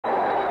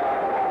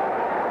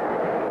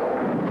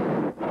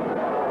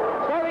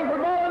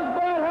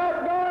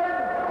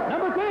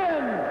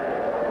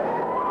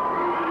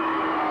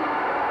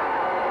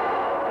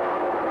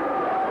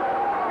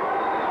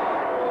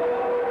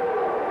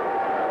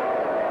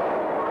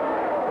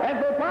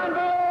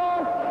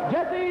Pineville,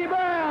 Jesse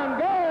Brown,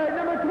 guard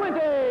number 20.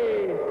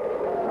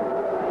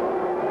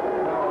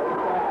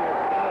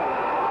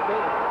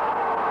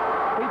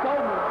 He told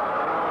me.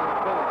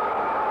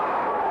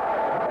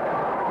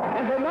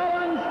 And for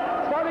Mullens,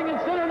 starting in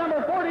center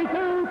number 42,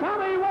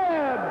 Tommy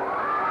Webb.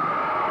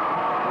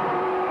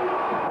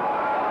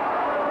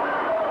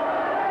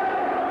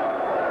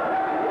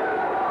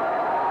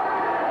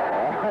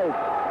 All right,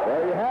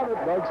 there you have it.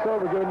 Doug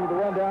Stover giving you the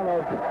rundown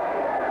of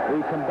the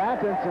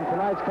combatants in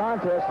tonight's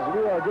contest as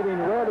we are getting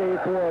ready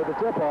for the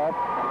tip-off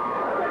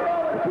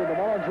between the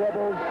Mullens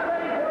Rebels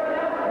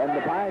and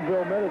the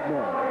Pineville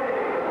Minutemen.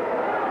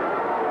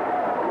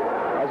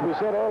 As we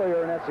said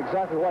earlier, and that's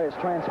exactly what has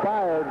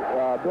transpired,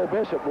 Bill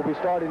Bishop will be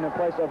starting in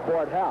place of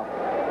Bart Houck.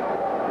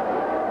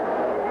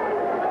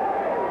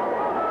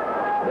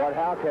 Bart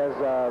Houck has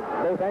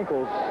both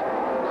ankles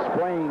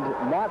sprained,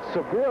 not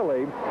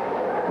severely,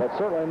 but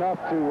certainly enough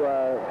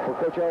for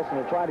Coach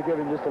Ellison to try to give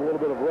him just a little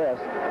bit of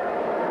rest.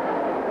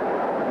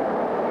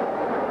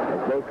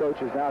 Both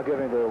coaches now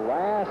giving their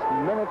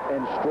last-minute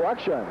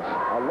instructions.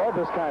 I love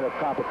this kind of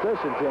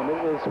competition, Tim.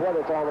 It is what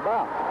it's all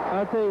about.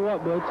 I'll tell you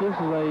what, Butch, this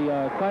is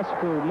a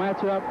classical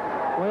matchup.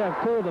 We have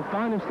two of the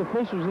finest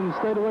officials in the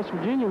state of West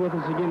Virginia with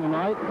us again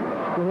tonight.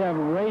 We have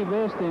Ray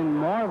Vest and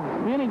Marv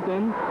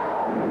Pennington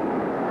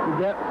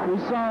that we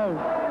saw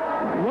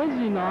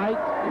Wednesday night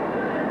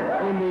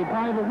in the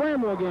Pineville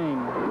Bramwell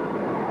game.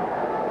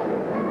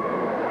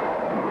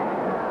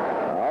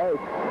 All right,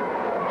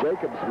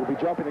 Jacobs will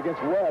be jumping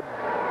against Webb.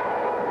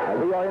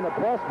 We are in the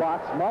press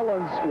box.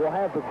 Mullens will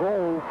have the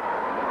goal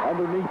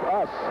underneath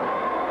us.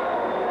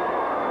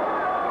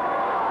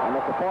 And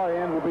at the far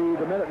end will be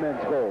the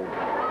Minutemen's goal.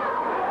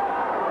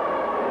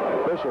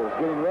 Officials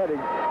getting ready.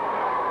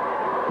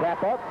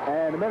 Tap up,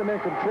 and the Minutemen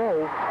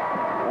control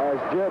as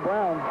Jared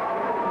Brown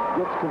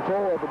gets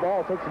control of the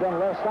ball, takes it down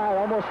the left side,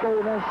 almost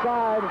stolen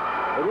inside.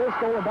 It is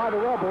stolen by the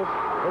Rebels.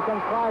 Here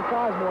comes Clyde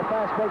Sizemore.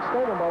 Fast break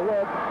stolen by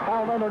Webb.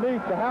 Fouled underneath.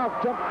 The Houck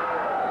jump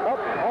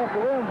up off the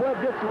rim. Webb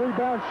gets the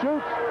rebound,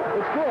 shoots.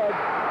 It's good.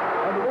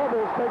 And the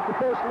Rebels take the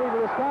first lead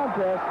of this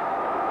contest.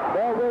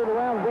 Ball rolled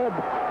around. Webb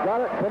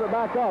got it, put it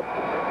back up.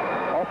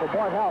 Off of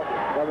Brad Houck.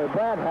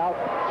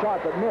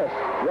 Shot that missed.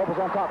 Rebels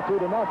on top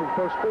 2-0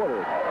 first quarter.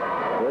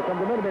 Here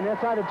comes the Minutemen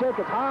inside of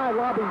Jacobs. High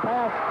lobbing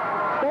pass.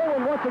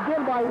 Stolen once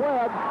again by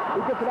Webb.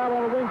 He gets it out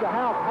on the wing to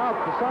Houck. Houck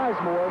to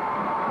Sizemore.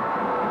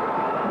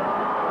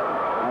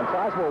 And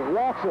Sizemore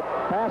walks it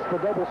past the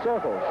double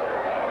circles.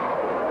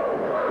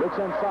 Looks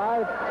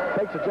inside,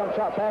 takes a jump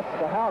shot, passes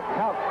to Houck.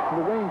 Houck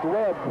to the wing to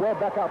Webb. Webb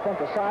back out front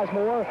to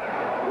Sizemore.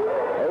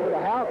 Over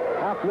to Houck.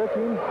 Houck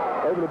looking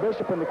over to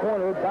Bishop in the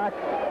corner. Back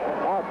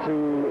out to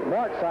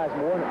Mark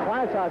Sizemore. And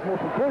Clyde Sizemore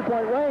from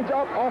three-point range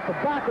up off the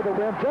back of the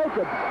rim.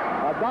 Jacobs,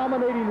 a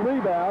dominating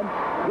rebound,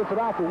 gets it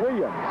out to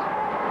Williams.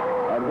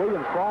 And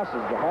Williams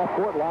crosses the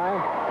half-court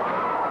line.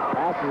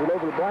 Passes it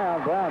over to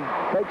Brown. Brown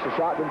takes a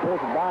shot, then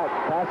pulls it back.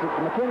 Passes to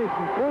McKinney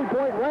from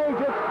three-point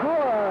range. It's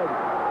good.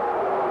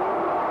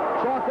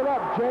 Chalk it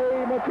up,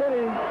 Jay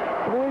McKinney,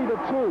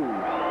 3-2.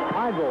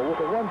 Pineville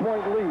with a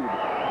 1-point lead.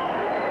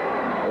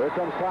 Here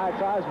comes Clyde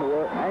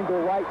Sizemore.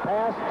 Angle right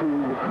pass to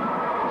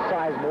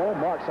Sizemore.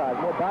 Mark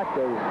Sizemore back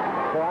to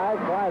Clyde.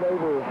 Clyde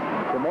over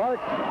to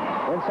Mark.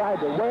 Inside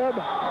to Webb.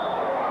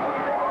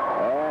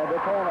 And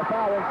they're calling a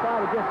foul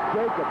inside against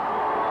Jacobs,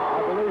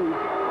 I believe.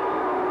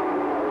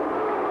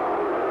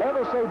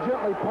 Ever so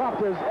gently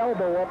popped his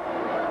elbow up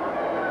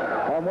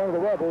on one of the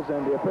Rebels,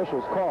 and the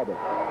officials called it.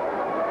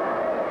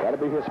 That'll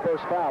be his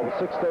first foul with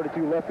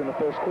 6:32 left in the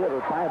first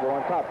quarter. Pineville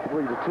on top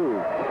 3-2.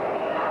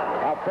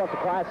 Out front to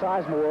Clyde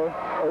Sizemore.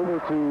 Over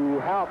to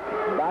Houck.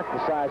 Back to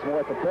Sizemore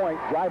at the point.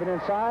 Driving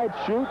inside.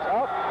 Shoots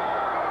up.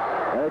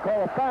 And they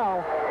call a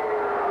foul.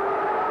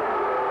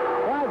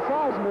 Clyde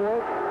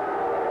Sizemore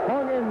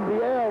hung in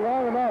the air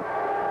long enough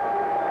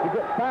to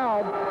get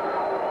fouled.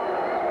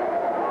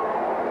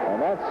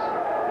 And that's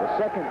the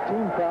second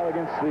team foul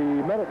against the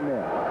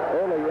Minutemen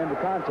early in the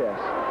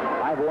contest.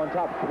 Pineville on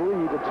top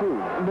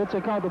 3-2. That's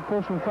a called the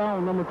personal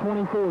foul, number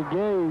 24,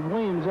 Gary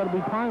Williams. That'll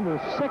be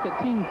Pineville's second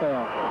team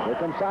foul. Here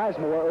comes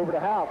Sizemore over to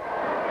Houck.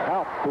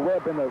 Houck to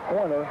Webb in the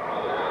corner.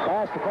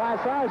 Pass to Clyde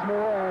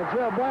Sizemore, and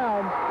Jared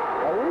Brown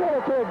a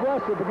little too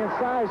aggressive against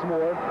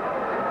Sizemore.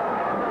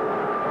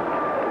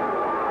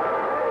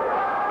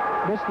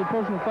 This the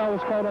personal foul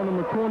was called on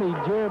number 20,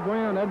 Jared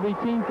Brown. That'd be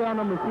team foul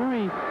number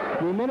 3.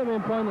 The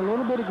Minutemen playing a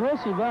little bit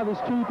aggressive out of this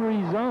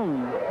 2-3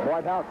 zone.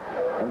 Brad Houck,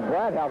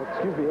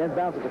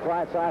 inbounds it to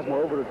Clyde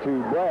Sizemore over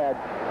to Brad.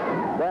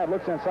 Brad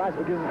looks inside,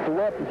 but gives it to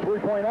left, and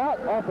three-point out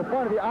off the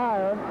front of the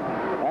iron,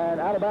 and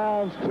out of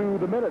bounds to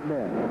the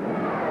Minutemen.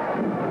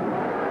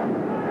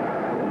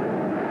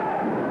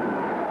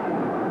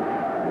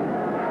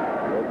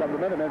 Here come the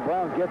Minutemen.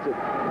 Brown gets it,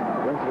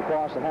 brings it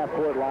across the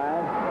half-court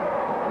line.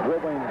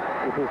 Dribbling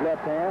with his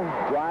left hand,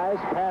 drives,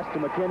 pass to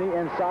McKinney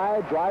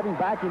inside, driving,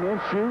 backing in,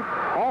 shoot,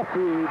 off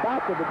the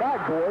back of the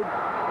backboard,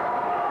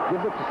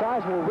 gives it to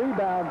Sizemore,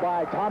 rebound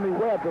by Tommy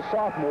Webb, the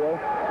sophomore,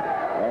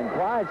 and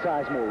Clyde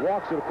Sizemore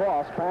walks it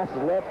across, passes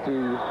left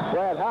to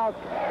Brad Houck,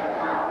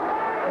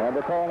 And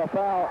they're calling a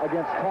foul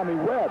against Tommy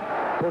Webb,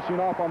 pushing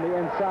off on the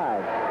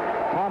inside.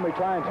 Tommy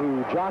trying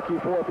to jockey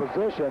for a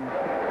position,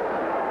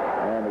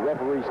 and the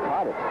referees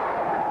caught it.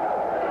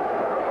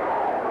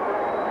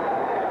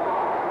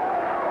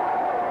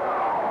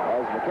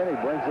 As McKinney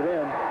brings it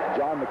in,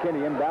 John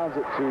McKinney inbounds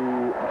it to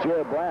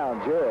Jared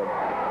Brown. Jared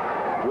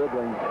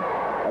dribbling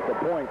at the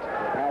point,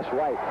 pass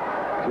right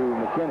to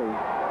McKinney.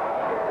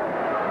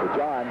 To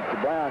John, to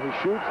Brown, he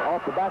shoots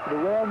off the back of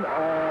the rim,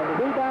 and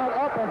the rebound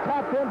up and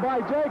tapped in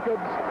by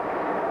Jacobs.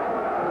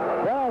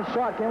 Brown's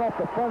shot came off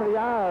the front of the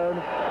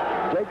iron.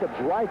 Jacobs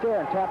right there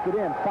and tapped it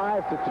in,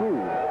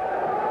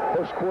 5-2.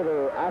 First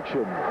quarter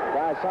action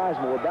by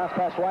Sizemore. Bounce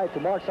pass right to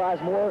Mark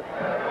Sizemore.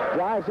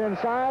 Drives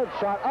inside,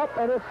 shot up,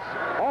 and it's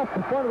off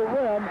the front of the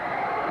rim.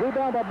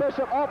 Rebound by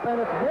Bishop, up, and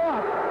it's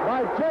blocked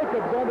by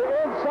Jacobs on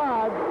the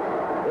inside.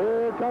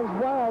 Here comes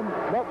Brown.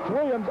 Up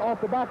Williams off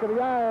the back of the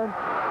iron.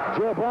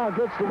 Joe Brown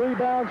gets the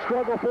rebound,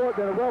 struggle for it,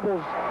 then the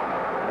Rebels'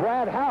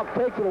 Brad Houck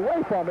takes it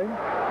away from him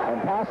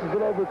and passes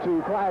it over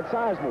to Clyde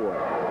Sizemore.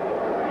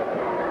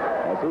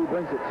 As he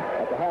brings it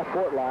at the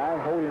half-court line,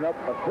 holding up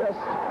a fist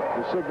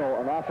to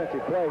signal an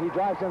offensive play. He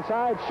drives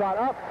inside, shot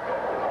up.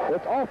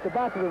 It's off the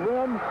back of the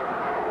rim,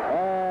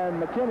 and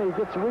McKinney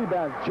gets the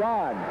rebound.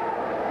 John,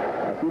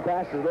 as he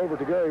passes it over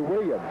to Gary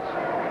Williams.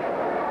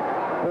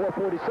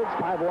 4:46,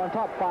 Pineville on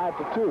top,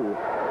 5-2.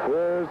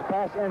 There's a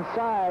pass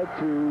inside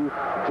to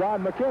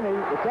John McKinney.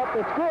 It's up,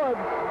 it's good.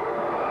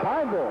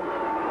 Pineville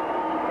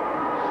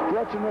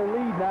stretching their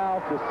lead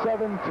now to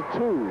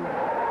 7-2.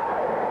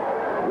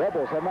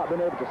 Rebels have not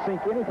been able to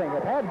sink anything.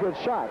 Have had good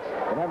shots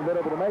and haven't been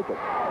able to make it.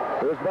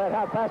 There's Brad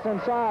Houck, pass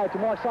inside to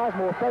Mark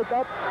Sizemore. Fake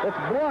up. It's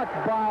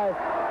blocked by,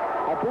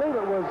 I believe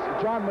it was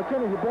John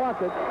McKinney who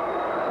blocked it.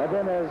 And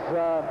then as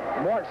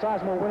Mark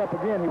Sizemore went up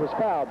again, he was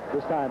fouled,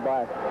 this time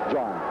by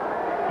John.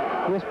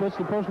 Yes, but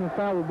the personal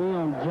foul will be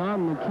on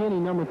John McKinney,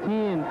 number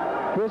 10.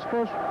 His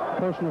first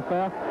personal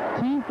foul.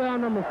 Team foul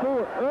number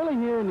 4 early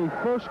here in the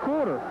first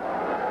quarter.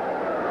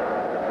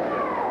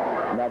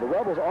 Now, the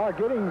Rebels are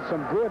getting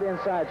some good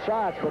inside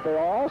shots, but they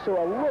are also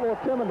a little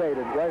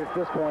intimidated right at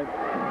this point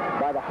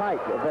by the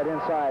height of that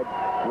inside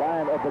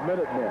line of the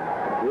Minutemen.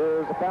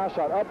 Here's a foul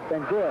shot up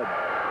and good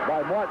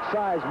by Mark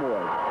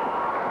Sizemore.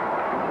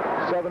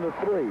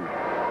 7-3.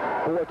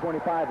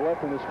 4:25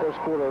 left in this first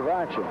quarter of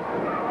action.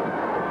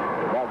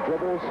 Mark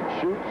dribbles,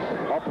 shoots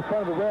off the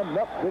front of the rim.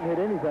 Nope, didn't hit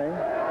anything.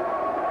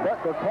 But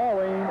they're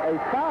calling a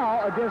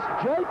foul against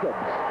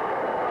Jacobs.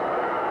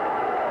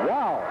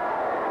 Wow.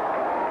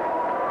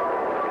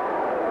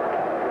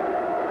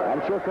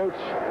 I'm sure Coach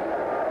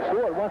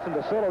Stewart wants him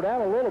to settle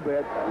down a little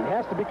bit. He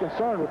has to be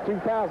concerned with 2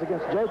 fouls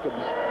against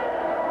Jacobs.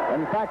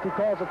 And in fact, he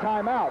calls a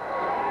timeout.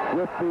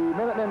 With the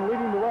Minutemen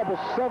leading the Rebels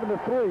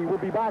 7-3, we'll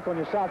be back on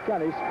your South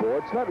County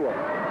Sports Network.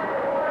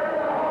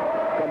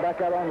 Come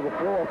back out onto the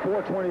floor.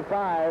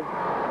 4:25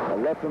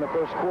 left in the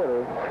first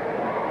quarter.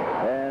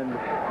 And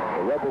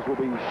the Rebels will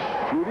be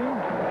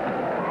shooting.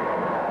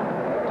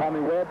 Tommy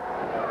Webb.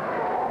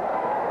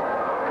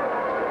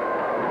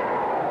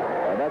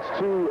 And that's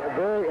 2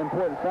 very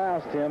important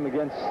fouls, Tim,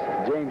 against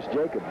James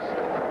Jacobs.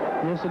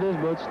 Yes, it is,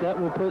 Butch. That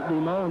will put the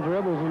Mullens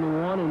Rebels into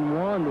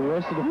 1-1 the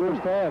rest of the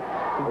first half.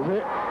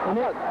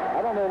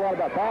 I don't know a lot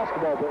about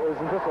basketball, but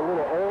isn't this a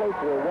little early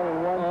for a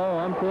 1-1? Oh,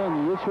 I'm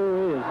telling you, it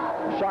sure is.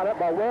 Shot up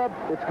by Webb.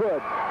 It's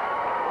good.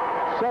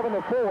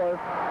 7-4.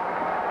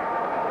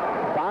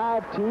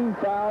 5 team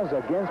fouls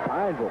against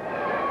Pineville.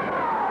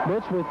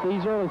 Butch, with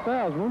these early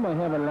fouls, we might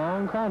have a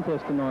long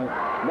contest tonight.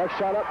 Next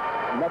shot up,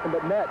 nothing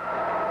but net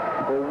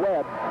for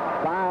Webb.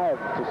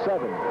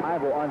 5-7.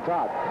 Pineville on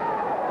top.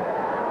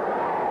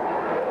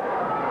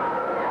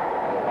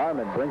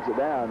 Harmon brings it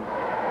down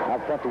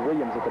out front to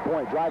Williams at the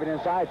point. Driving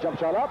inside, jump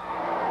shot up.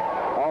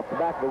 Off the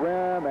back of the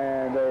rim,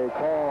 and they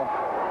call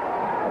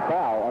a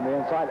foul on the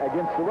inside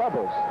against the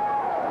Rebels.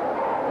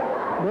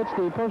 Butch,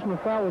 the personal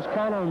foul was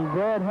called on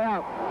Brad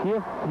Houck.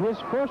 His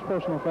first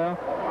personal foul.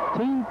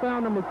 Team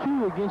foul number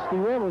 2 against the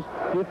Rebels.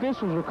 The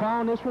officials are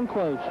calling this one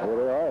close. Well,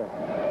 they are.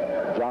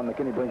 John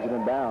McKinney brings it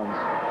in bounds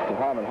to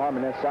Harmon.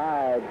 Harmon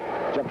inside.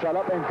 Jump shot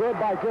up and good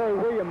by Gary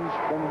Williams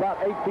from about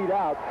 8 feet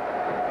out.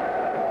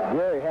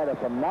 Gary had a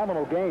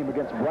phenomenal game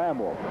against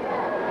Bramwell.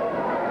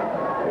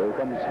 Here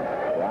comes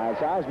Clyde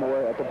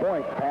Sizemore at the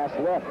point. Pass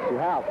left to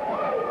Houck.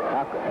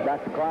 Houck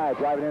back to Clyde.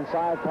 Driving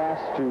inside. Pass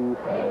to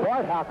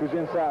Bart Houck, who's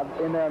inside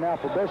in there now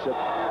for Bishop.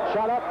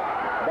 Shot up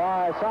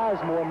by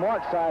Sizemore,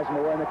 Mark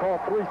Sizemore, and they call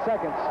 3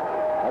 seconds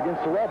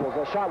against the Rebels.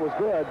 That shot was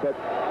good, but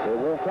they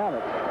won't count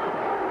it.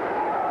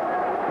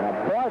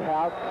 Now, Bart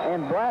Houck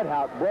and Brad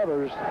Houck,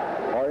 brothers,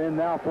 are in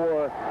now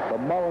for the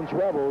Mullens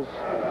Rebels.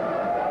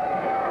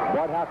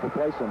 Bart Houck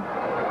replacing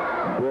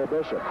Bill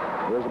Bishop.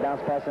 Here's a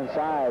bounce pass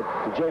inside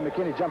to Jay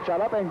McKinney. Jump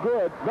shot up and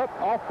good. Nope,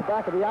 off the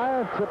back of the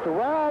iron, tipped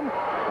around,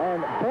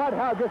 and Bart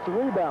Houck gets the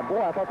rebound.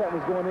 Boy, I thought that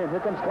was going in.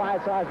 Here comes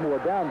Clyde Sizemore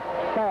down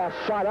fast,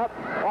 shot up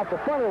off the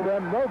front of the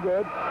rim, no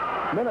good.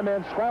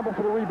 Minutemen scramble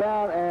for the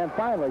rebound, and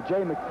finally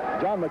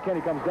John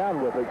McKinney comes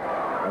down with it.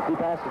 As he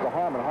passes to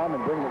Harmon,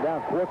 Harmon bringing it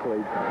down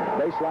quickly.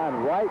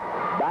 Baseline right,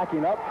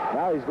 backing up.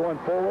 Now he's going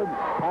forward,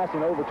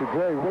 passing over to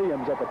Gary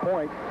Williams at the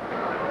point.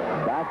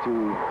 Back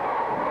to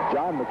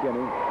John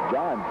McKinney.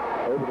 John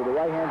over to the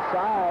right-hand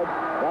side.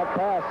 That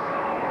pass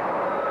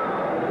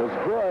was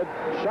good.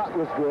 Shot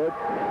was good.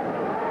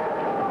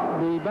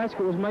 The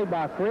basket was made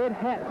by Fred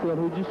Hatfield,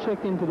 who just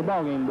checked into the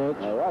ballgame,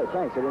 Butch. All right,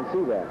 thanks. I didn't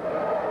see that.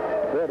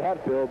 Fred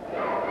Hatfield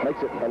makes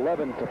it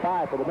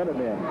 11-5 for the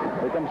Minutemen.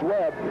 Here comes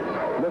Webb,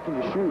 looking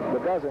to shoot,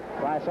 but doesn't.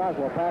 Clyde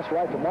Sizemore pass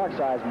right to Mark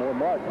Sizemore.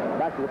 Mark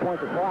back to the point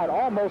to Clyde.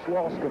 Almost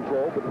lost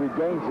control, but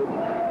regains it.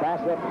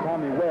 Pass left to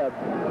Tommy Webb.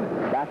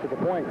 Back to the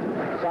point.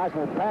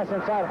 Sizemore pass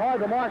inside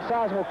hard to Mark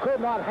Sizemore. Could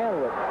not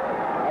handle it.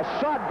 A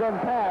shotgun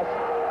pass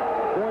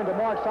going to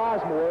Mark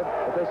Sizemore,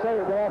 but they say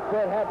it went off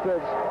Fred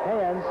Hatfield's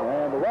hands,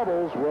 and the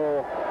Rebels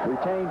will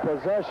retain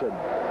possession.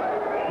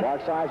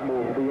 Mark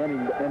Sizemore will be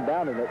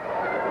inbounding it.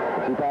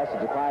 He passes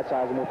to Clyde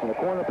Sizemore from the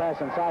corner,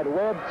 pass inside to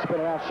Webb, spin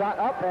around, shot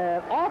up,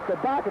 and off the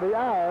back of the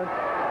iron.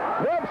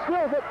 Webb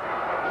steals it,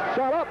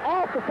 shot up,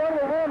 off the front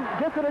of the rim,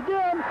 gets it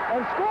again,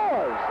 and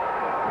scores.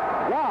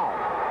 Wow.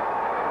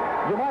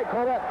 You might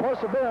call that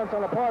perseverance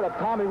on the part of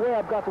Tommy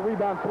Webb. Got the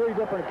rebound 3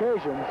 different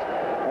occasions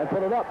and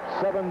put it up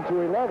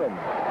 7-11.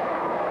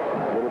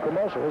 Little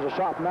commercial. Here's a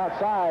shot from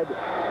outside.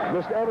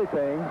 Missed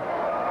everything.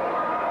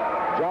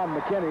 John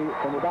McKinney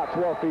from about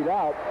 12 feet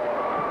out.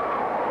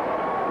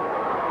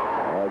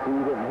 He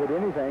didn't hit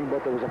anything,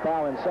 but there was a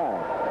foul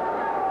inside.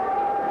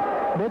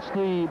 That's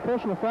the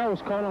personal foul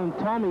was called on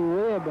Tommy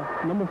Webb,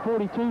 number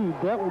 42.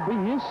 That will be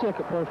his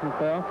second personal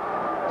foul.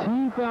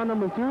 Team foul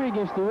number 3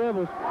 against the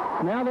Rebels.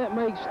 Now that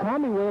makes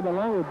Tommy Webb,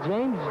 along with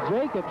James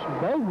Jacobs,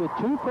 both with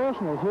 2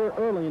 personals here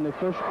early in the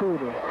first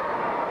quarter.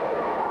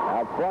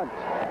 Out front.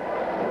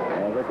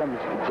 And here comes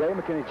Jay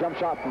McKinney. Jump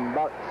shot from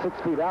about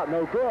 6 feet out.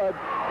 No good.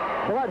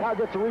 Bloodhound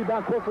gets the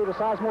rebound quickly to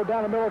Sizemore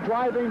down the middle.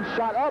 Driving.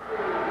 Shot up.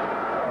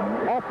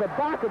 Off the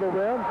back of the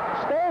rim.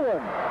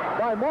 Stolen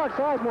by Mark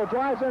Sizemore.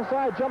 Drives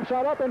inside. Jump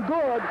shot up and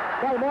good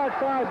by Mark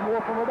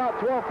Sizemore from about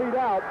 12 feet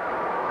out.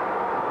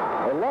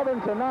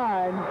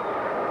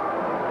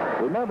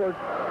 11-9. Remember,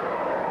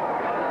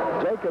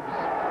 Jacobs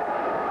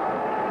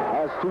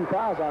has 2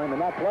 fouls on him in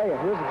that play. And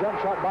here's a jump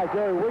shot by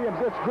Gary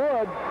Williams. It's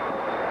good.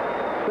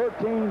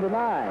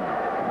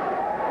 13-9.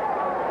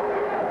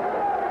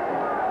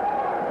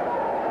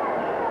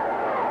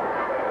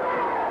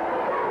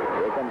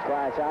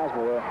 Clyde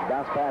Sizemore,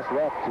 bounce pass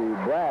left to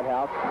Brad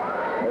Houck,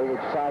 over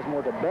to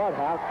Sizemore to Bud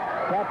Houck,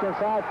 tapped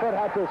inside, Fred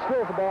Hatfield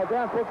steals the ball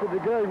down quickly to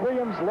Gary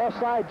Williams, left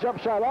side jump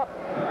shot up,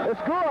 it's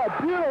good,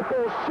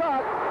 beautiful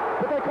shot,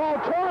 but they call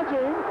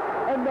charging,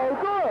 and no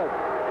good.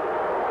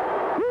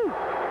 Whew.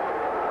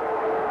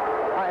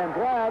 I am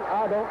glad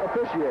I don't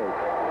officiate.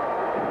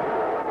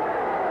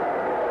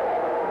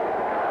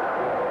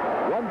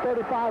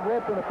 1:35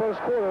 left in the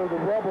first quarter, the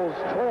Rebels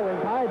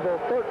trailing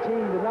Pineville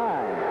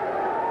 13-9.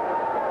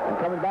 And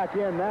coming back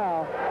in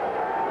now,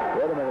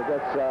 wait a minute,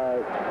 that's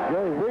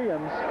Gary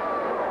Williams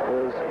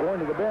is going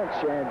to the bench,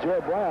 and Joe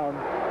Brown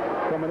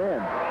coming in.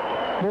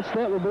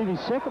 That will be the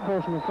second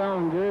personal foul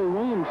on Gary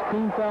Williams,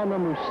 team foul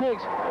number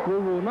 6. We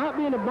will not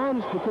be in a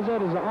bonus because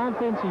that is an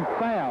offensive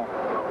foul.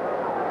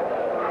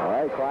 All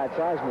right, Clyde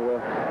Sizemore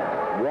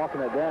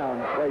walking it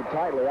down, played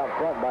tightly out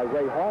front by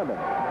Ray Harmon.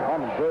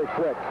 Harmon's very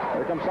quick.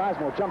 Here comes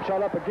Sizemore, jump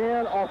shot up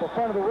again, off the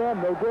front of the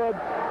rim, no good.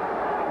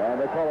 And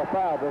they call a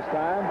foul this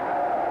time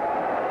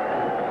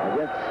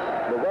against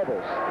the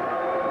Rebels.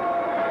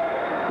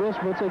 Yes,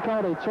 but they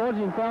called a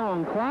charging foul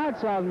on Clyde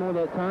Sizemore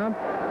that time.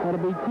 That'll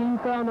be team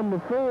foul number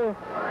 4.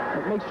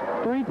 It makes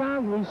 3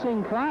 times we've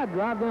seen Clyde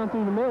drive down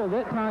through the middle.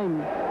 That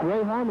time,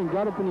 Ray Harmon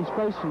got up in his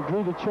face and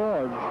drew the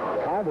charge.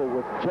 Pineville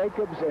with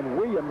Jacobs and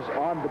Williams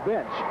on the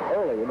bench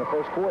early in the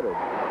first quarter.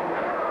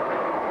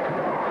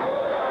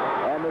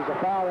 And there's a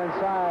foul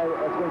inside.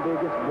 That's going to be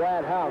against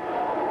Brad Houck.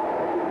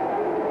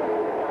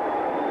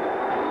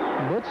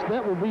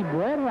 That will be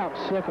Brad Houck's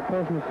second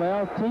personal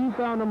foul. Team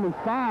foul number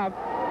 5.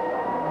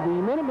 The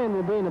Minutemen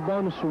will be in the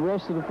bonus the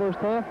rest of the first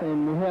half,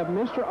 and we have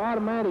Mr.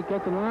 Automatic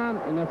at the line,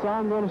 and that's all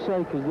I'm going to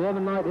say, because the other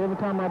night, every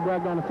time I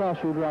bragged on the foul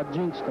shooter, I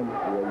jinxed him.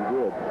 Yeah, you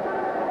did.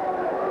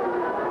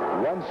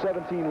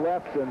 1:17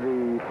 left in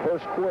the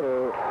first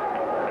quarter.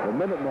 The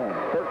Minutemen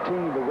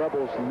 13, the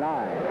Rebels 9.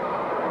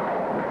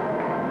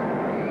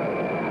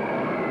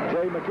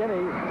 Jay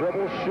McKinney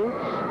dribbles,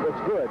 shoots,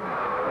 it's good.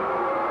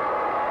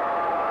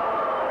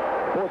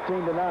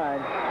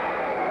 14-9.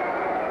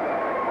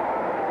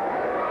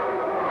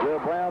 Joe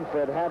Brown,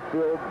 Fred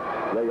Hatfield,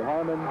 Ray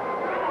Harmon,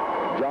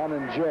 John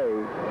and Jay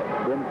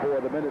in for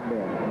the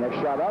Minutemen. Next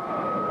shot up,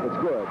 it's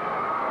good.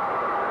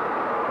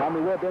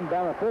 Tommy Webb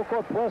inbound, a full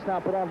court press now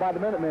put on by the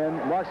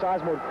Minutemen. Mark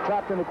Sizemore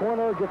trapped in the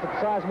corner, gets it to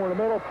Sizemore in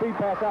the middle, feed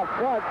pass out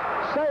front,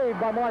 saved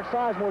by Mark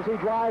Sizemore as he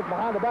drives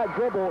behind the back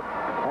dribble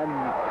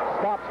and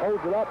stops,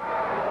 holds it up,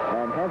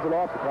 and hands it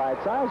off to Clyde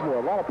Sizemore.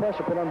 A lot of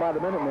pressure put on by the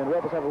Minutemen.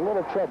 Rebels have a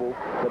little trouble,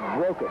 but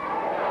broke it.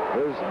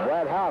 Here's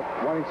Brad Houck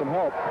wanting some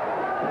help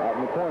out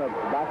in the corner.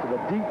 Back to the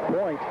deep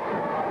point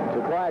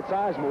to Clyde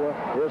Sizemore.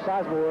 Here's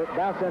Sizemore,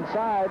 bounce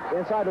inside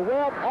the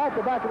Webb, off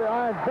the back of the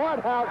iron. Brad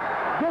Houck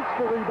gets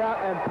the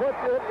rebound and puts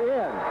it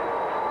in.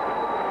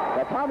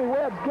 Now, Tommy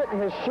Webb's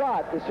getting his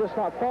shot. It's just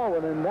not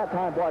falling, and that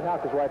time Bart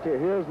Houck is right here.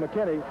 Here's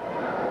McKinney.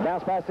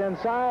 Bounce pass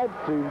inside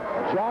to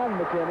John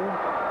McKinney.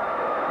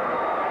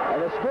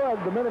 And it's good.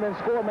 The Minutemen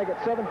score, make it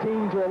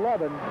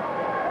 17-11.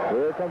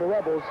 Here come the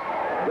Rebels.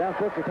 Down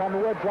quickly,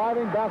 Tommy Webb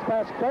driving. Bounce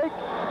pass fake.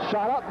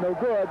 Shot up, no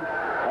good.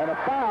 And a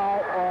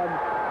foul on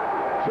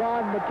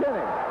John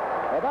McKinney.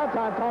 At that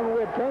time, Tommy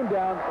Webb came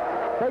down,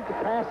 faked the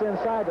pass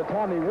inside to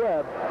Tommy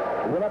Webb,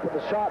 went up with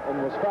the shot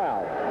and was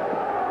fouled.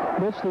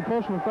 That's the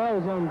personal foul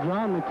is on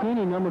John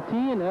McKinney, number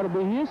 10. That'll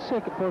be his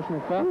second personal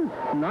foul.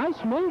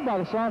 Nice move by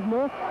the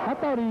sophomore. I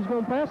thought he was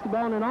going to pass the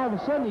ball, and then all of a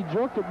sudden he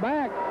jerked it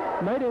back,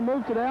 made a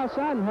move to the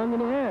outside, and hung in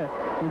the air.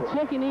 And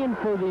checking in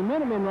for the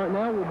Minutemen right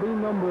now will be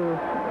number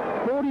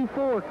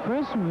 44,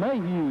 Chris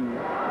Mayhew.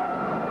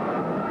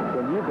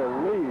 Can you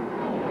believe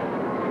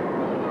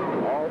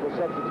all the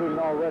substituting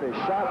already?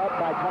 Shot up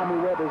by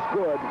Tommy Webb is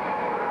good.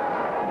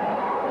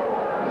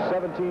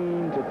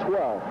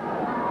 17-12.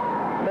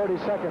 30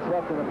 seconds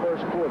left in the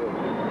first quarter.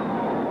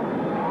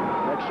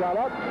 Next shot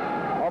up,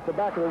 off the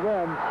back of the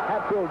rim.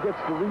 Hatfield gets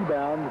the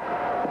rebound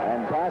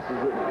and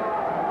passes it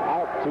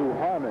out to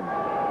Harmon.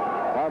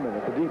 Harmon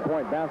at the deep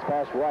point, bounce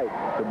pass right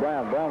to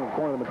Brown. Brown in the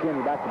corner of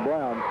McKinney, back to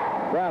Brown.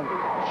 Brown,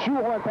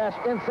 shoehorn pass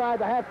inside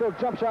the Hatfield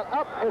jump shot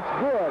up, it's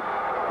good.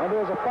 And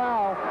there's a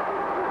foul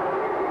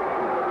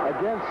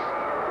against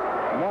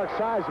Mark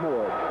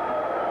Sizemore.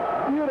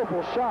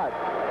 Beautiful shot,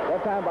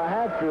 that time by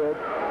Hatfield.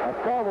 A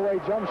far-away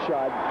jump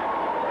shot.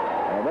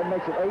 And that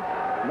makes it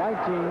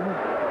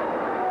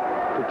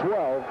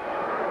 19-12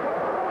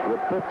 with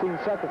 15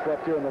 seconds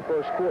left here in the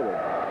first quarter.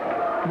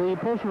 The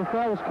personal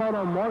foul was called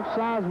on Mark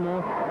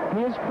Sizemore.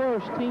 His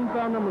first, team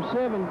foul number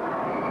 7.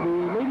 The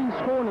leading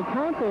scorer in the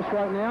contest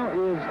right now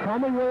is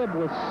Tommy Webb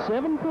with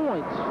 7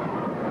 points.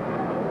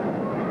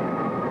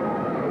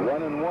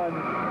 1-and-1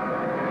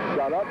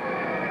 shot up.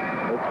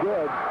 It's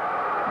good.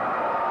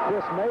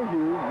 Chris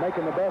Mayhew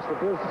making the best of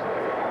his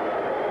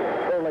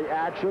early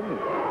action.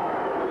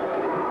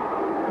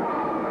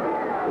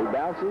 He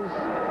bounces,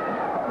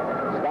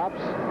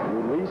 stops,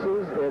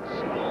 releases. It's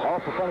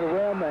off the front of the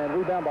rim and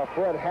rebound by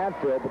Fred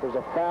Hatfield, but there's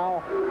a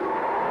foul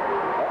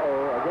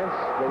against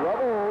the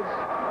Rebels.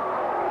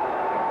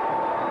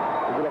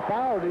 Is it a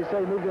foul, or did he say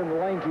he moved into the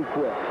lane too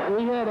quick?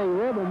 We had a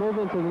Rebel move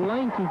into the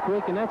lane too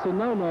quick, and that's a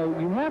no-no.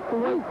 You have to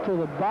wait till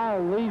the ball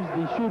leaves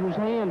the shooter's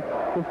hand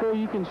before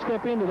you can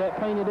step into that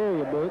painted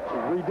area, Butch.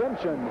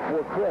 Redemption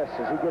for Chris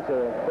as he gets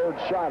a third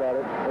shot at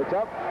it. It's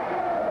up.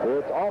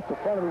 It's off the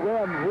front of the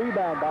rim.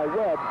 Rebound by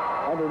Webb.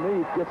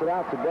 Underneath, gets it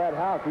out to Brad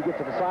Houck. He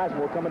gets it to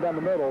Sizemore coming down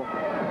the middle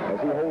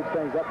as he holds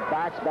things up,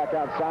 backs back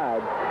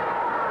outside.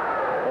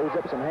 Holds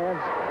up some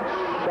hands.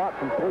 Shot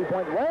from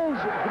three-point range.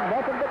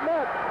 Nothing but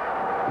net.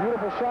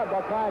 Beautiful shot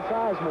by Clyde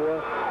Sizemore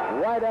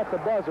right at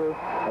the buzzer.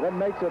 And that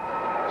makes it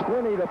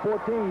 20-14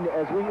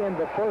 as we end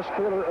the first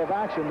quarter of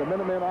action. The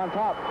Minutemen on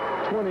top,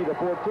 20-14.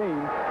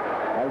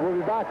 And we'll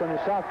be back on the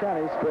South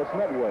County Sports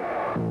Network.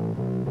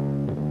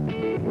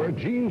 We're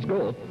Gene's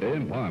Golf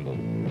in Pineville,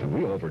 and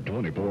we offer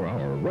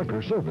 24-hour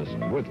wrecker service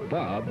with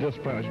 5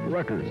 dispatched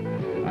wreckers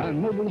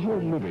and mobile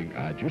home moving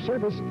at your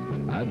service,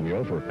 and we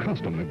offer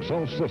custom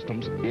exhaust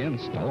systems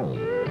installed.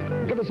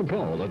 Give us a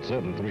call at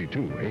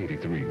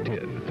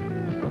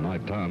 732-8310. The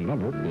lifetime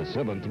number is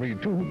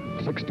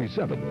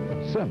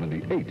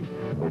 732-6778.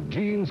 For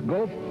Gene's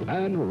Golf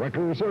and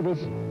Wrecker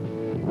Service,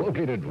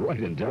 located right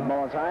in town.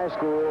 Mullens High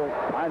School,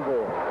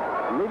 Pineville,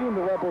 leading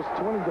the Rebels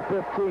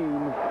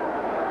 20-15.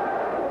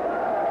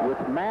 With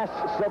mass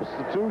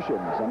substitutions.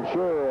 I'm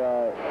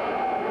sure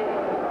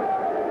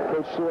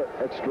Coach Stewart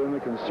extremely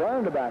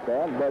concerned about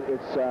that, but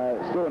it's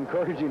still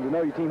encouraging to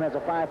know your team has a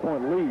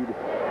 5-point lead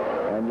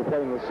and you're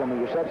playing with some of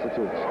your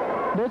substitutes.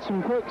 That's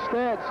some quick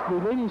stats. The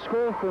leading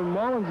scorer for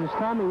Mullens is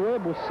Tommy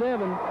Webb with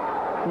 7,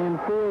 and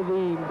for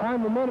the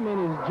Pineville Minutemen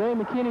is Jay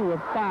McKinney with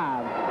 5.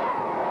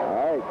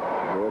 All right,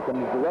 here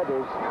comes the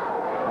Rebels.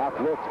 Houck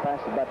looks,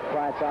 passes back to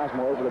Clyde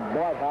Sizemore over to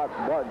Bart.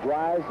 Bart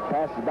drives,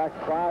 passes back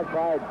to Clyde.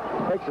 Clyde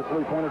takes a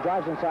three-pointer,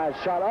 drives inside,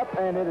 shot up,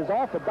 and it is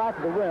off the back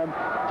of the rim.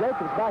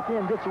 Jacobs back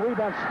in, gets a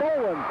rebound,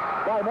 stolen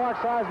by Mark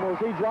Sizemore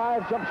as he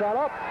drives, jump shot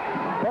up,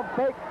 pump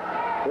fake.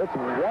 It's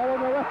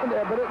rolling around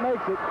there, but it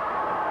makes it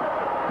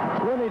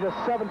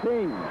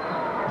 20-17.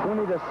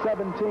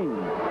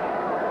 20-17.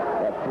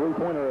 That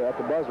three-pointer at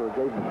the buzzer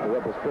gave the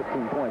Rebels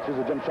 15 points. Here's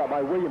a jump shot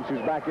by Williams,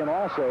 who's back in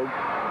also.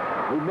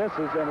 He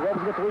misses, and the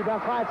Rebels get the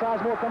rebound. Clyde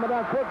Sizemore coming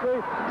down quickly,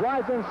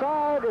 drives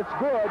inside. It's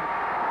good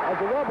as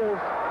the Rebels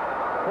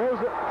close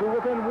it to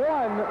within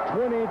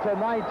 20-19.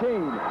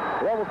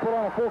 The Rebels put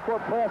on a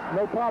full-court press,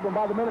 no problem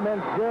by the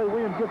Minutemen. Gary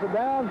Williams gets it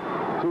down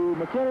to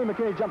McKinney.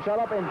 McKinney jump shot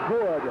up, and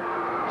good.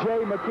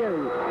 Jay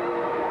McKinney.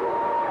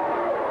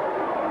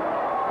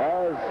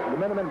 As the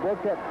Minutemen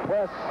broke that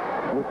press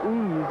with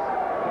ease,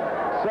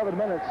 7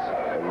 minutes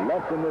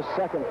left in this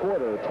second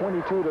quarter.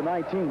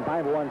 22-19,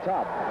 Pineville on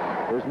top.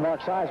 There's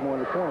Mark Sizemore in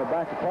the corner.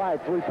 Back to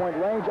Clyde. Three-point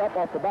range. Up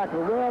off the back of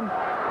the rim.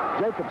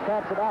 Jacobs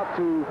taps it out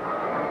to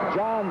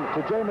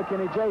Jay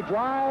McKinney. Jay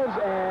drives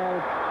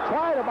and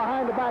tried a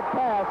behind-the-back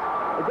pass.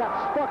 It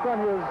got stuck on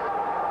his,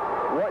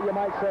 what you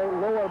might say,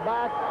 lower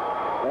back,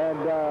 and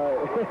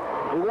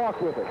he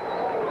walked with it.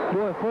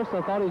 Boy, at first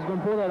I thought he was going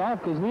to pull that off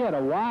because he had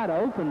a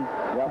wide-open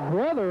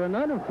brother and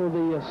under for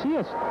the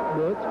assist.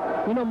 But,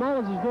 you know,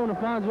 Mullens is doing a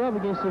fine job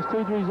against this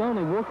 2-3 zone.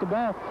 They worked the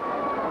ball.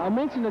 I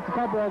mentioned at the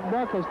top of the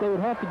broadcast they would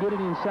have to get it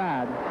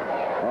inside.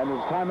 And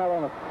there's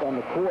timeout on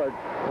the court.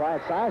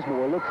 Clyde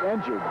Sizemore looks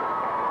injured.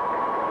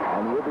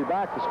 And we'll be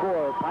back to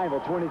score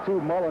Pineville 22,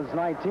 Mullens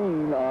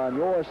 19 on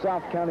your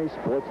South County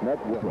Sports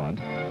Network. Front,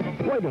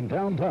 right in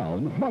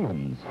downtown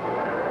Mullens.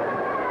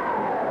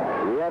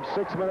 We have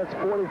 6 minutes,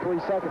 43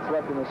 seconds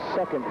left in the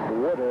second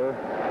quarter.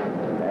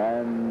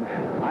 And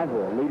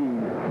Pineville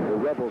leading the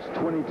Rebels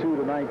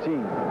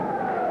 22-19.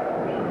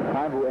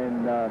 Pineville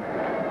in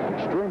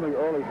extremely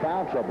early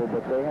foul trouble,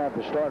 but they have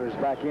the starters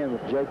back in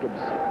with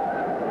Jacobs,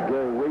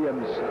 Gary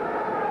Williams,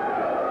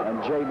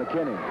 and Jay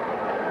McKinney.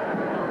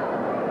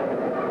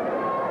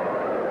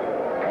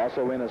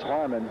 Also in is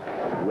Harmon,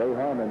 Ray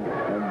Harmon,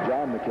 and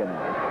John McKinney.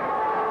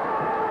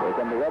 Here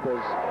come the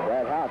Rebels.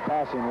 Brad Hout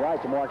passing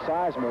right to Mark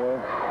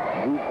Sizemore.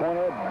 Deep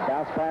corner,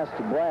 bounce pass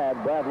to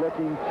Brad. Brad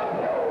looking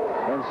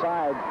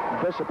inside.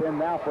 Bishop in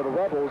now for the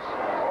Rebels.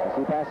 As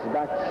he passes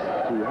back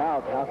to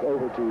Hout. Hout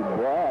over to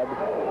Brad.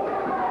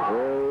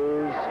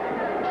 Here's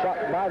a shot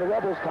by the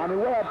Rebels. Tommy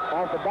Webb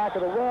off the back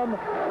of the rim.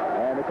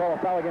 And they call a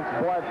foul against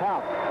Brad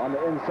Hout on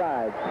the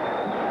inside.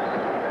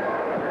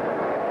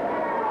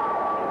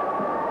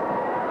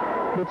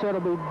 Which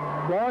that'll be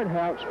Bard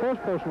Hout's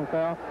first personal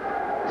foul.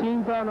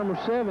 Team foul number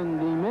 7.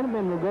 The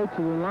Minutemen will go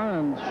to the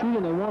line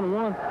shooting a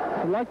 1-1.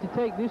 I'd like to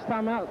take this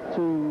time out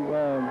to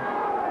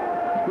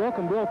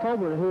welcome Bill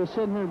Tolbert, who is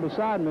sitting here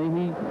beside me.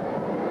 He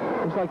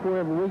looks like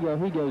wherever we go,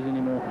 he goes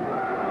anymore.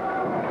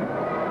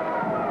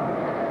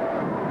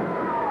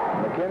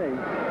 McKinney,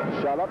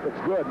 shot up,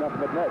 it's good, nothing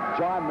but net.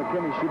 John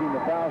McKinney shooting the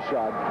foul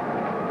shot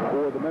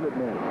for the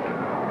Minutemen.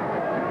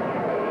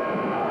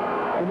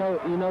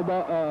 You know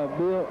about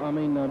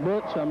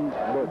Butch. I'm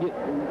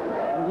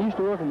used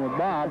to working with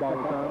Bob all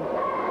the time.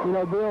 You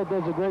know, Bill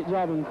does a great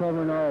job in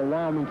covering our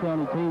Wyoming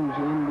County teams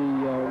in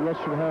the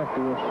Western half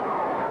for us.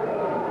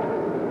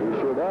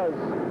 He sure does.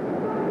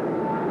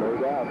 No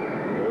doubt.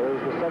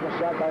 There's the second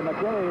shot by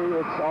McKinney.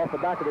 It's off the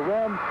back of the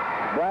rim.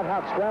 Brad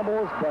Hout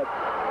scrambles, but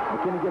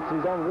McKinney gets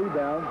his own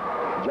rebound.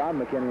 John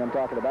McKinney I'm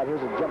talking about.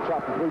 Here's a jump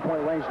shot from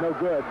three-point range. No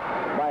good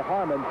by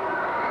Harmon.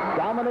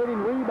 Dominating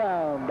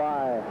rebound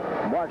by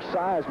Mark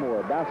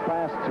Sizemore. Bounce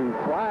pass to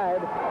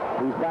Clyde,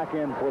 who's back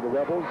in for the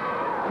Rebels.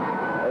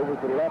 Over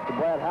to the left to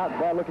Brad Hout.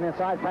 Brad looking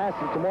inside,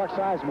 passes to Mark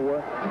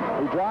Sizemore.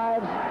 He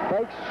drives,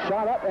 fakes,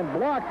 shot up, and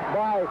blocked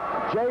by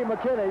Jay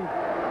McKinney.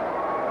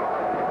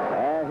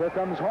 And here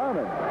comes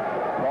Harmon.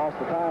 Across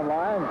the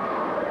timeline.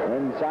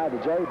 Inside to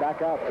Jay,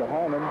 back out to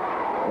Harmon.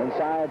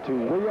 Inside to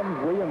Williams.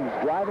 Williams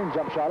driving,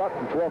 jump shot up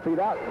from 12 feet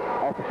out,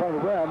 off the front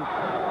of the rim.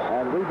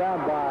 And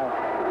rebound by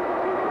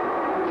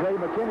Jay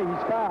McKinney.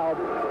 He's fouled.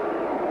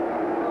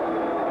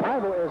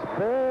 Pineville is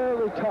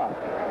very tough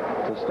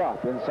to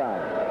stop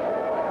inside.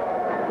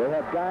 They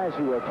have guys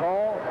who are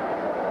tall,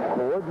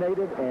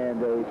 coordinated,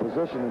 and they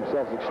position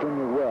themselves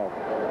extremely well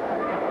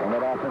on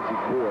that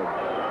offensive board.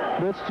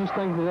 Let's just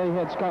think that they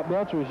had Scott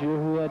Belcher this year,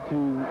 who had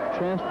to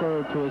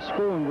transfer to a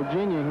school in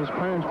Virginia. His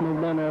parents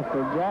moved down there for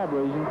a job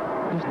reason.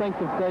 Just think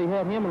if they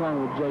had him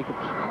along with Jacobs.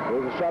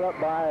 There's a shot up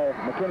by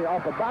McKinney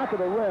off the back of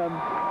the rim.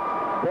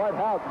 Bart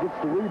Hout gets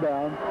the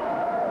rebound.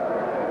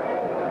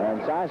 And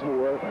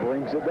Sizemore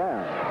brings it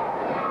down.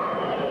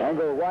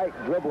 Angle right,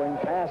 dribbling,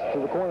 pass to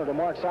the corner to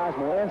Mark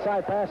Sizemore.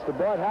 Inside pass to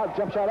Bud Hout,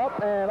 jump shot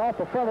up and off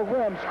the front of the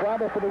rim.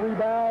 Scramble for the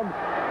rebound.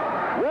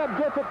 Webb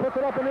gets it, puts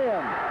it up and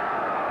in.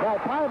 Now,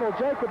 Pineville,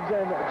 Jacobs,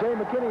 and Jay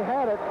McKinney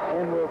had it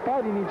and were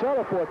fighting each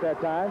other for it that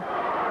time.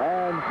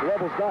 And the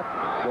Rebels got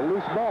the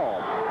loose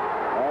ball.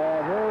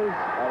 And here's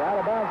an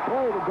out-of-bounds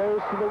play that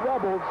goes to the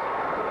Rebels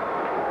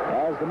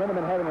as the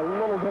Minutemen having a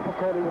little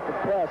difficulty with the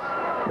press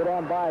put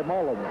on by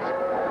Mullens.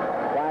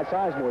 Clyde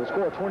Sizemore, the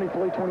score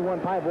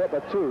 23-21, Pineville up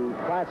by 2.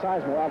 Clyde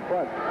Sizemore out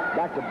front,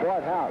 back to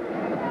Bart Hout.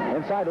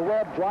 Inside the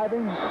Webb,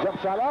 driving, jump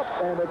shot up,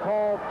 and they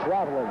call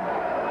traveling.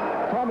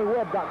 Tommy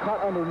Webb got caught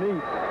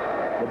underneath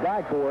the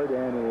backboard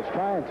and was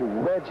trying to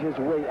wedge his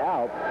way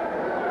out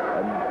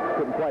and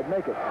couldn't quite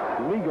make it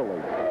legally.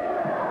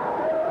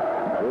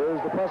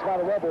 Here's the press by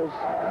the Rebels.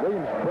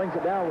 Williams brings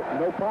it down with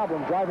no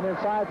problem, driving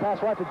inside,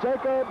 pass right to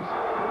Jacobs.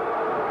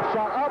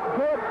 Shot up,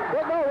 good,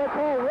 but no, they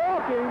call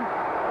walking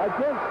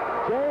against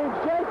James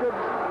Jacobs.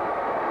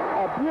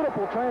 A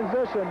beautiful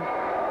transition.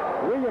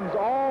 Williams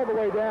all the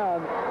way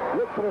down,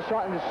 looked for the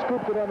shot and just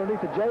scooped it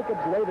underneath to Jacobs,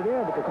 laid it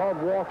in, but they called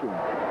walking.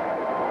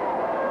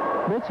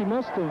 Mitchie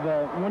must have,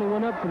 when he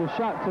went up for the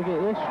shot, took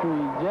an extra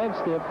jab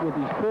step with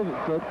his pivot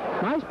foot.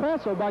 Nice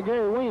pass, though, by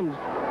Gary Williams.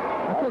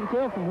 I couldn't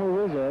tell from who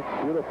was that.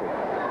 Beautiful.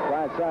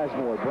 Clyde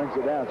Sizemore brings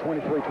it down,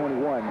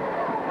 23-21.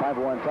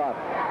 Pineville on top.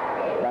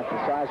 Back to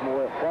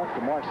Sizemore at front.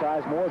 To Mark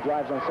Sizemore,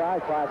 drives on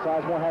side. Clyde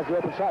Sizemore has the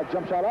open shot,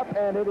 jump shot up,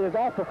 and it is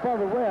off the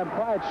front of the rim.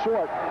 Clyde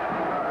short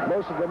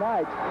most of the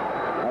night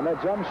on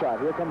that jump shot.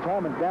 Here comes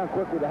Harmon down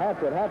quickly to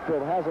Hatfield.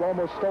 Hatfield has it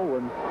almost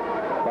stolen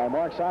by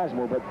Mark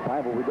Sizemore, but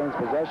Pineville regains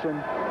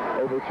possession.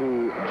 Over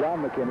to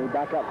John McKinney,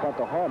 back out front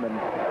to Harmon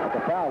at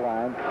the foul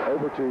line.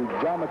 Over to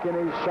John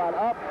McKinney, shot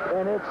up,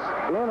 and it's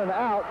in and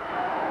out.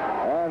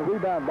 And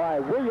rebound by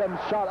Williams,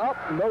 shot up,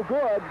 no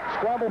good.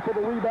 Scramble for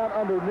the rebound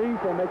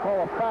underneath, and they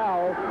call a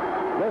foul.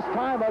 This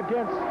time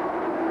against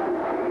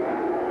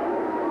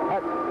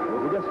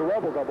the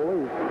Rebels, I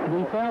believe.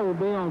 The foul will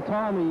be on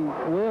Tommy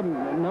Webb,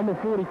 number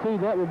 42.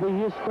 That will be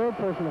his third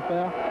personal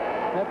foul.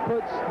 That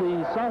puts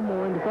the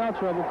sophomore into foul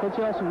trouble. Coach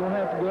Elson will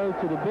have to go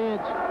to the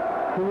bench.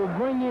 Who will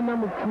bring in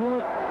number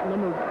 20,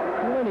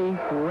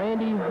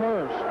 Randy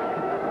Hurst.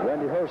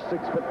 Randy Hurst,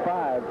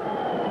 6'5",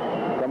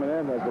 coming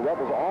in as the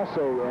Rebels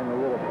also in a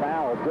little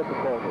foul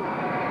difficulty.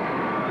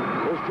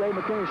 Here's Jay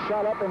McKinney,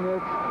 shot up, and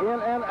it's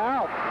in and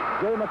out.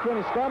 Jay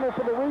McKinney scrambled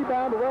for the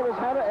rebound. The Rebels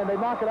had it, and they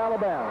knock it out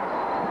of bounds.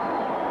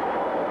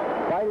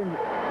 Fighting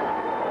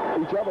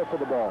each other for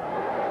the ball.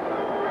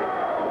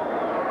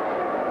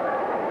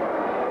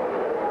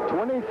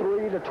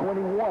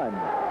 23-21.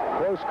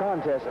 Close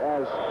contest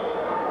as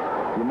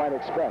you might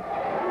expect.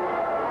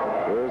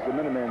 There's the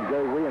Minuteman,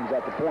 Gary Williams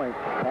at the point.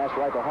 Pass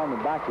right to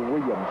Harmon, back to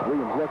Williams.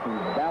 Williams looking,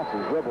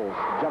 bounces, dribbles.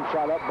 Jump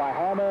shot up by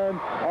Harmon,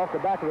 off the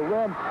back of the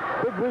rim.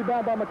 Big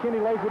rebound by McKinney,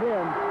 lays it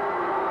in.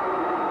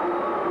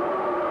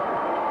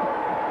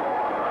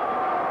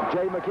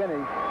 Jay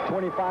McKinney,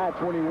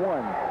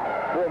 25-21.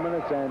 4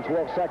 minutes and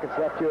 12 seconds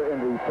left here in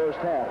the first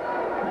half.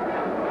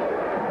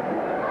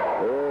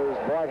 There's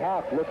Bart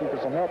Houck looking for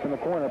some help in the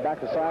corner. Back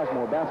to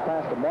Sizemore. Bounce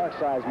pass to Mark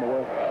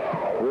Sizemore.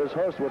 Here's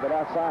Hurst with it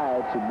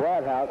outside to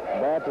Brad Houck.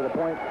 Brad to the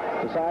point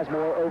to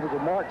Sizemore. Over to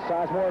Mark.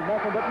 Sizemore,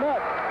 nothing but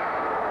net.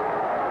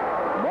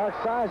 Mark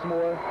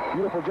Sizemore,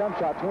 beautiful jump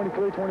shot,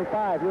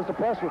 23-25. Here's the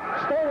pressure.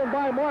 Stolen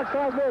by Mark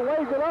Sizemore.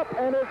 Lays it up,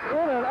 and it's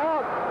in and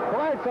out.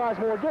 Clyde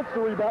Sizemore gets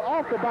the rebound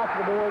off the back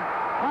of the board.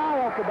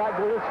 High off the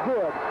backboard. It's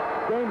good.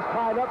 Game's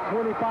tied up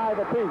 25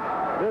 apiece.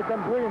 Here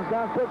comes Williams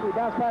down quickly.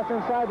 Bounce pass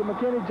inside to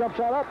McKinney. Jump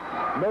shot up.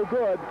 No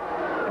good.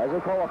 As they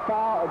call a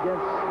foul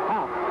against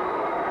Houck.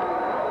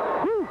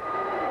 Whew!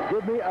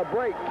 Give me a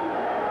break.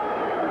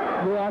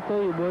 Well, I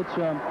tell you, Butch,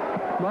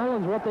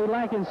 Mullens, what they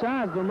lack in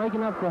size, they're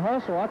making up for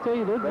hustle. I tell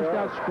you, they're just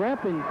out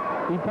scrapping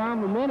the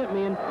Pineville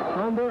Minutemen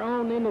on their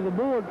own end of the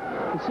board.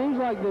 It seems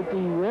like that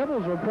the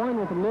Rebels are playing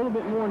with a little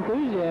bit more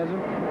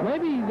enthusiasm.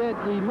 Maybe that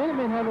the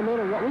Minutemen have a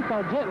little, what we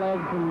call jet lag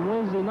from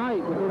Wednesday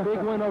night with their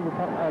big win over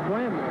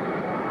Bramble.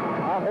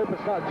 I hope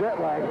it's not jet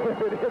lag.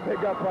 If it is, they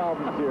got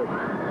problems here.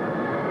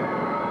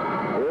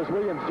 Here's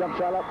Williams, jump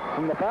shot up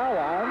from the foul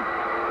line.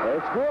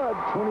 It's good,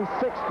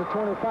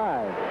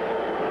 26-25.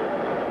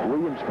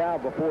 Williams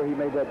fouled before he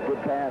made that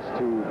good pass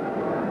to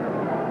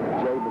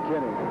Jay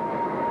McKinney.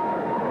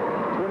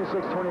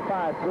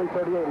 26-25,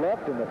 3:38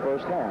 left in the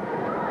first half.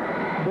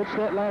 Butch,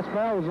 that last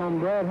foul was on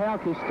Brad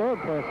Houck, his third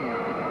personal.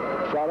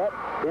 Shot up,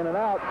 in and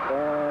out,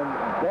 and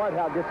Brad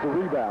Houck gets the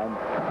rebound.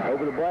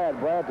 Over to Brad,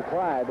 Brad to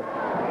Clyde.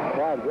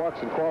 Clyde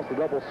walks across the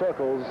double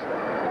circles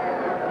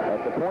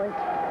at the point.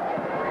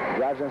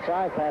 Drives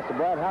inside, pass to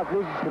Brad Houck,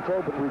 loses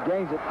control, but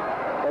regains it.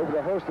 Over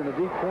to Hurst in the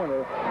deep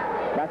corner.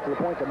 Back to the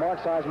point to Mark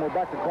Sizemore,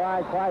 back to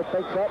Clyde. Clyde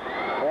fakes up,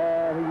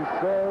 and he's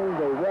saying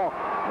they walk.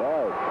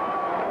 Right.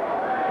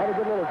 Had a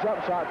good little jump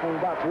shot from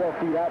about 12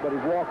 feet out, but he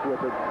walked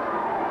with it.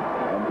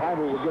 And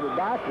Pineville will get it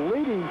back,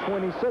 leading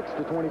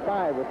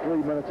 26-25 with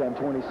 3 minutes and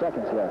 20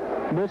 seconds left.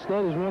 Butch,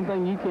 that is one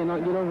thing you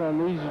cannot get over on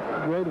these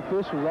great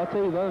officials. I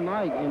tell you, the other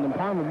night in the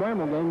Pineville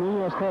Bramble game, we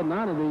must have had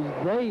 9 of these.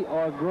 They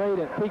are great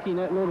at picking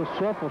that little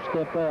shuffle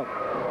step up.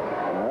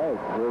 All right,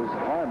 here's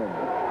Harmon.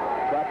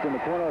 Trapped in the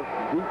corner,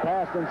 deep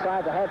pass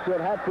inside to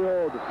Hatfield.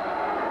 Hatfield.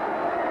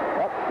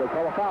 Up, they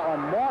call a foul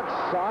on Mark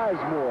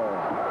Sizemore.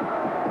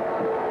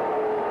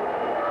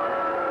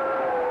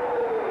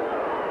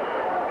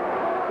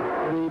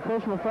 The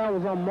personal foul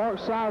was on Mark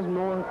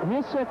Sizemore.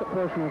 His second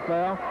personal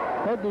foul.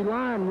 At the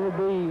line will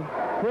be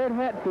Fred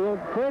Hatfield.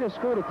 Fred has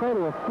scored a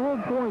total of 4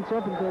 points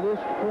up until this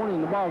point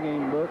in the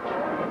ballgame, Butch.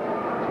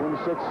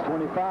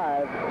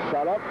 26-25.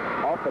 Shot up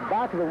off the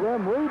back of the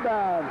rim.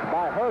 Rebound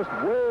by Hurst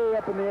way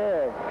up in the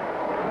air.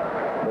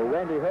 For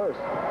Randy Hurst.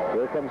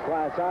 Here comes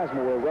Clyde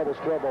Sizemore. Rebels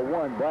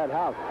 12-01. Brad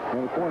Houck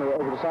in the corner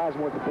over to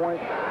Sizemore at the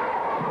point.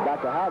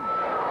 Back to Houck.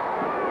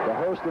 To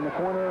Hurst in the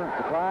corner.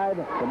 To Clyde.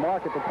 To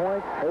Mark at the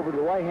point. Over to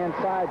the right-hand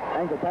side.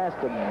 Angle pass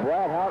to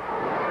Brad Houck.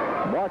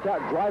 Mark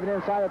out driving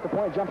inside at the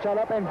point. Jump shot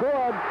up and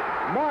good.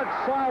 Mark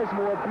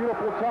Sizemore.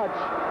 Beautiful touch.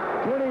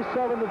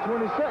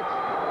 27-26.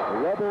 The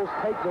Rebels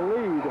take the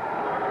lead.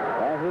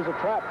 And here's a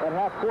trap at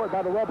half court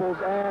by the Rebels.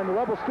 And the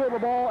Rebels steal the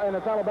ball and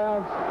it's out of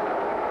bounds.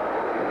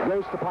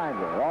 Goes to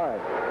Pineville. All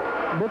right.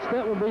 Butch,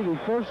 that will be the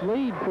first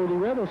lead for the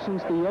Rebels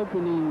since the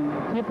opening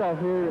tip-off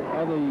here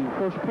of the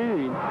first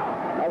period.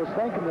 I was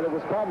thinking that it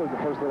was probably the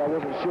first lead. I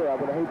wasn't sure. I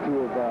would hate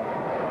to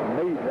have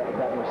made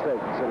that mistake,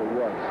 so it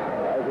was.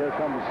 Here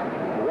comes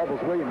the Rebels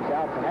Williams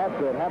out to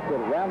Hatfield.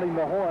 Hatfield rounding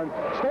the horn.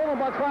 Stolen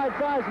by Clyde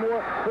Sizemore.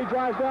 He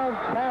drives down,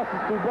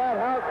 passes to Brad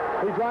Houck.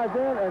 He drives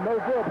in, and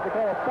no good, but they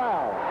call a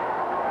foul.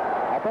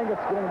 I think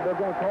they're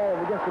going to call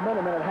it against the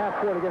Minutemen at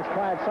half court against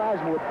Clyde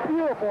Sizemore.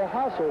 Beautiful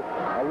hustle.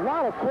 A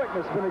lot of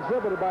quickness been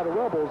exhibited by the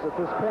Rebels at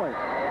this point.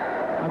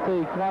 I tell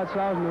you, Clyde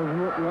Sizemore is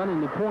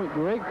running the point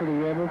direct for the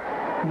Rebels.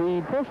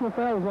 The personal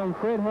foul is on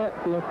Fred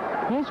Hatfield.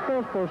 His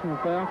first personal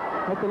foul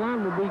at the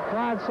line will be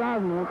Clyde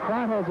Sizemore.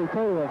 Clyde has a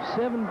total of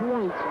 7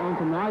 points on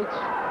tonight's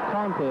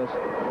contest.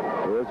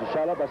 Here's a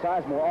shot up by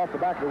Sizemore off the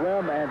back of the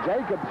rim, and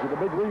Jacobs with a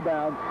big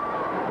rebound.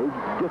 He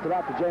gets it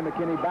out to Jay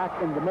McKinney, back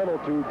in the middle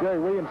to Gary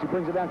Williams. He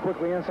brings it down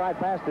quickly inside,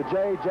 pass to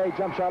Jay. Jay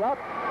jump shot up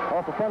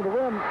off the front of the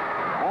rim,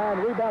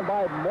 and rebound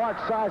by Mark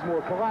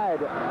Sizemore.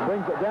 Clyde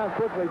brings it down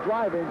quickly,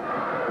 driving,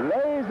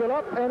 lays it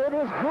up, and it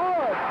is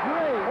good.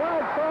 Great.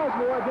 Mark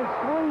Sizemore against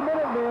 3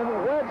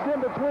 Minutemen, wedged in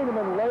between them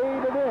and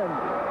laid it in.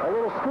 A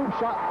little scoop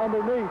shot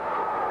underneath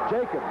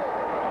Jacobs.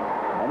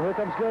 And here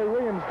comes Gary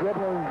Williams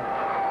dribbling,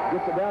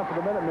 gets it down for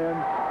the Minutemen.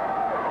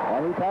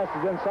 And he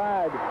passes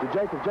inside to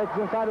Jacobs. Jacobs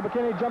inside to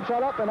McKinney. Jump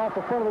shot up and off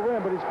the front of the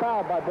rim, but he's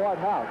fouled by Brad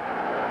Houck.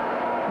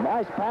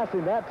 Nice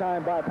passing that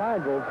time by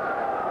Pineville.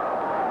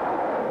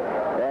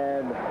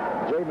 And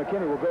Jay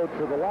McKinney will go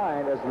to the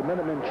line as the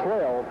Minutemen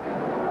trail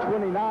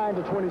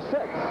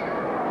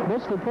 29-26.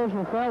 This the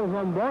personal foul is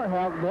on Bart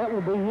Houck. That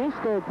will be his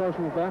third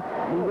personal foul.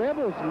 The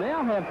Rebels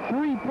now have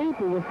 3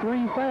 people with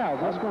 3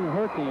 fouls. That's going to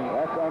hurt them.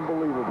 That's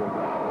unbelievable.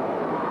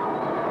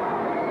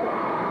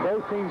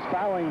 Both teams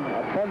fouling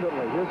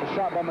abundantly. Here's a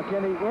shot by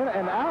McKinney, in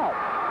and out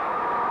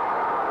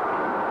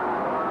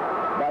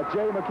by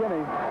Jay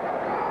McKinney.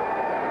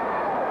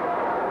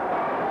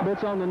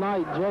 Bits on the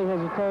night. Jay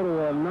has a total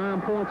of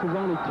 9 points. He's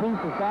only 2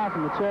 for 5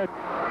 from the charity.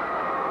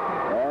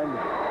 And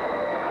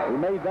he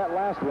made that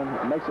last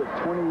one. Makes it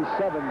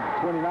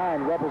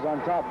 27-29. Rebels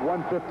on top,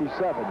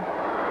 157.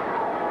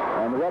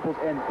 And the Rebels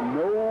in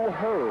no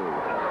hurry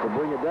to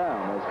bring it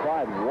down as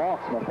Clyde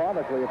walks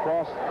methodically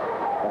across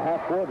the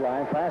half-court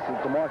line, passes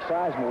to Mark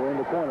Sizemore in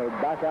the corner,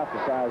 back out to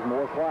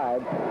Sizemore.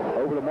 Clyde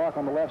over to Mark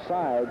on the left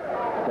side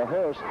to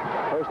Hurst.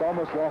 Hurst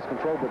almost lost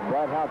control, but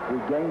Brad Houck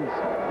regains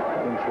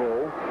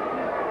control.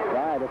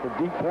 Clyde at the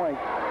deep point,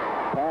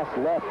 pass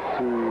left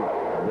to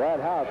Brad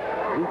Houck,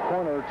 deep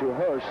corner to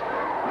Hurst.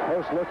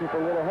 Hurst looking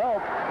for a little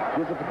help,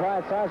 gives it to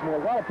Clyde Sizemore.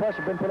 A lot of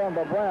pressure been put on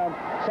by Brown.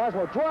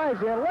 Sizemore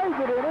drives in, lays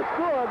it in, it's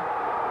good.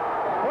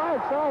 Clyde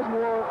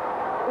Sizemore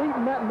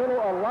eating that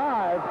middle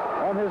alive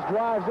on his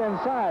drives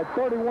inside.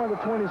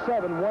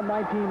 31-27,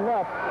 1:19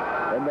 left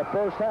in the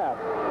first half.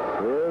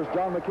 Here's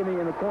John McKinney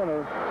in the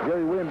corner.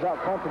 Gary Williams out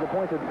front to the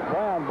point to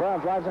Brown. Brown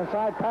drives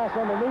inside, pass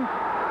underneath.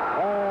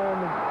 And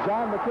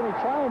John McKinney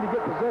trying to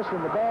get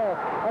position. The ball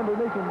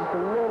underneath him just a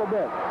little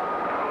bit.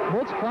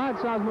 Which Clyde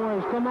Sizemore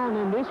has come on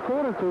in this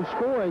quarter to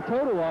score a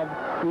total of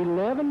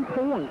 11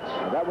 points.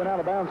 That went out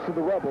of bounds to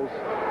the Rebels.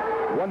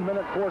 1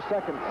 minute, 4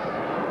 seconds.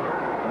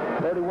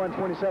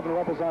 31-27,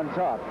 Rebels on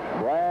top.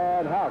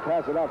 Brad Houck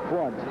has it up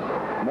front.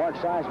 Mark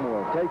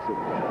Sizemore takes it.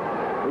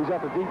 He's at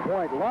the deep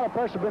point. A lot of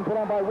pressure been put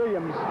on by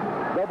Williams.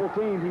 Double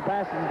team. He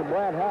passes to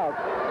Brad Houck.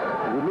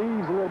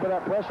 Relieves a little bit of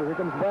that pressure. Here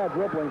comes Brad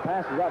dribbling.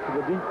 Passes out to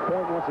the deep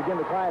point once again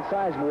to Clyde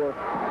Sizemore.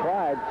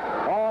 Clyde.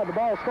 Oh, the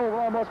ball is stolen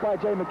almost by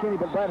Jay McKinney,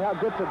 but Brad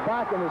Houck gets it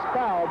back and is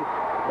fouled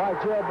by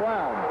Gerald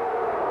Brown.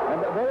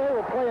 And they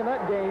were playing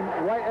that game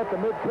right at the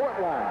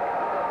mid-court line.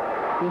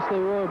 Yes, they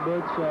were,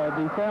 Butch.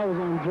 The foul was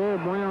on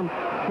Jared Brown.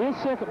 His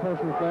second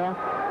personal foul.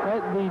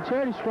 At the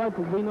charity stripe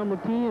will be number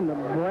 10,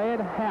 Brad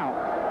Houck.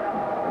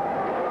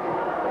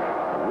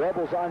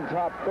 Rebels on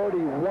top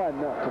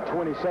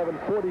 31-27.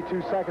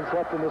 42 seconds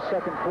left in the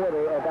second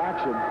quarter of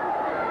action.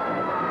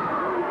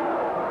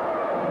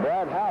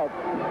 Brad Houck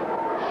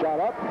shot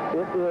up.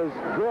 It is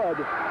good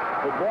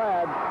for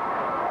Brad.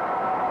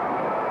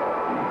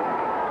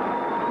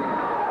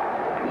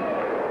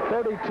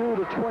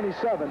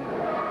 32-27.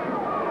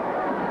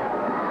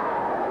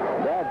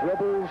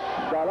 Dribbles,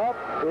 shot up,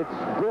 it's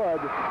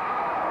good.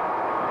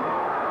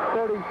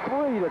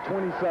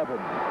 33-27.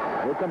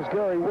 Here comes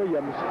Gary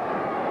Williams,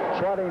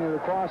 trotting it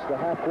across the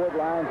half-court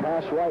line,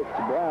 pass right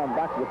to Brown,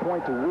 back to the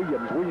point to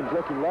Williams. Williams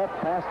looking left,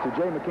 pass to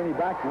Jay McKinney,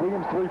 back to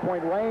Williams,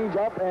 three-point range,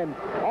 up and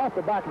off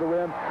the back of the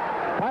rim.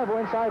 Pineville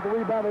inside the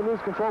rebound, they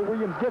lose control.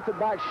 Williams gets it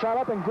back, shot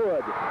up and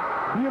good.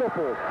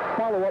 Beautiful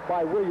follow-up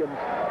by Williams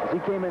as he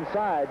came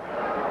inside.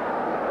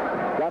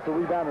 Got the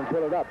rebound and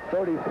put it up.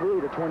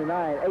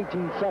 33-29,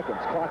 18 seconds.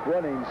 Clock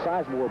running.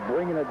 Sizemore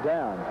bringing it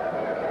down.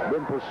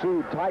 Been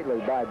pursued tightly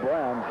by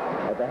Brown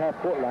at the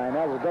half-court line.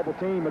 That was a double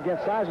team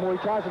against Sizemore. He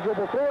tries to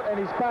dribble through it, and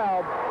he's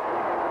fouled.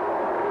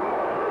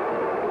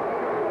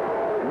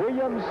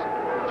 Williams,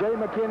 Jay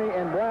McKinney,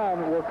 and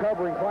Brown were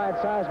covering Clyde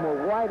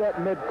Sizemore right at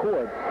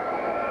midcourt.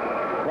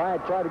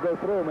 Clyde tried to go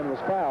through him and was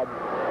fouled.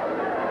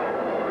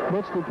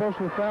 Which the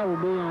personal foul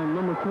will be on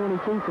number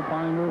 22 for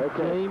Pineville,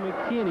 Jay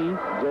McKinney.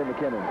 Jay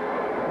McKinney.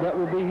 That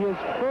will be his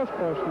first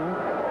personal.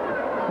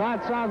 Clyde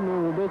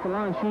Sizemore will be at the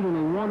line shooting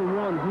a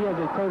 1-1. He has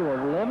a total of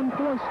 11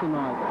 points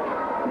tonight.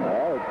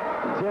 All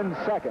right, 10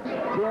 seconds.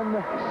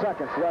 10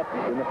 seconds left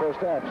in the first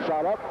half.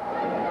 Shot up.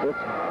 It's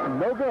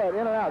no good.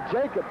 In and out.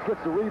 Jacobs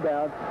gets the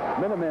rebound.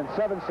 Minutemen,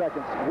 7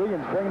 seconds.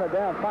 Williams bringing it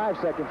down, 5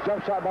 seconds.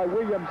 Jump shot by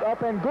Williams.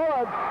 Up and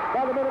good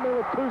by the Minutemen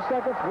with 2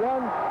 seconds.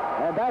 1.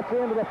 And that's the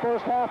end of the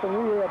first half, and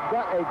we have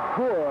got a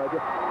good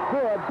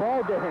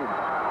ball game.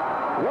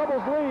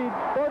 Rebels lead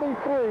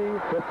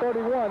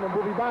 33-31, and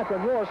we'll be back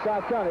on your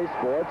South County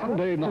Sports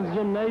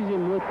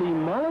Gymnasium with the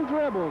Mullens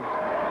Rebels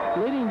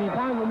leading the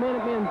Pineville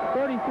Minutemen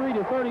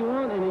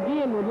 33-31. And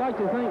again, we'd like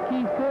to thank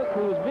Keith Cook,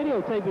 who is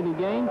videotaping the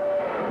game.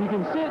 You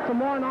can see it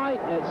tomorrow night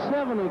at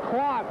 7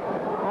 o'clock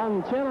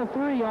on Channel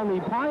 3 on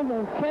the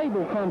Pineville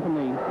Cable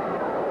Company.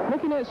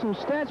 Looking at some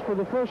stats for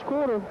the first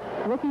quarter,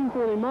 looking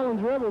for the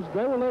Mullens Rebels,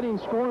 they were leading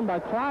scoring by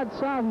Clyde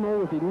Sizemore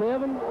with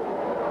 11,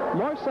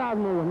 Mark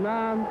Sizemore with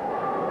 9,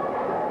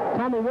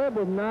 Tommy Webb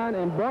with 9,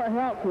 and Bart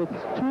Houck with 2,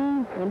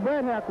 and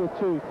Brad Houck with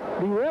 2.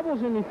 The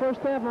Rebels in the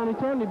first half only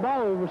turned the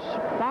ball over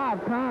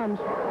 5 times,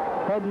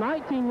 had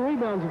 19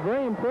 rebounds,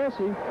 very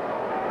impressive,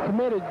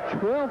 committed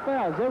 12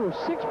 fouls. They were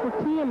 6 for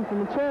 10 from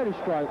the charity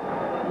stripe.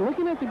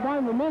 Looking at the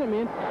Pineville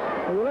Minutemen,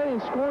 they were leading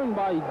scoring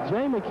by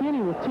Jay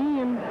McKinney with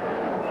 10,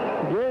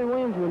 Gary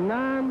Williams with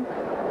 9,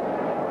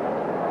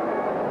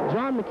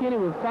 John McKinney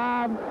with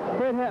 5,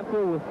 Fred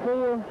Hatfield with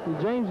 4,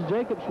 James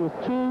Jacobs with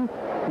 2,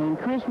 and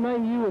Chris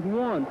Mayhew with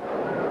 1.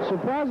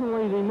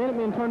 Surprisingly, the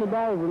Minutemen turned the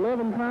ball over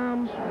 11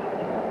 times,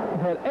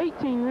 had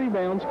 18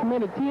 rebounds,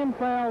 committed 10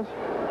 fouls,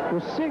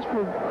 was 6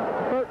 for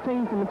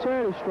 13 from the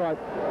charity stripe.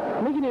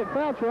 Looking at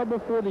foul trouble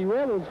for the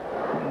Rebels,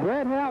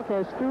 Brad Houck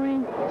has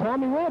 3,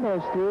 Tommy Webb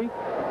has 3,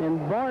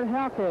 and Bart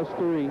Houck has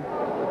 3.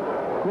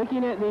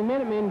 Looking at the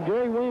Minutemen,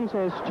 Gary Williams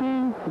has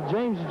 2,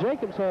 James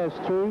Jacobs has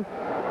 2,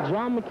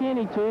 John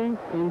McKinney 2,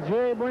 and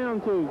Jerry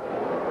Brown 2.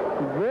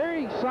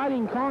 Very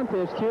exciting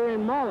contest here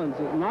in Mullens.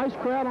 A nice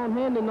crowd on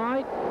hand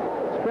tonight.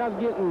 This crowd's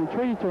getting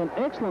treated to an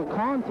excellent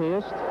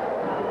contest,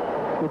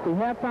 with the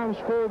halftime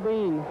score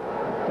being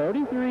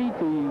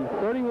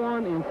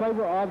 33-31 in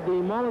favor of the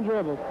Mullens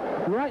Rebels.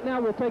 And right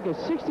now we'll take a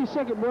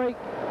 60-second break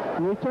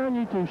and return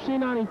you to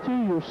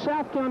C92, your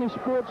South County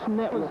Sports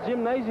Network.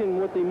 Gymnasium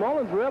with the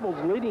Mullens Rebels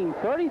leading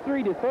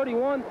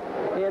 33-31.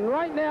 And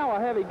right now I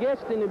have a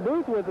guest in the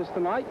booth with us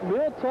tonight,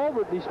 Bill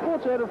Tolbert, the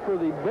sports editor for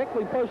the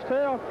Beckley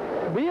Post-Herald.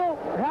 Bill,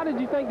 how did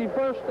you think the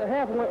first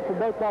half went for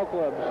both ball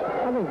clubs?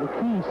 I think the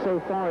key so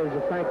far is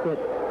the fact that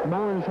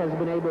Mullens has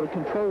been able to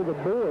control the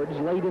boards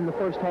late in the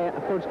first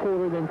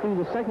quarter, then through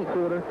the second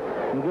quarter,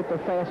 and get their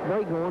fast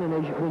break going. And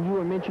when you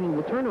were mentioning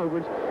the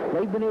turnovers,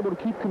 they've been able to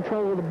keep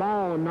control of the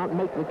ball and not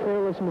make the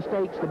careless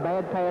mistakes, the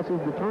bad passes,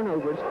 the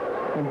turnovers,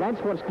 and that's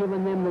what's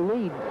given them the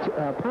lead.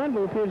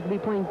 Pineville appears to be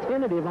playing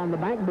tentative on the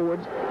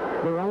backboards.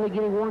 They're only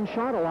getting one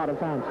shot a lot of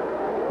times.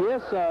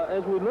 Yes,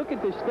 as we look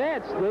at the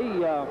stats,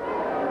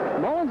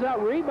 Mullens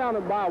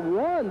out-rebounded by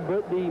 1,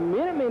 but the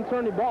Minutemen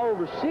turned the ball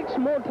over 6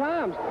 more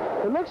times.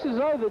 It looks as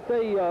though that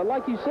they,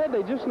 like you said,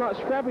 they're just not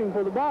scrapping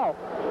for the ball.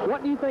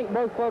 What do you think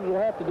both clubs will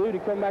have to do to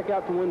come back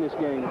out to win this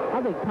game?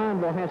 I think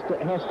Pineville has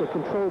to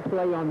control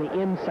play on the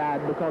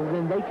inside, because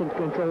then they can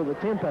control the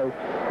tempo.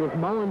 If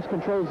Mullens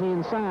controls the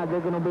inside,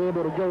 they're going to be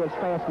able to go as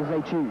fast as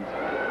they choose.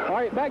 All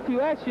right, back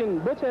to action.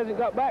 Butch hasn't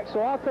got back,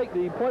 so I'll take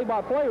the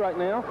play-by-play right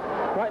now.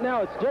 Right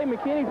now it's Jay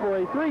McKinney for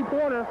a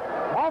 3-pointer.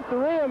 Off the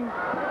rim,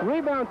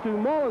 rebound to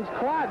Mullens'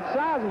 Clyde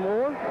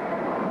Sizemore.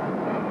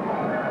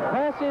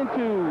 Pass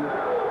into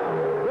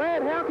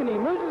Brad Houck, and he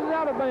loses it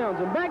out of bounds.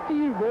 And back to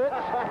you, Butch. All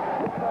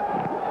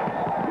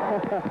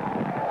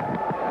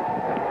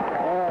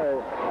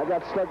right, I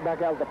got stuck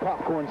back out of the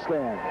popcorn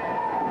stand.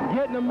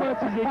 Getting the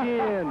munchies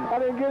again. I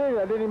didn't get it.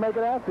 I didn't even make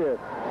it out there.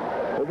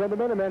 Again, the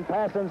Minutemen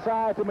pass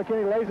inside to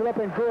McKinney, lays it up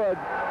and good.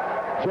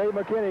 Jay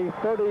McKinney,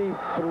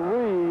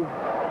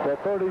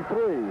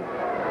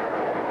 33-33.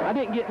 I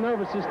didn't get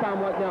nervous this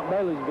time like down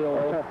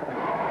Baileysville.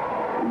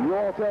 You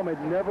all tell me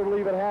never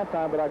leave at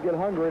halftime, but I get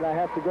hungry and I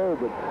have to go.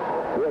 But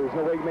yeah, there's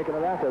no way of making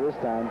it out there this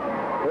time.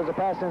 There's a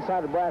pass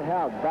inside to Brad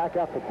Houck, back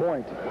out the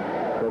point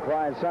for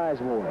Clyde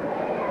Sizemore.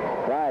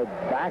 Clyde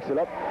backs it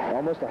up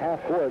almost a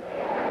half court.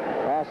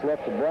 Pass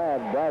left to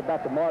Brad. Brad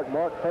back to Mark.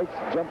 Mark fakes,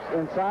 jumps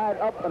inside,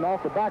 up and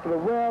off the back of the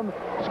rim.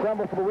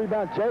 Scramble for the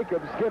rebound.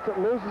 Jacobs gets it,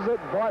 loses it.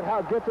 Bart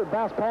Houck gets it,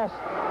 bounce pass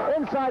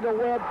inside the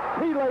Webb.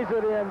 He lays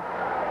it in.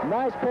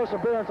 Nice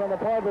perseverance on the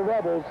part of the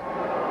Rebels.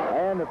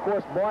 And, of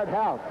course, Bart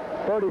Houck,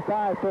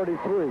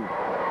 35-33.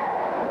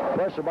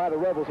 Pressure by the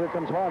Rebels. Here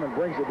comes Harmon,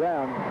 brings it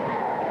down.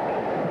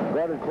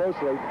 Guarded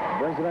closely.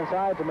 Brings it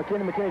inside to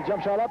McKinney. McKinney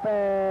jump shot up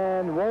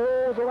and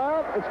rolls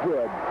around. It's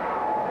good.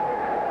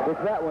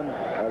 Took that one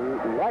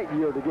a light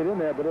year to get in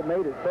there, but it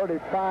made it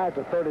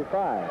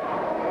 35-35.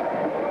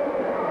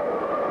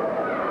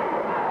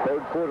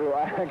 Third quarter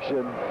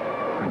action.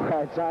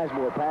 Clyde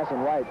Sizemore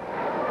passing right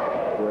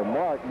for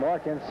Mark.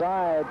 Mark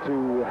inside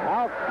to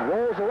Houck.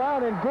 Rolls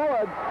around and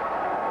good.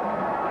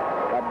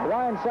 A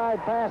Blindside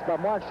pass by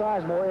Mark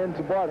Sizemore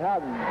into Bart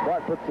Houghton.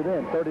 Bart puts it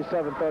in,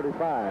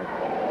 37-35.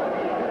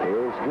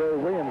 Here's Gary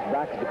Williams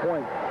back to the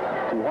point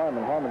to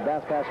Harmon. Harmon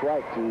bounce pass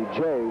right to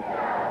Jay.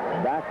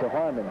 Back to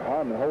Harmon.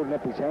 Harmon holding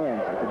up his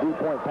hands at the deep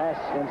point. Pass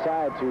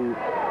inside to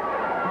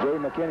Jay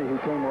McKinney, who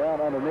came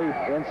around underneath.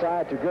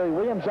 Inside to Gary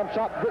Williams. Jump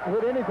shot, didn't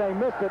hit anything,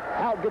 missed it.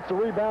 Out gets the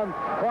rebound.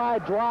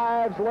 Clyde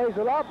drives, lays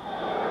it up.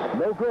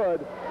 No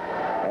good.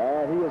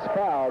 And he is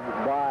fouled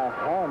by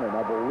Harmon,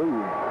 I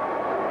believe.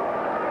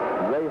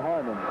 Ray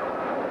Harmon.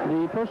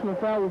 The personal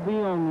foul will be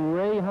on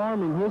Ray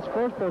Harmon, his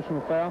first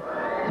personal foul.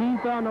 Team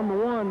foul number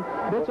 1.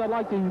 Butch, I'd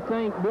like to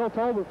thank Bill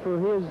Tolbert for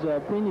his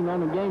opinion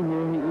on the game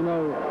here.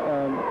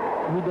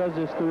 He does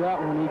this throughout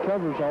when he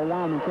covers our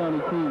Wyoming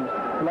County teams.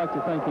 I'd like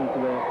to thank him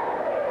for that.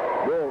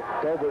 Bill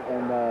Tolbert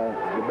and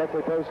the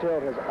Beckley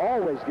Post-Herald has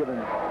always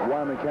given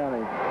Wyoming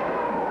County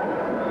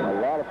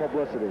a lot of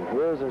publicity.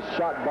 Here's a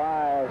shot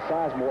by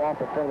Sizemore off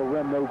the front of the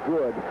rim, no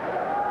good.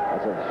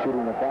 That's a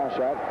shooting a foul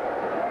shot.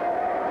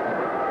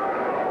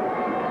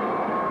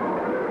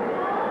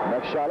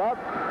 Next shot up,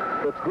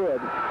 it's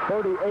good.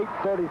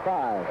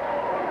 38-35.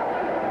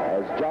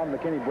 As John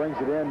McKinney brings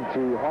it in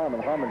to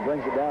Harmon. Harmon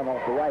brings it down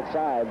off the right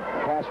side.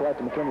 Pass right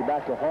to McKinney,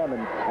 back to Harmon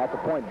at the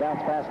point.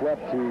 Bounce pass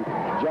left to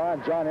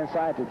John. John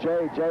inside to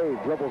Jay. Jay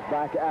dribbles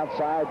back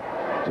outside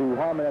to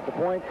Harmon at the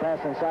point.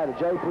 Pass inside to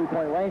Jay.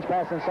 Three-point range.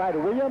 Pass inside to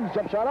Williams.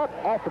 Jump shot up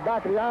off the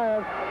back of the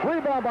iron.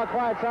 Rebound by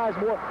Clyde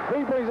Sizemore.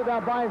 He brings it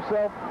down by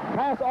himself.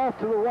 Pass off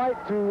to the right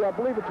to, I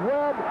believe it's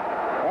Webb.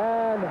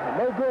 And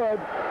no good.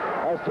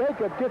 As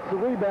Jacob gets the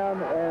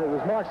rebound, and it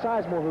was Mark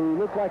Sizemore who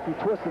looked like he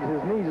twisted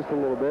his knee just a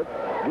little bit.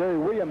 Gary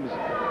Williams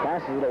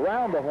passes it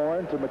around the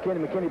horn to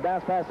McKinney. McKinney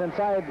bounce pass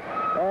inside,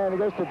 and it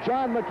goes to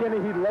John McKinney.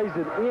 He lays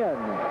it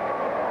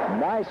in.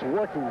 Nice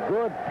working,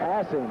 good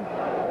passing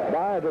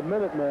by the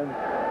Minutemen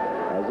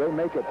as they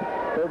make it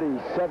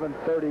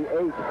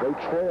 37-38. They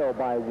trail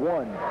by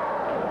 1.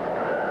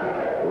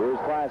 Here's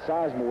Clyde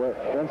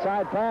Sizemore.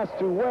 Inside pass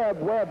to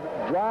Webb. Webb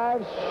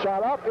drives,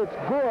 shot up. It's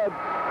good.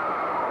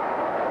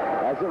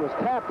 As it was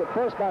tapped at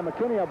first by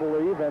McKinney, I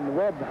believe, and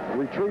Webb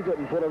retrieved it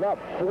and put it up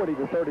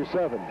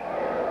 40-37.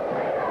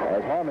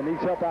 As Harmon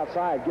needs help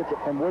outside, gets it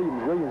from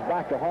Williams. Williams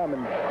back to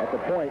Harmon at the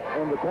point,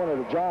 in the corner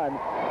to John.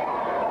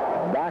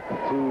 Back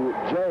to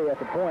Jay at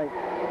the point.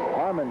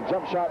 Harmon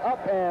jump shot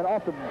up and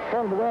off the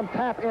front of the rim,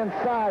 tap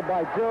inside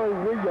by Gary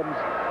Williams,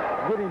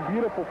 getting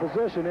beautiful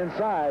position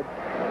inside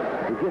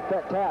to get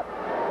that tap.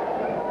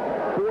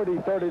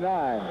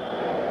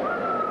 40-39.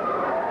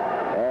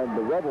 And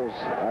the Rebels,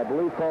 I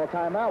believe, call a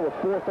timeout with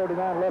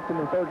 4:39 left in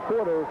the third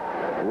quarter.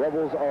 The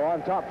Rebels are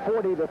on top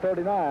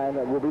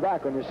 40-39. We'll be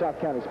back on your South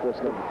County Sports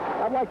Network.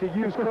 I'd like to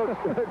use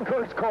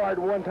Kurt's card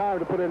one time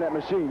to put in that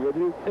machine, would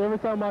you? Every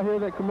time I hear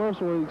that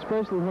commercial,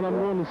 especially when I'm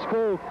going to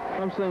school,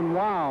 I'm saying,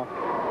 wow,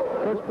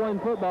 Kurt's playing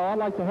football. I'd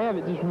like to have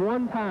it just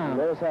one time.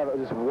 Let us have it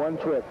just one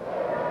trip.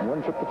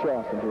 One trip to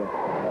Charleston here.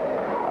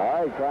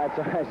 All right, Clyde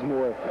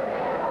Sizemore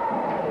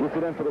gets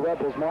it in for the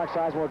Rebels. Mark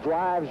Sizemore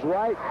drives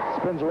right,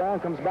 spins around,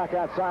 comes back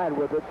outside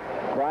with it.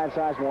 Clyde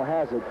Sizemore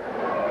has it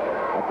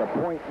at the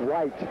point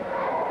right.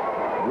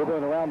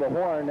 Dribbling around the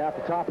horn at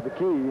the top of the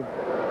key,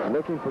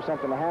 looking for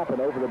something to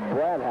happen over to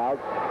Brad Hout.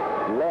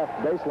 Left,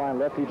 baseline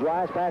left. He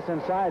drives, pass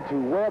inside to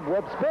Webb.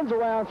 Webb spins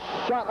around,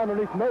 shot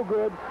underneath, no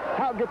good.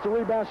 Hout gets the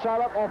rebound,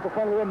 shot up off the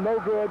front of the rim, no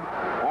good.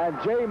 And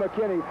Jay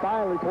McKinney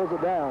finally pulls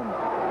it down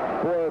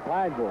for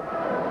Pineville.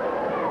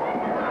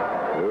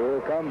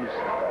 Here comes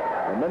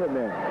the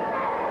Minutemen.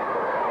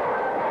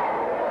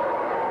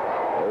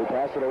 They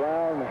pass it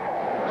around.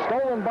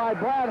 Stolen by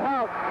Brad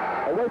Hout.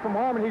 Away from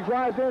Harmon. He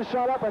drives in,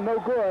 shot up, and no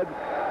good.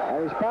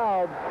 And he's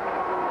fouled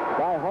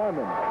by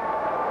Harmon.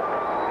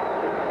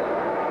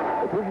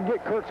 If we can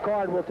get Kurt's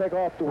card, we'll take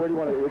off to where do you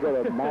want to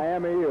go to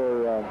Miami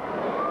or...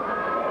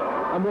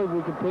 I believe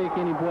we could pick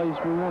any place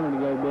we wanted to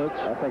go, Butch.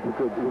 I think we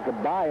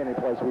could buy any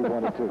place we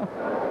wanted to.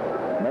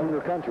 Name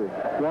your country.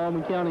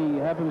 Wyoming County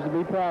happens to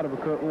be proud of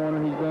Kurt Warner.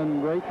 He's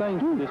done great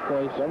things for this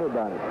place. Tell me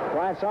about it.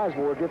 Clyde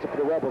Sizemore gets it for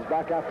the Rebels.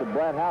 Back out to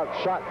Brad Hout.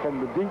 Shot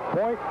from the deep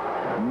point.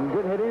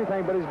 Didn't hit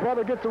anything, but his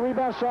brother gets the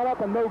rebound, shot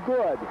up, and no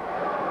good.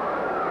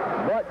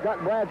 But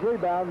got Brad's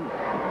rebound,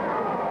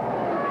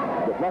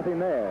 but nothing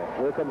there.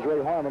 Here comes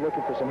Ray Harmon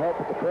looking for some help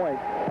at the point.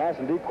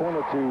 Passing deep corner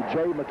to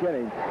Jay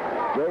McKinney.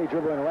 Jay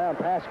dribbling around,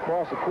 pass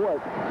across the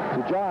court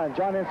to John.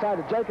 John inside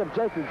to Jacob.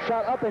 Jacob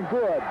shot up and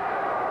good.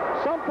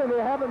 Something they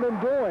haven't been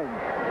doing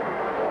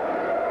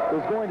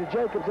is going to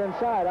Jacobs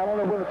inside. I don't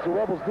know whether it's the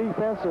Rebels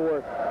defense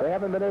or they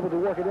haven't been able to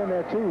work it in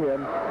there to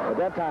him. At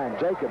that time,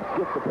 Jacobs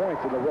gets the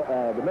points, and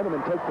the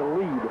Minutemen take the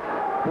lead,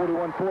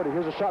 41-40.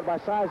 Here's a shot by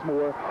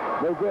Sizemore.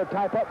 No good.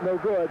 Type up, no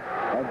good.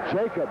 And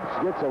Jacobs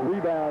gets a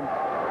rebound.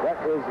 That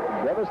is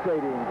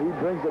devastating. He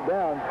brings it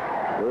down.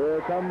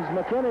 Here comes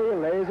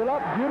McKinney. Lays it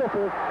up.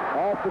 Beautiful.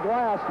 Off the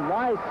glass.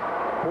 Nice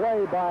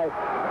play by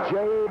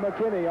Jay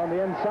McKinney on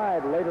the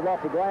inside. Laid it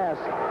off the glass.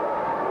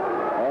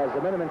 As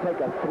the Minutemen take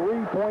a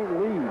 3-point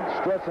lead,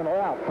 stretching it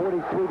out,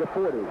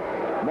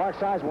 43-40. Mark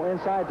Sizemore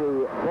inside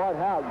to Bart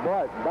Hout.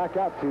 Bart back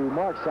out to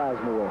Mark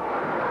Sizemore.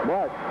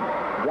 Mark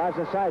drives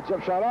inside,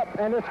 jump shot up,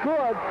 and it's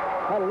good.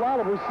 Had a lot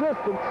of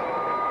resistance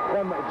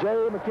from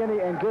Jay McKinney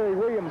and Gary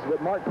Williams,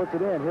 but Mark puts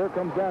it in. Here it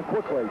comes down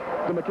quickly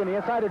to McKinney.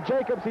 Inside to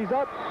Jacobs. He's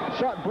up.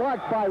 Shot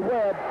blocked by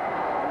Webb.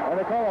 And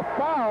they call a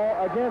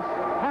foul against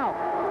Houck.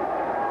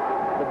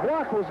 The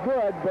block was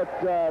good, but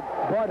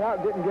Bart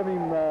Houck didn't give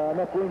him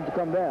enough room to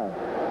come down.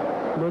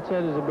 Which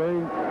that is a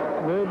very,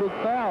 very big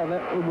foul.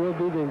 That will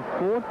be the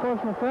 4th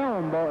personal foul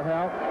on Bart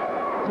Houck.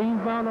 Team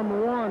foul number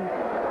 1.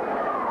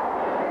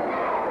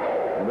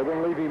 And they're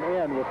going to leave him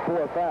in with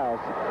 4 fouls.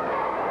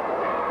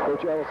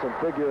 Coach Ellison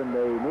figuring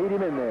they need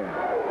him in there.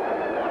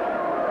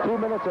 2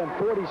 minutes and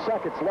 40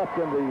 seconds left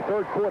in the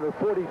 3rd quarter,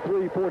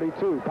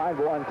 43-42.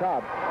 Pineville on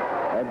top.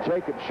 And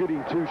Jacob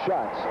shooting 2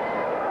 shots.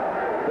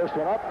 First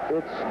one up,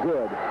 it's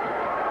good.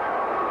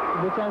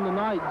 Which on the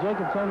night,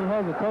 Jacobs only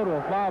has a total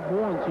of 5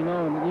 points, you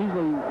know, and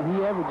usually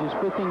he averages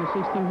 15 to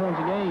 16 points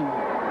a game.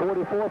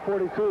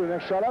 44-42.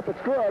 Next shot up,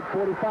 it's good.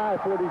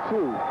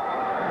 45-42.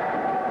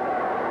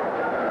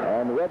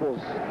 And the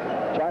Rebels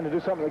trying to do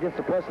something against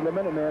the press of the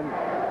Minutemen.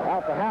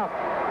 Out for Houck.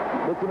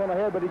 Hits him on the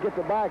head, but he gets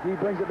it back. He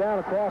brings it down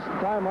across the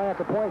timeline at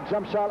the point.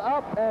 Jump shot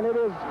up, and it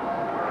is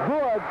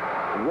good.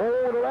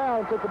 Rolled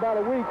around, took about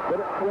a week, but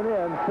it went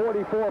in.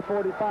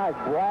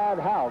 44-45. Brad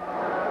Houck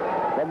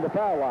from the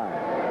foul line.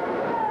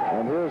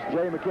 And here's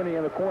Jay McKinney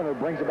in the corner,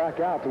 brings it back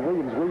out to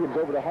Williams. Williams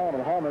over to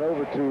Harmon. Harmon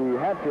over to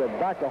Hatfield.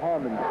 Back to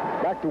Harmon.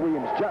 Back to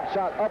Williams. Jump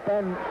shot up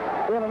and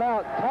in and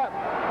out. Tap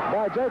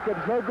by Jacobs.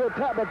 No good.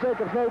 Tap by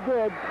Jacobs. No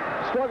good.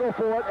 Struggle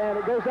for it, and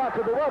it goes out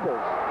to the Rebels.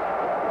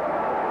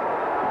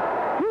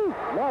 Whew.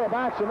 A lot of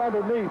action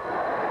underneath.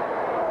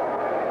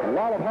 A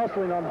lot of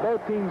hustling on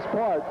both teams'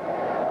 part.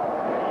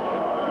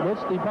 This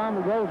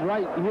Pineville goes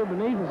right here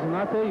beneath us, and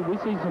I tell you, we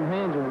see some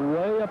hands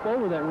way up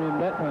over that rim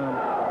that time.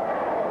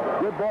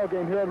 Good ball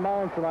game here in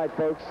Mullens tonight,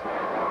 folks.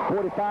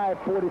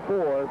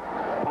 45-44.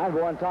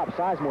 Pineville on top.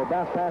 Sizemore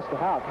bounce pass to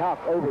Houck. Houck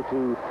over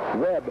to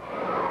Webb.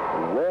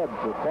 Webb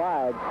to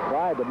Clyde.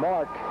 Clyde to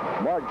Mark.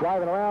 Mark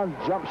driving around.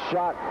 Jump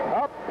shot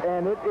up,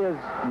 and it is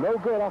no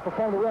good off the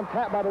front of the rim.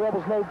 Tapped by the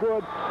Rebels, no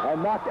good,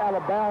 and knocked out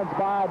of bounds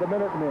by the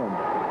Minutemen.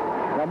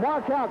 Now,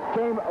 Mark Houck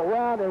came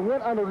around and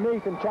went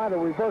underneath and tried a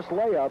reverse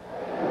layup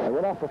and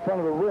went off the front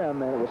of the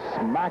rim, and it was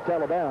smacked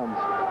out of bounds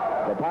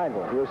by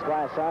Pineville. Here's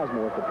Clyde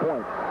Sizemore at the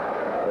point.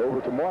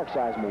 Over to Mark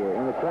Sizemore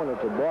in the corner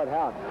to Bart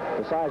Houck,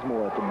 to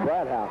Sizemore, to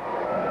Brad Houck.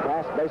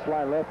 Pass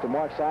baseline left to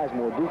Mark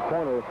Sizemore. Deep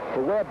corner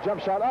to Webb.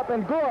 Jump shot up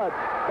and good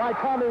by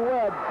Tommy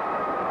Webb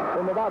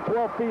from about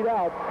 12 feet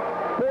out.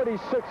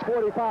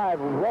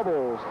 46-45.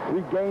 Rebels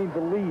regained the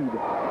lead.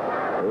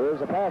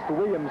 There's a pass to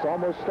Williams,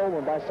 almost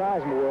stolen by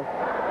Sizemore.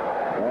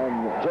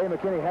 And Jay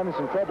McKinney having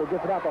some trouble.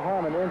 Gets it out to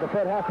Harmon. Into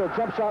Fred Hatfield.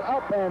 Jump shot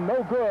up and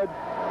no good.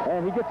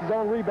 And he gets his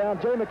own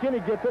rebound. Jay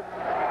McKinney gets it.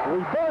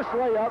 Reverse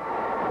layup.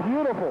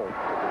 Beautiful.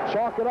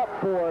 Chalk it up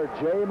for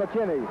Jay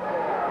McKinney.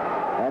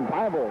 And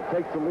Pineville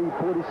takes the lead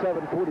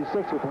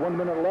 47-46 with 1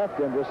 minute left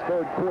in this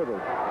 3rd quarter.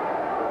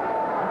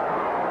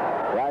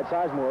 Brad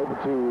Sizemore over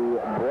to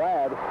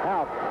Brad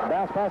Houck.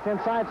 Bounce pass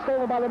inside.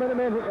 Stolen by the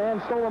Minutemen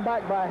and stolen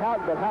back by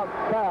Houck, but Houck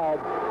fouled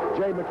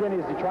Jay McKinney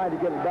as he tried to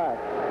get it back.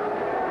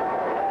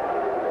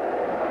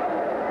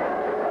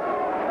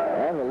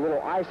 And a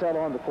little ice out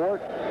on the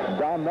court.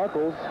 Don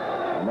Knuckles,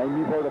 a name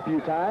you've heard a few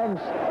times.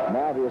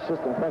 Now the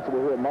assistant principal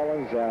here at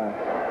Mullens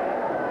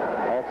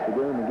halts the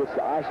game and gets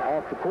the ice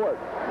off the court.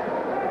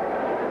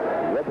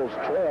 Rebels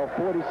trail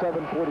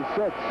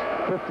 47-46.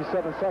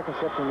 57 seconds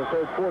left in the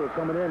 3rd quarter.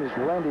 Coming in is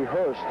Randy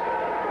Hurst.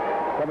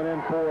 Coming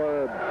in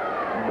for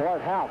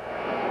Bart Houck.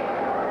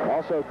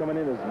 Also coming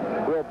in is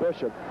Bill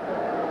Bishop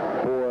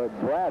for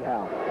Brad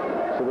Houck.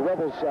 So the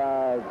Rebels,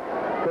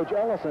 Coach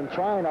Ellison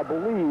trying, I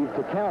believe,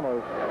 to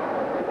counter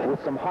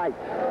with some height.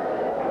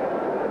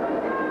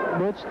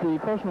 Which the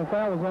personal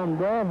foul is on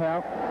Brad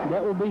Houck.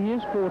 That will be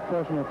his 4th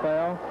personal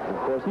foul.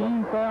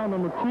 Team foul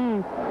number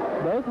 2.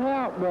 Both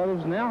Houck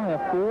brothers now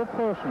have 4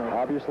 personal.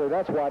 Obviously,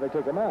 that's why they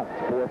took him out.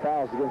 4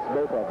 fouls against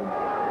both of them.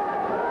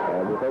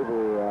 With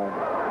over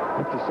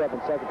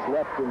 57 seconds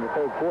left in the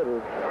 3rd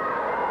quarter.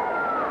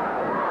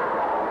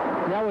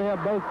 Now we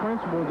have both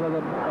principals of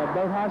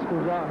both high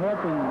schools out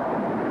helping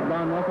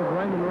Don Knuckles,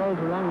 Raymond Rose,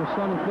 along with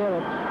Sonny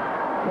Phillips,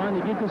 trying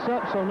to get this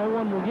up so no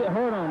one will get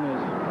hurt on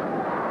this.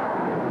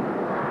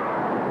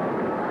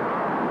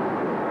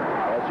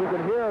 You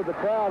can hear the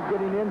crowd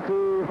getting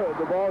into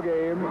the ball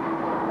game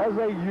as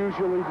they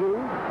usually do.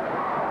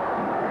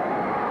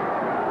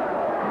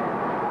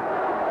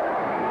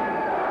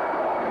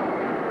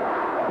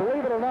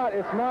 Believe it or not,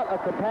 it's not a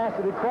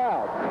capacity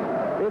crowd.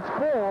 It's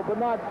full, but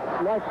not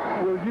like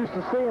we're used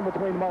to seeing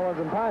between Mullens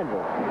and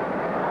Pineville.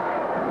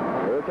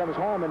 Here comes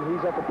Harmon.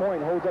 He's at the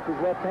point, holds up his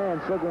left hand,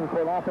 signaling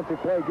for an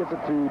offensive play, gets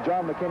it to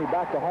John McKinney,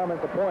 back to Harmon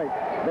at the point.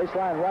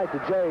 Baseline right to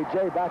Jay.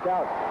 Jay back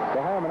out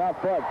to Harmon out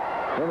front.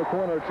 In the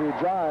corner to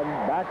John,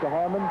 back to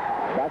Harmon,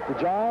 back to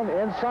John,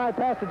 inside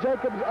pass to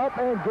Jacobs, up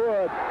and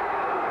good.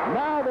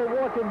 Now they're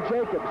working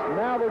Jacobs.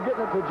 Now they're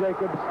getting it to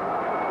Jacobs.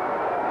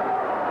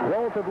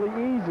 Relatively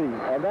easy.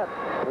 And that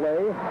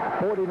play,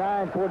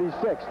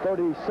 49-46,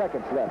 30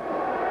 seconds left.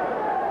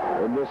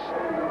 in this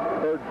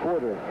third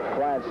quarter.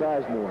 Clyde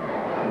Sizemore.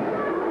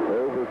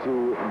 Over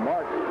to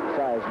Mark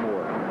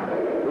Sizemore.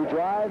 He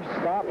drives,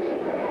 stops,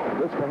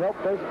 looks for help,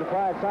 throws it to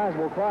Clyde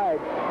Sizemore. Clyde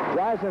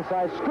drives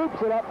inside,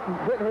 scoops it up,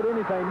 didn't hit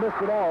anything,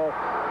 missed it all.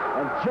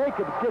 And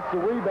Jacobs gets the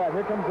rebound.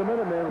 Here comes the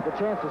Minutemen with a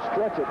chance to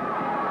stretch it.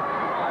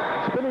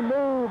 Spinning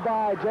move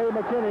by Jay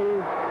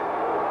McKinney.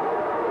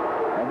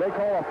 And they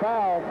call a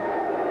foul.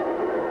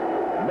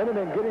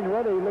 Minutemen getting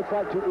ready, looks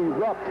like to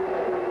erupt.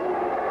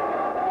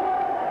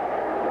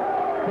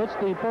 That's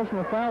the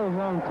personal foul is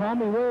on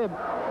Tommy Webb.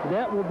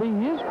 That will be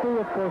his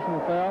fourth personal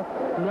foul.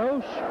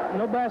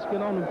 No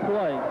basket on the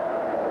play.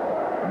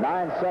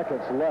 9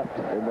 seconds left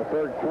in the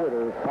third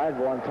quarter.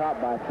 Pineville on top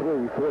by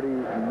 3,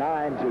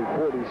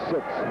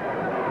 49-46.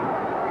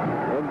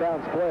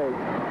 Inbounds play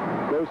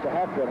goes to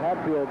Hatfield.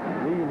 Hatfield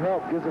needing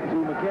help, gives it to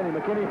McKinney.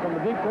 McKinney from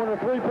the deep corner,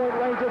 three-point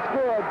range. It's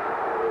good.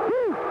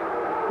 Whew!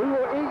 He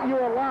will eat you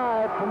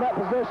alive from that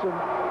position.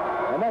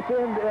 And that's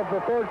the end of the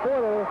third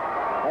quarter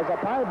as a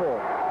Pineville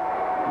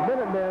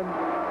Minutemen.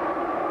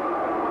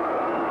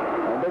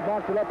 And they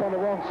knocked it up on the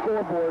wrong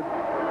scoreboard.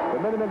 The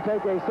Minutemen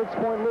take a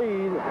 6-point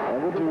lead,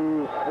 and we'll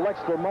to flex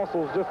their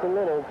muscles just a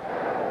little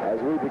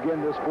as we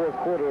begin this fourth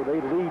quarter. They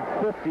lead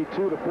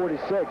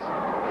 52-46,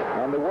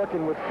 and they're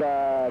working with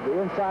the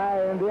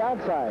inside and the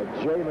outside.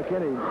 Jay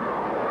McKinney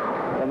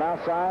from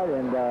outside,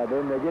 and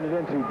then they get it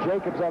into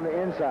Jacobs on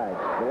the inside.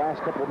 The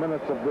last couple of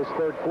minutes of this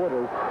third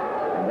quarter,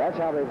 and that's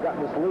how they've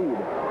gotten this lead.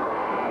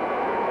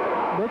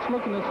 Let's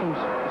looking at some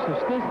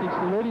statistics.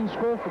 The leading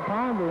scorer for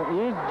Pineville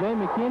is Jay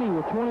McKinney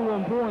with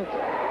 21 points.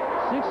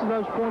 6 of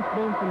those points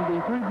being from the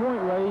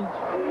three-point range.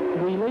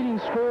 The leading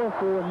scorer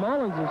for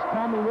Mullens is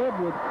Tommy Webb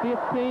with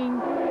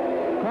 15,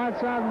 Clyde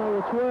Sizemore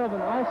with 12,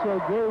 and also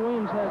Gary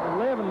Williams has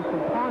 11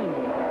 for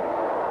Pineville.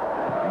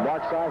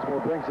 Mark Sizemore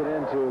brings it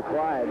into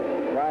Clyde.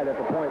 Clyde at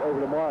the point over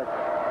to Mark.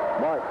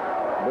 Mark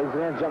brings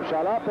it in, jump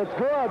shot up. It's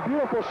good.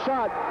 Beautiful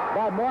shot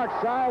by Mark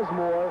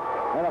Sizemore,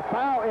 and a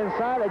foul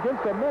inside against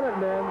the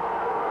Minutemen.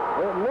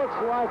 It looks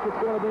like it's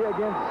going to be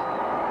against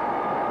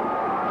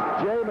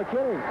Jay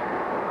McKinney.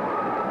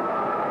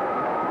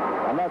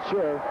 I'm not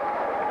sure.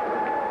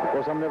 Of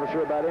course, I'm never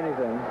sure about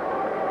anything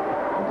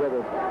until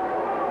the...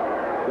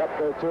 Yep,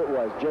 there it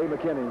was. Jay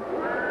McKinney.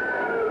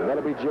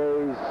 That'll be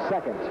Jay's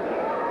second.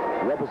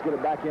 The Rebels get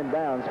it back in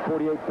bounds,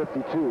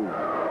 48-52.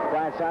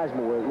 Clyde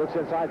Sizemore looks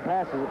inside,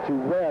 passes it to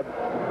Webb,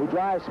 who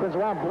drives, spins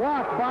around,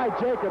 blocked by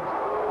Jacobs.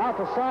 Out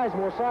to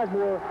Sizemore.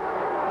 Sizemore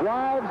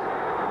drives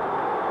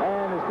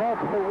and is called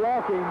for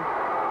walking.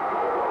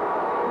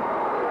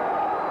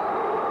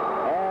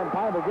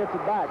 Pineville gets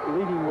it back,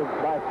 leading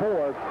by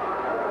 4,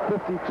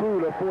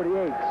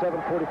 52-48.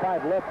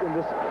 7:45 left in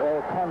this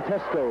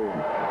contesto.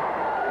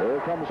 Here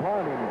comes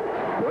Harmon,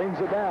 brings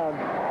it down,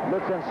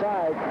 looks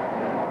inside,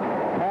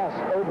 pass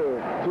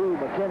over to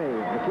McKinney.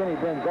 McKinney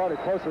then guarded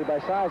closely by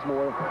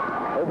Sizemore.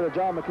 Over to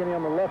John McKinney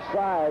on the left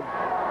side.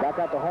 Back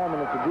out to Harmon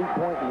at the deep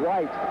point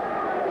right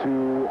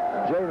to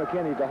Jay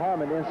McKinney to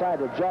Harmon inside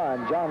to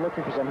John. John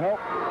looking for some help,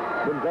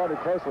 then guarded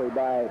closely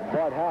by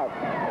Bart Houck.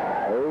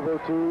 Over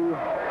to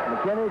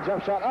McKinney,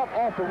 jump shot up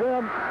off the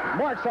rim.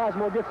 Mark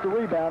Sizemore gets the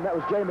rebound. That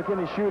was Jay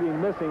McKinney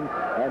shooting, missing,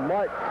 and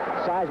Mark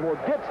Sizemore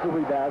gets the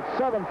rebound.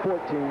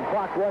 7:14,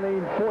 clock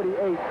running,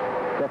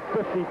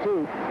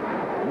 48-52.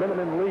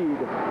 Minutemen lead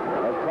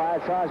as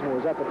Clyde Sizemore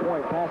is at the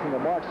point, passing to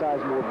Mark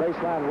Sizemore,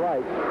 baseline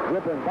right,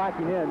 dribbling,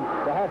 backing in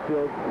to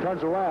Hatfield,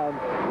 turns around,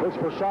 looks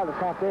for a shot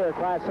that's not there.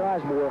 Clyde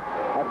Sizemore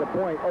at the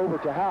point, over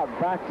to Houck,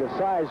 back to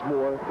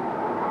Sizemore.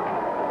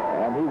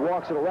 And he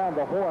walks it around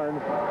the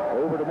horn,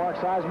 over to Mark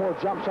Sizemore,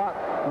 jump shot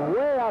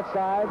way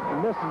outside,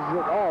 misses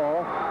it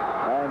all,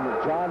 and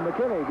John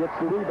McKinney gets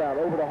the rebound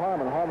over to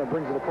Harmon. Harmon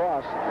brings it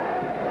across.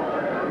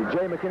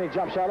 Jay McKinney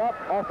jump shot up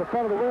off the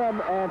front of the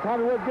rim, and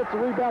Tommy Wood gets the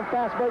rebound,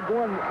 fast break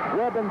going,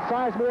 Webb and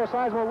Sizemore.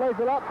 Sizemore lays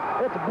it up.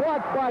 It's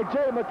blocked by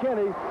Jay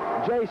McKinney.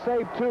 Jay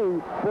saved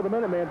 2 for the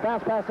Minutemen.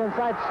 Bounce pass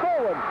inside,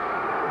 stolen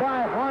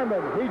by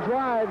Harmon. He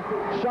drives,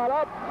 shot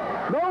up,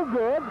 no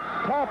good.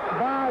 Topped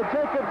by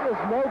Jacobs is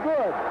no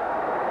good.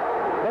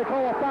 They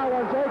call a foul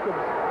on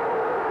Jacobs.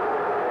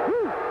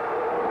 Whew.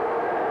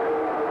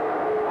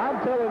 I'm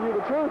telling you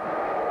the truth.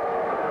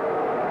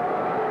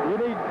 You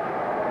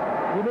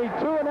need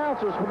 2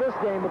 announcers for this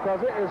game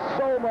because it is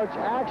so much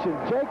action.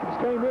 Jacobs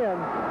came in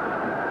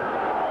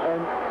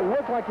and it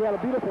looked like he had a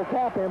beautiful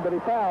tap in, but he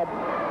fouled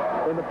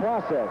in the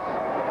process.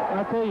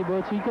 I tell you,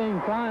 Butch, he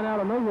came flying out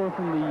of nowhere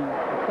from the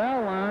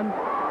foul line.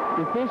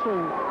 The official,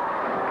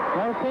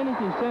 Mark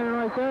Pennington, standing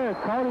right there,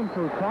 caught him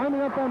for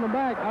climbing up on the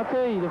back. I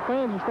tell you, the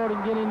fans are starting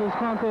to get in this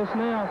contest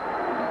now.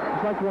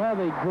 It's like we'll have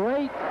a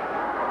great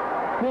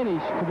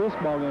finish to this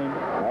ball game.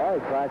 All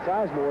right, Clyde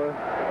Sizemore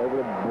over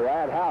to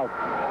Brad Houck.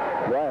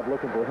 Brad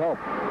looking for help.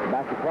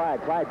 Back to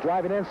Clyde. Clyde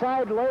driving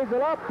inside, lays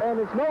it up, and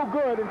it's no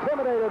good.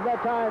 Intimidated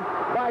that time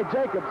by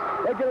Jacobs.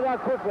 They get it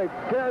out quickly.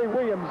 Gary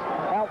Williams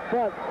out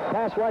front.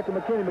 Pass right to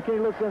McKinney.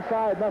 McKinney looks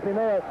inside, nothing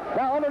there.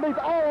 Now underneath,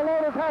 all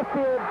alone is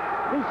Hatfield.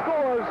 He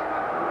scores.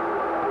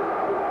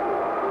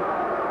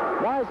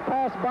 Nice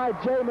pass by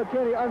Jay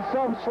McKinney.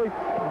 Unselfishly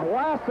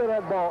blasted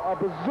that ball. A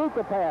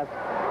bazooka pass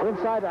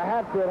inside the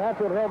Hatfield.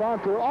 Hatfield held on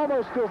to it.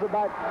 Almost steals it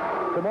back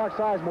to Mark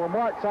Sizemore.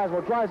 Mark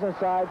Sizemore drives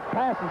inside.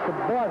 Passes to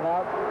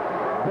Bradhout.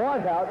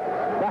 Bradhout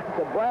back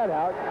to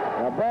Bradhout.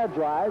 Now Brad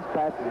drives.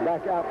 Passes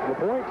back out to the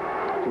point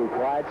to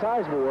Clyde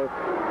Sizemore.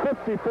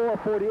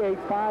 54-48.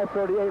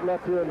 5:38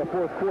 left here in the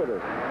fourth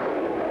quarter.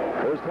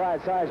 Here's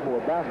Clyde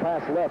Sizemore. Bounce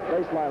pass left.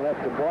 Baseline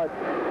left to Bart.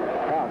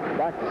 Out.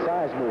 Back to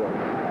Sizemore.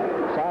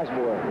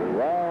 Sizemore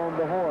round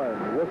the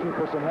horn. Looking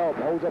for some help.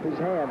 Holds up his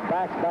hand.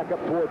 Backs back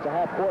up towards the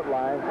half-court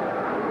line.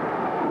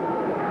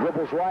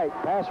 Dribbles right.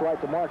 Pass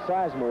right to Mark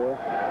Sizemore.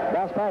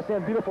 Bounce pass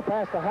in. Beautiful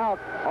pass to Houck.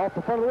 Off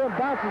the front of the rim.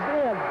 Bounces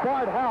in.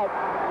 Bart Houck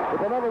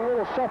with another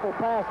little shuffle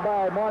pass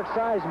by Mark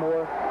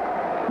Sizemore.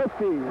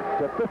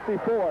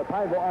 50-54.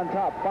 Pineville on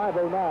top.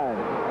 5:09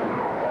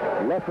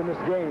 left in this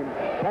game.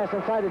 Pass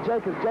inside to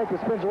Jacobs.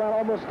 Jacobs spins around,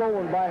 almost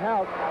stolen by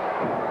Houck.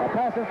 A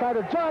pass inside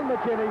to John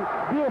McKinney.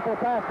 Beautiful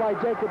pass by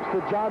Jacobs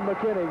to John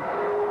McKinney.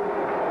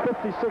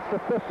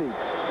 56-50.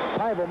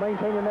 Pineville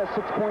maintaining that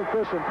 6-point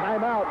cushion.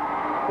 Timeout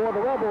for the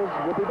Rebels.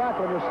 We'll be back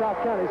on your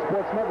South County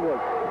Sports Network.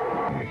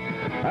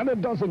 And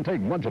it doesn't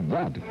take much of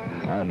that.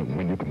 And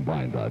when you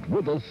combine that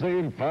with the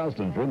same fast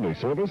and friendly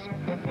service,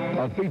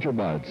 a feature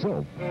by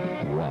itself,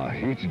 why,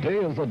 each day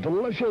is a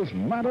delicious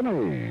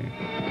matinee.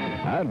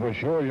 And we're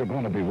sure you're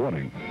going to be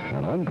wanting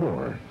an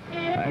encore.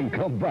 And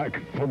come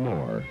back for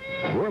more.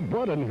 We're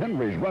Bud and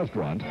Henry's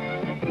Restaurant,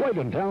 right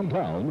in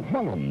downtown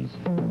Mullens.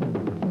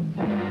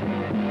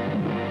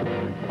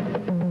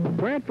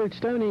 Bradford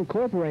Stone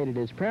Incorporated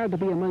is proud to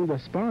be among the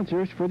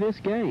sponsors for this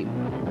game.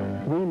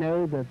 We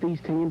know that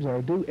these teams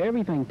are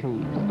do-everything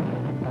teams,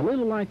 a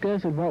little like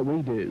us in what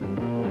we do.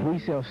 We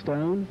sell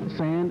stone,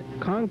 sand,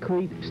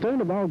 concrete, stone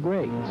of all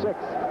grades.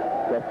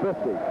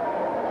 6-50.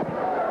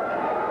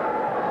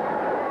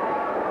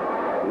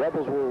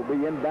 Rebels will be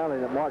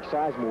inbounding at Mark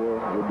Sizemore.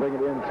 We'll bring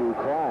it into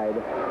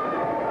Clyde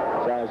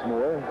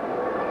Sizemore.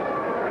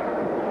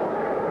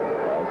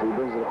 As he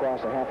brings it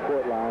across the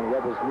half-court line,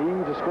 Rebels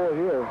need to score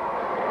here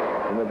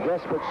in a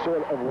desperate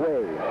sort of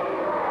way.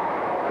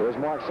 There's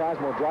Mark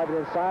Sizemore driving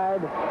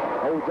inside,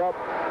 holds up,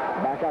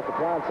 back out to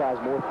Clyde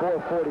Sizemore.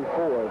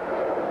 4:44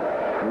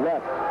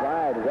 left.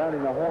 Clyde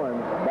rounding the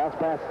horn. Bounce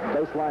pass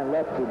baseline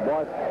left to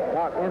Bart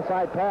Houck.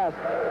 Inside pass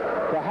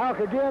to Houck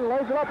again.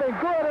 Lays it up and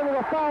good into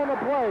the foul on the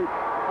plate.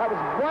 That was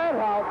Brad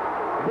Houck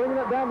bringing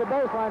it down the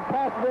baseline.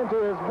 Passed it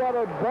into his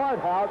brother Bart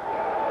Houck.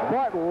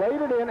 Bart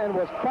laid it in and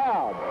was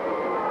fouled.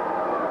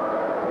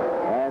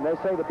 And they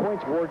say the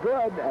points were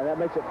good, and that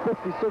makes it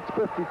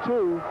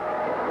 56-52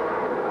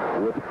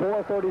 with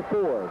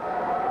 4:34.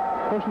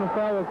 Personal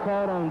foul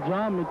called on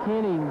John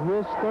McKinney,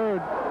 his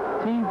third,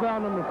 team foul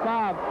number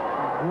 5.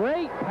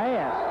 Great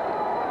pass.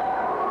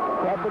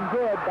 Up and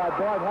good by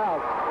Bart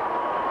Houck.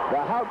 The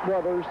Houck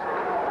brothers.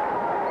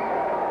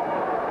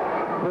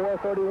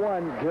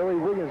 4:31. Gary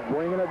Williams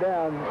bringing it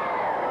down.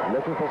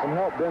 Looking for some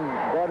help. Then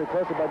guarded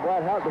closely by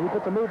Brad Houck, but he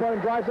puts a move on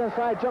and drives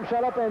inside. Jump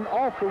shot up and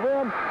off the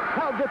rim.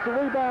 Houck gets the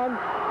rebound.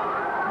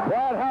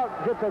 Brad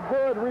Houck gets a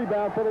good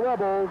rebound for the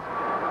Rebels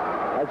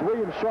as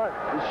Williams'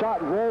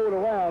 shot rolled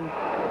around.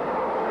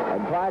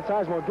 And Clyde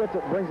Sizemore gets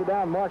it, brings it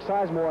down. Mark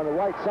Sizemore on the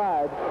right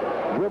side,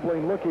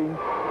 dribbling, looking.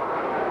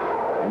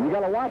 And you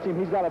got to watch him.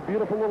 He's got a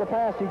beautiful little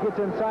pass. He gets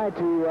inside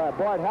to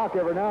Bart Houck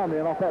every now and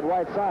then off that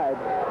right side.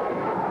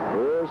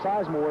 Here's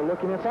Sizemore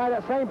looking inside.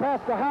 That same pass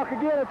to Houck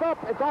again. It's up.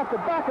 It's off the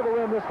back of the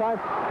rim this time.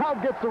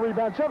 Houck gets the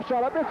rebound. Jump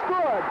shot up. It's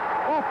good.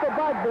 Off the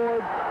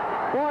backboard.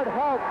 Bart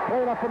Houck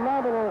playing a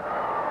phenomenal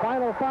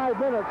final 5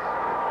 minutes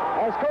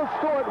as Coach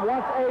Stewart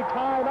wants a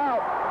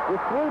timeout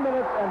with 3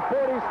 minutes and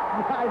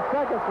 49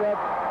 seconds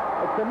left.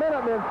 It's the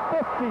Minutemen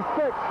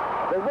 56,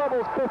 the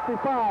Rebels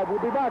 55. We'll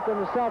be back on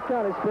the South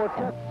County Sports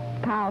Network.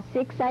 Call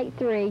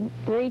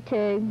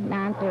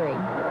 683-3293.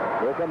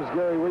 Here comes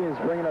Gary Williams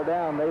bringing it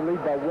down. They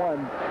lead by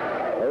 1.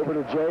 Over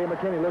to Jay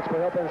McKinney. Looks for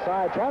help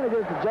inside. Trying to get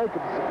it to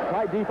Jacobs.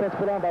 Tight defense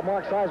put on by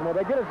Mark Sizemore.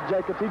 They get it to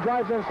Jacobs. He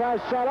drives inside.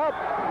 Shot up.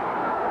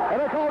 And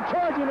they're called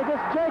charging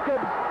against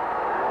Jacobs.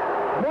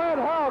 Brad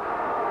Houck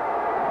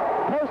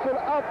posted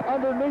up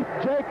underneath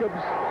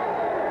Jacobs.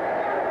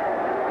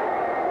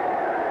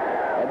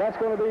 And that's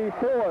going to be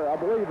 4, I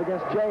believe,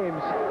 against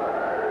James.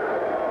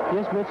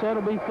 Yes, Mitch,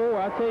 that'll be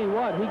 4. I tell you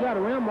what, he got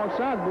around Mark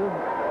Sizemore,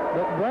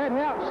 but Brad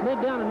Houck slid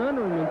down and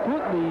under him and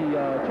took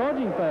the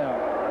charging foul.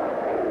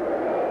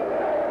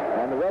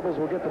 And the Rebels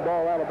will get the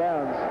ball out of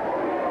bounds.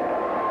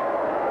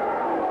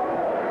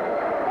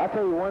 I'll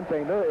tell you one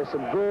thing, there is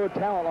some good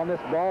talent on this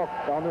ball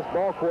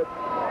court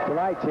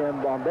tonight,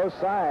 Tim, on both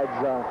sides.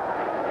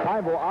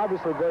 Pineville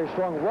obviously very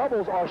strong.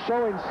 Rebels are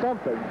showing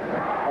something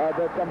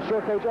that I'm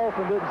sure Coach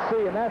Olson didn't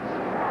see, and that's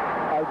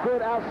a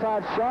good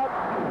outside shot,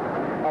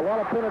 a a lot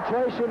of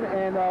penetration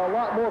and a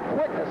lot more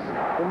quickness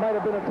than might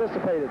have been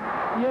anticipated.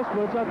 Yes,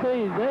 Butch, I tell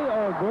you, they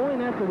are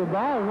going after the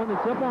ball when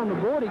it's up on the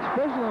board,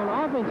 especially on the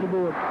offensive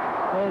board.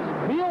 As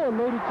Bill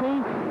alluded to,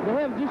 they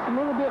have just a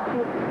little bit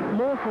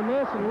more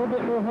finesse and a little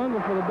bit more hunger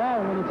for the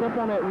ball when it's up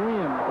on that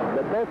rim.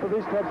 But both of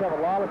these clubs have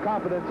a lot of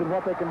confidence in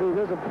what they can do.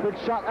 There's a big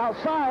shot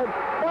outside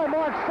by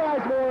Mark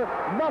Sizemore.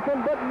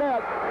 Nothing but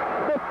net.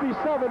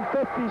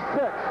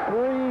 57-56,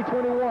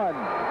 3:21.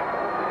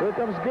 Here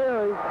comes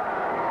Gary.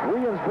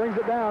 Williams brings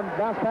it down.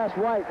 Bounce pass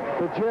right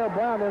to Jared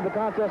Brown in the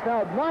contest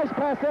now. Nice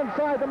pass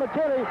inside to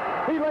McKinney.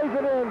 He lays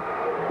it in.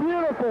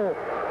 Beautiful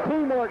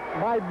teamwork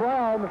by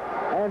Brown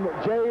and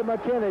Jay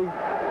McKinney.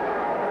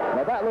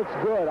 Now that looks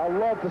good. I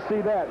love to see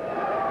that.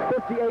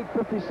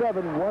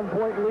 58-57,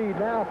 1-point lead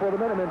now for the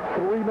Minutemen.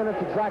 3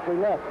 minutes exactly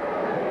left.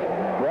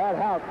 Brad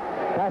Houck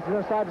passes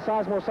inside to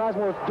Sizemore.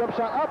 Sizemore's jump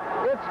shot up.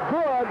 It's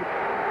good.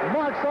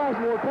 Mark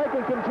Sizemore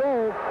taking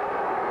control.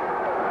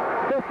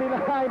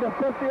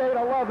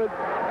 59-58-11.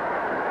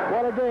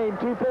 What a game.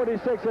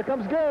 2:46. Here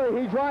comes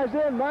Gary. He drives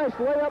in. Nice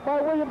layup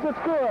by Williams. It's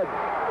good.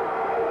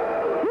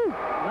 Whew.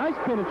 Nice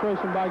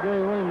penetration by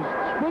Gary Williams.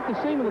 Split the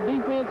seam of the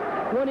defense.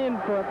 Went in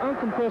for an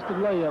uncontested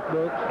layup,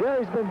 Butch.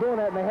 Gary's been doing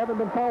that, and they haven't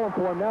been falling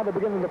for him. Now they're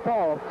beginning to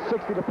fall.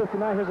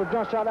 60-59. Here's a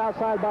jump shot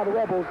outside by the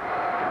Rebels.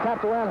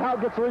 Tapped around.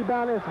 Houck gets the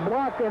rebound. It's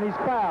blocked, and he's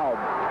fouled.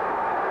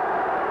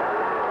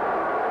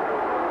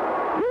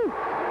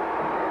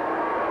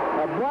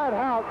 Brad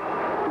Houck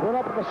went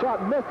up with the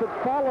shot, missed it,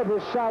 followed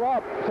his shot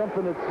up,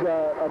 something that's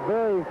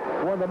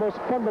one of the most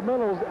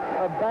fundamentals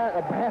of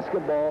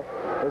basketball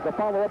is to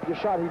follow up your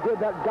shot. He did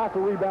that, got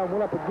the rebound,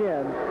 went up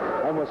again,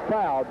 and was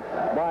fouled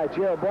by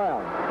Jared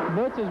Brown.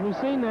 Butch, as we've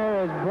seen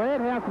there, as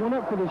Brad Houck went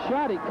up for the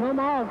shot, it come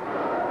off.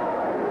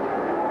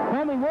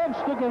 Tommy Webb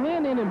stuck a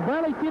hand in and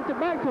barely tipped it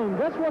back to him.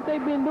 That's what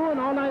they've been doing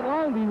all night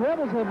long. The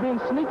Rebels have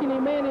been sneaking a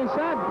man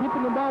inside,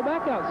 tipping the ball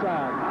back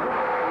outside.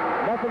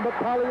 Nothing but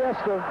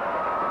polyester.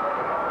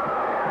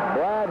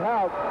 Brad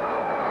Houck.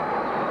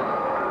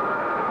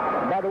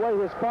 By the way,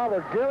 his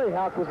father, Gary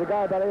Houck, was the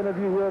guy that I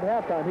interviewed here at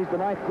halftime. He's the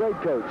 9th grade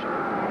coach.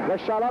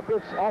 Next shot up,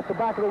 it's off the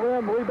back of the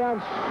rim.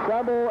 Rebound,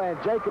 scramble, and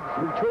Jacobs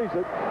retrieves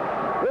it.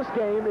 This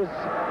game is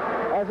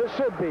as it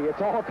should be.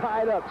 It's all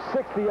tied up,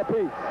 60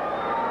 apiece.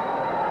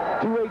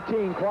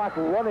 2:18 clock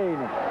running.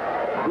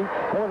 Deep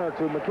corner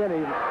to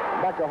McKinney.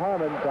 Back to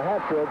Harmon, to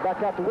Hatfield.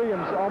 Back out to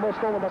Williams, almost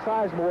stolen by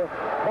Sizemore.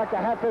 Back to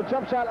Hatfield,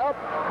 jump shot up.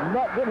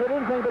 Didn't hit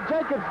anything, but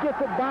Jacobs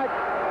gets it back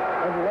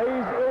and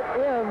lays it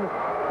in.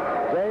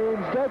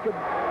 James Jacobs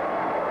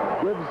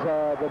gives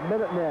the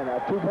Minutemen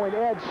a 2-point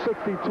edge,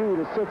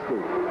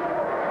 62-60.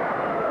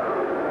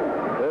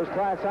 There's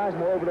Clyde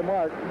Sizemore over to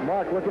Mark.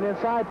 Mark looking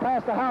inside,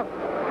 pass to Houck.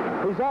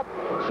 He's up,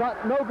 shot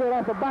no good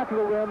off the back of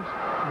the rims.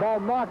 Ball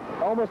knocked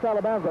almost out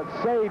of bounds, but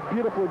saved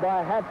beautifully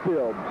by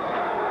Hatfield.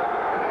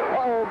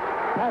 Uh-oh,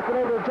 pass it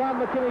over to John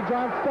McKinney.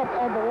 John stepped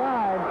on the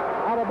line,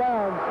 out of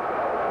bounds.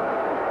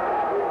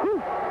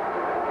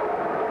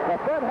 Now,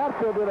 Fred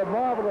Hatfield did a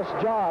marvelous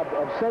job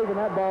of saving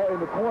that ball in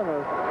the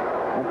corner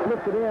and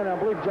flipped it in. I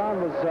believe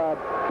John was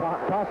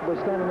possibly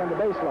standing on the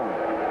baseline.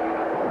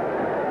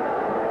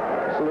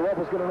 So the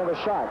Rebels get another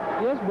shot.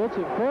 Yes, Butch,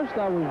 at first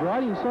I was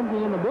writing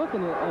something in the book,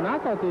 and I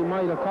thought they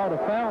might have called a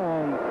foul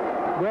on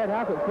Brad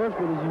Houck at first,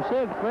 but as you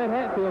said, Fred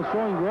Hatfield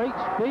showing great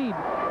speed,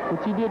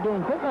 which he did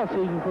during football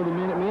season for the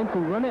Minutemen, to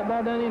run that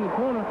ball down in the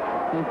corner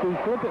and to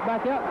flip it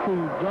back out to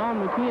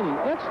John McKinney.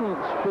 Excellent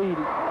speed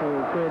for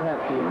Fred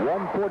Hatfield.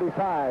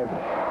 145.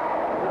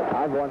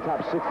 I've on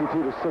top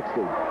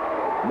 62-60.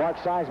 Mark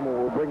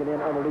Sizemore will bring it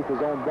in underneath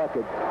his own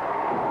bucket.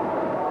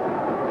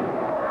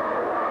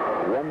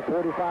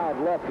 1:45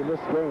 left in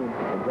this game.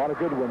 And what a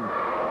good one.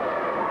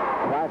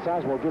 Clyde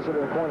Sizemore gets it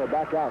in the corner,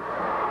 back out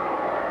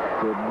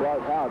to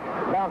Bart Houck.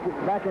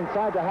 Back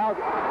inside to Houck.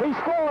 He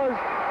scores!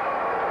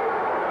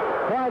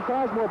 Clyde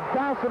Sizemore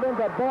bounced it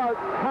into Bart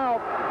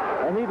Houck,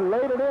 and he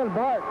laid it in.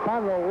 Bart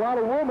finding a lot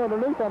of room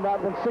underneath on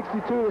that one,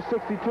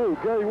 62-62.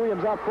 Gary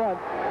Williams out front,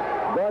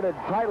 guarded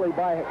tightly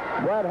by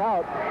Brad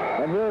Houck.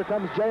 And here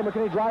comes Jay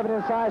McKinney driving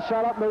inside,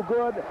 shot up, no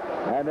good.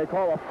 And they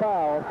call a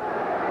foul,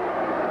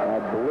 I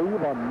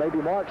believe, on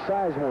maybe Mark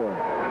Sizemore.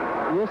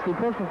 Yes, the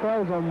personal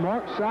foul is on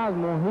Mark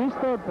Sizemore, his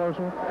third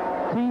personal.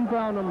 Team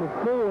foul number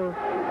 4.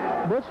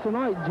 Butch,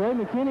 tonight, Jay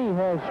McKinney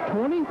has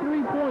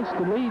 23 points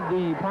to lead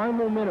the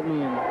Pineville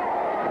Minutemen.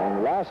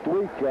 And last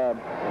week,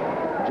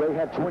 Jay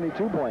had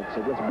 22 points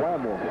against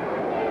Bramwell.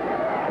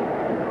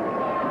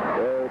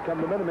 There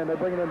come the Minutemen. They're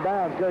bringing it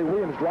down. Gary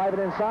Williams driving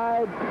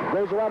inside,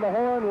 goes around the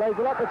horn, lays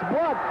it up. It's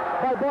blocked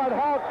by Bart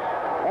Houck,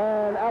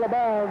 and out of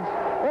bounds.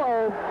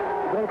 Uh-oh.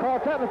 Going to call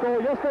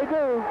technical. Yes, they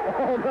do.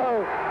 Oh,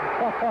 no.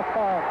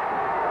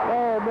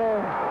 Oh, no.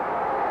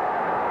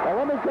 Now,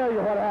 let me tell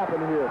you what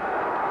happened here.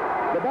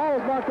 The ball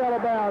was knocked out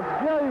of bounds.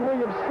 Gary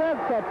Williams said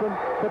something,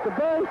 but the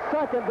very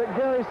second that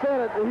Gary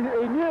said it,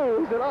 he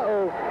knew. He said,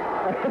 uh-oh,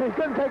 and he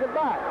couldn't take it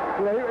back.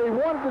 You know, he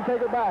wanted to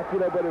take it back, you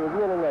know, but it was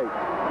a little late.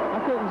 I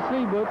couldn't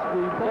see, Butch.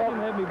 The podium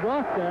had me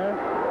blocked there.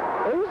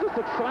 He was just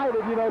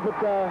excited, you know, but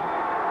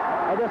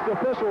I guess the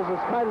officials,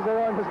 as tight as they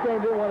are in this game,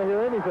 didn't want to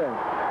hear anything.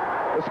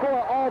 The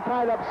score all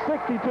tied up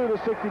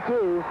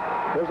 62-62.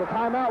 There's a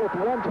timeout with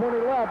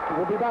 1:20 left.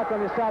 We'll be back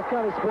on the South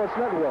County Sports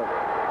Network.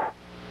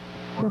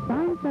 The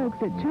fine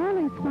folks at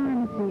Charlie's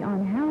Pharmacy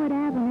on Howard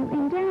Avenue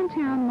in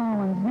downtown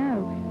Mullens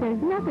know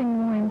there's nothing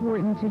more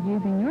important to you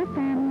than your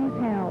family's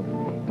health.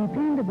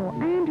 Dependable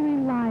and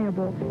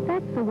reliable.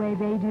 That's the way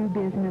they do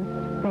business.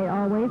 They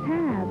always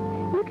have.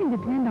 You can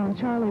depend on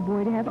Charlie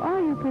Boy to have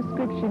all your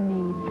prescription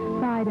needs,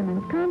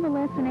 vitamins,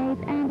 convalescent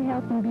aids, and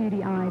health and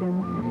beauty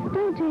items.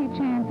 Don't take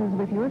chances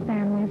with your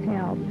family's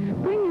health.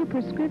 Bring your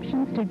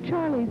prescriptions to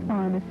Charlie's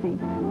Pharmacy.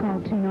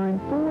 Call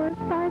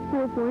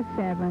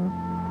 294-5447.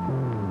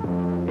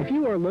 If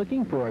you are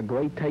looking for a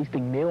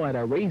great-tasting meal at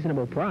a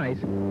reasonable price,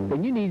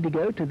 then you need to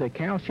go to the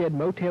Cowshed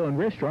Motel and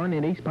Restaurant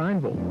in East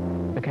Pineville.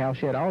 The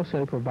Cowshed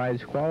also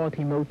provides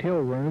quality motel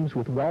rooms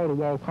with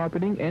wall-to-wall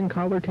carpeting and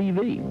color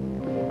TV.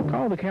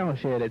 Call the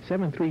Cowshed at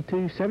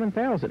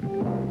 732-7000,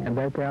 and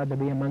they're proud to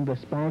be among the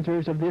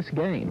sponsors of this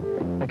game.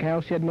 The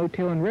Cowshed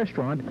Motel and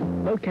Restaurant,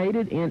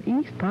 located in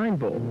East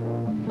Pineville.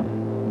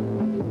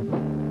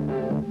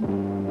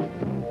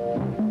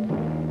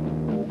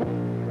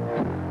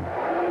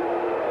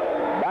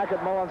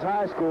 At Mullens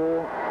High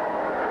School,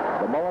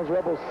 the Mullens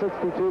Rebels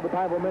 62, the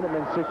Pineville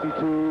Minutemen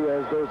 62,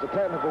 as there's a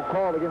technical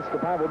call against the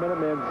Pineville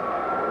Minutemen's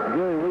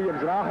Gary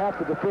Williams, and I'll have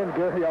to defend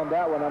Gary on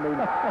that one. I mean,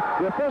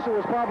 the official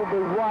was probably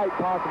right,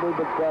 possibly,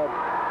 but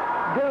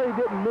Gary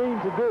didn't mean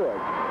to do it.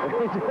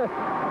 He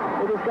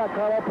just got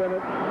caught up in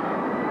it.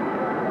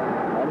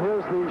 And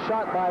here's the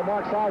shot by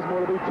Mark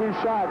Sizemore. It'll be 2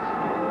 shots.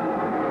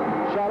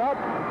 Shot up,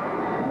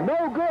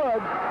 no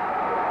good.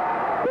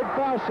 Big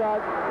foul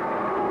shot.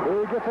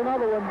 Here he gets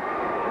another one.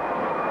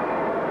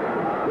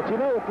 But you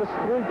know, with this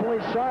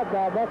 3-point shot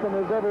now, nothing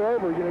is ever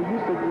over. You know, you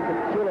can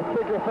sort of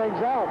figure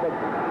things out, but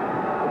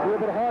it's a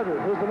little bit harder.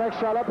 Here's the next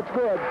shot up. It's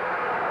good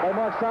by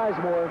Mark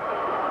Sizemore.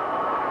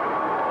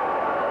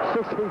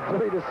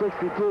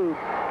 63-62.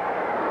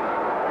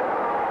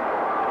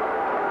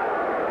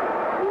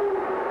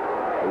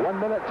 1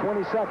 minute,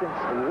 20 seconds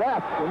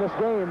left in this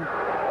game.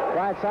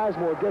 Clyde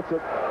Sizemore gets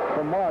it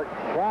from Mark.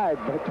 Clyde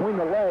between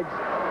the legs.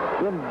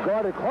 Then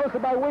guarded closer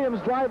by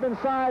Williams. Drive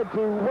inside to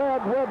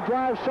Webb. Webb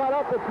drives, shot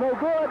up. It's no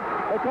good.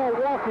 They call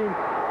walking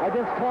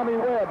against Tommy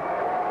Webb.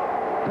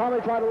 Tommy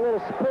tried a little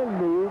spin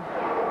move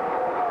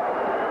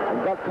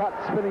and got caught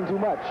spinning too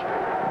much.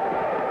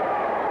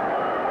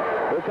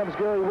 Here comes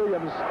Gary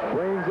Williams.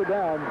 Brings it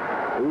down.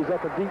 He's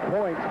at the deep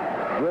point.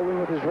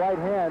 Dribbling with his right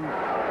hand.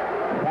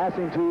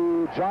 Passing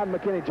to John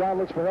McKinney. John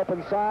looks for help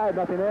inside.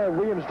 Nothing there.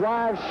 Williams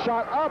drives,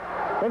 shot up,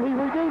 and he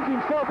redeems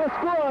himself. That's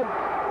good.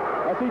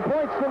 As he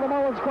points to the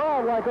Mullens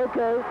crowd like,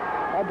 okay,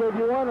 I gave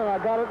you one and I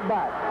got it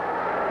back.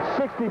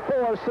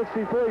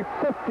 64-63,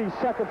 50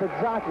 seconds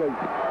exactly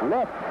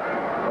left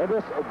in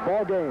this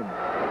ball game.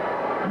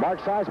 Mark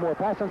Sizemore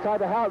pass inside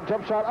the house,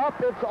 jump shot up,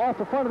 it's off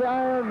the front of the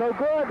iron, no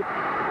good.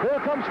 Here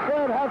comes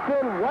Fred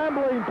Hatfield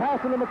rambling,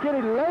 passing to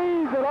McKinney,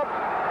 lays it up,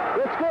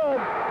 it's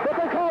good, but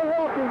they call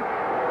walking.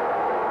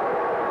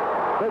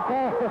 They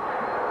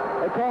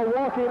call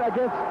walking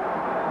against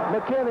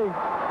McKinney.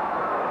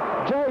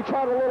 Jay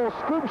tried a little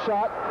scoop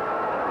shot,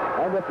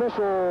 and the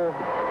official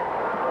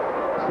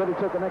said he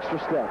took an extra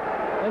step.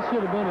 That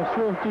should have been a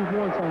sure 2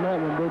 points on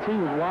that one, but he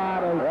was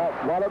wide open. Yeah,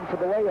 wide open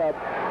for the layup.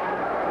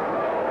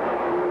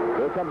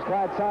 Here comes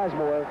Clyde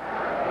Sizemore.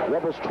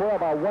 Rebels trail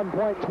by 1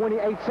 point,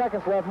 28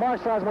 seconds left. Mark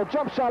Sizemore,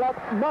 jump shot up,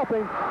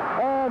 nothing.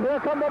 And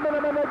here come the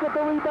Minutemen. They get the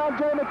rebound.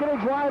 Jay McKinney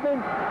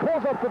driving,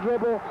 pulls up the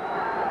dribble,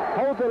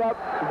 holds it up,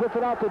 gets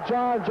it out to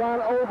John.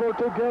 John over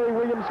to Gary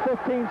Williams.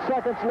 15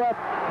 seconds left.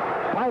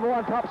 Pineville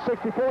on top,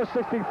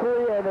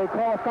 64-63, and they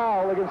call a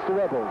foul against the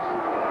Rebels.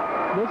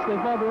 They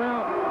fouled the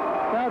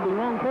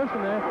wrong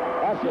person there.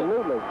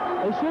 Absolutely.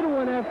 They should have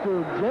went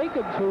after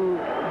Jacobs, who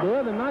the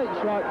other night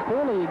shot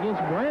poorly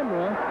against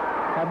Bramwell.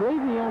 I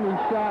believe he only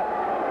shot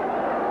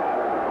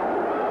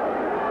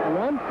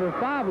 1 for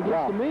 5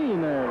 against the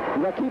Millionaire.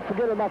 You got to keep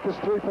forgetting about this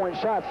 3-point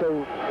shot,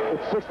 so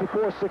it's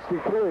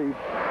 64-63,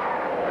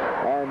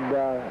 and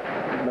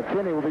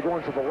McKinney will be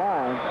going to the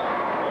line.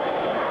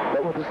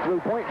 But with this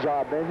 3-point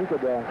job, man, you're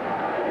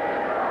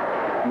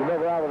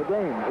never out of the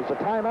game. It's a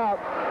timeout,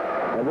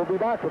 and we'll be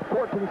back with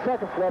 14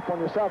 seconds left on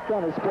your South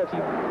County Sports.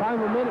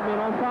 Pineville Minutemen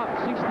on top,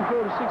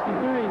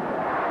 64-63.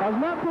 I was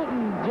not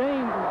putting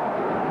James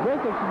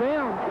Jacobs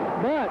down,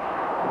 but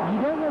you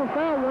don't want to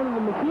foul one of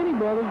the McKinney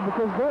brothers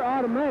because they're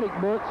automatic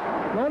butts.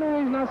 The only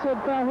reason I said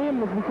foul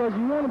him was because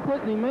you want to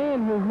put the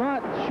man who's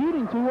not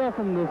shooting too well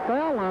from the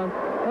foul line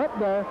up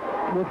there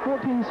with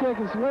 14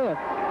 seconds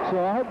left. So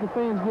I hope the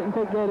fans didn't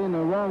take that in the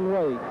wrong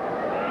way.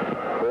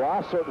 Well, I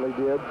certainly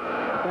did.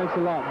 Thanks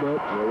a lot, Butch.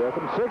 You're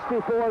welcome.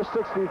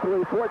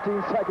 64-63,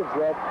 14 seconds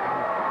left.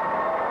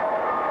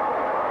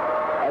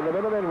 And the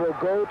Minutemen will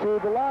go to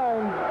the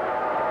line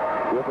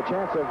with a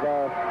chance of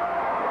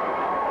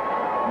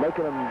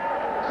making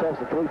themselves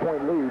a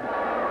 3-point lead.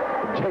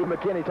 Jay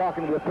McKinney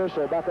talking to the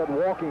official about that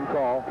walking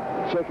call,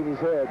 shaking his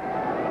head.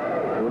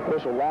 The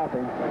official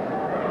laughing.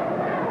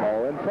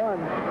 All in fun.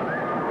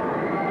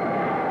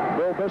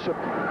 Bill Bishop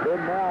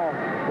in now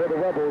for the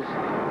Rebels.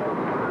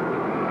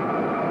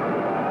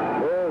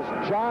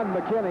 John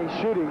McKinney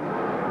shooting.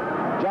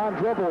 John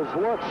dribbles,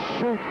 looks,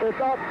 shoots, it's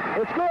up,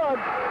 it's good.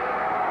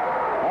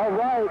 All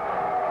right,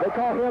 they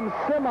call him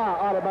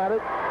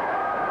semi-automatic.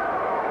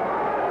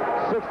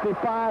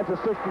 65 to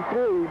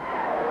 63.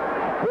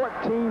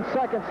 14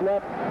 seconds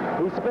left.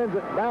 He spins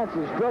it,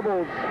 bounces,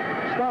 dribbles,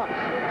 stops,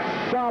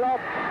 shot up.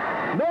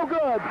 No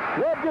good.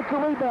 Webb gets the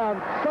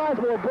rebound.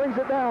 Sizemore brings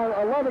it down.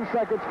 11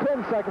 seconds,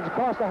 10 seconds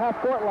across the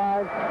half-court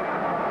line.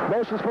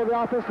 Motions for the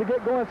offense to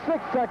get going.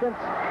 6 seconds,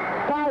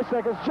 5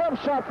 seconds.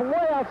 Jump shot from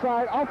way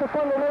outside, off the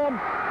front of the rim.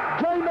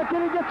 Jay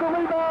McKinney gets the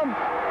rebound.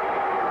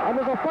 And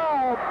there's a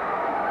foul.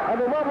 And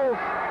the Rebels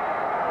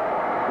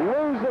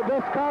lose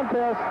this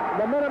contest.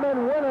 The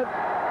Minutemen win it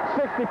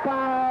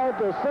 65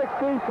 to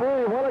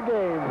 63. What a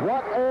game.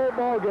 What a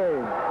ball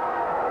game.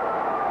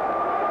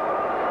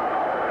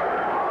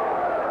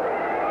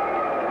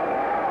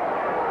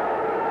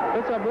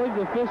 I believe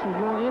the officials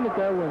going to end it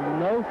there with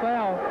no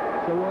foul,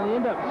 so we'll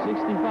end up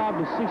 65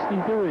 to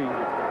 63.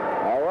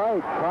 All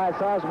right, Clyde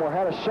Sizemore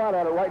had a shot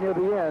at it right near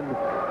the end,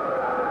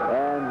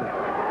 and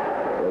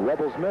the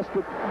Rebels missed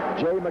it.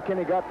 Jay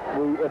McKinney got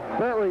the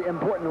very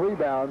important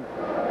rebound,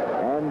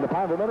 and the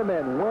Pineville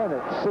Minutemen win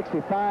it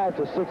 65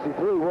 to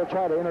 63. We'll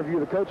try to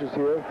interview the coaches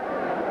here,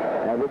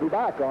 and we'll be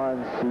back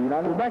on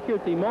C90. We're back here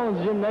at the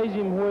Mullens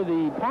Gymnasium where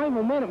the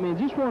Pineville Minutemen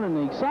just won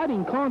an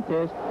exciting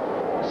contest,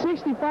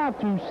 65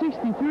 to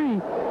 63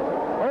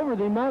 over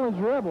the Mullens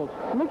Rebels.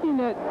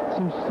 Looking at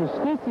some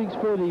statistics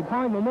for the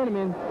Pineville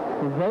Minutemen,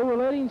 they were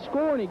leading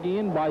scoring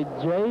again by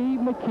Jay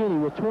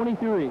McKinney with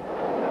 23.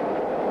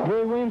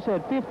 Gary Williams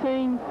had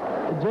 15.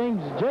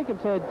 James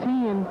Jacobs had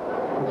 10.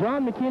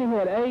 John McKinney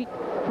had 8.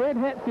 Fred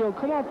Hatfield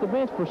come off the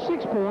bench for 6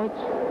 points.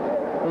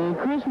 And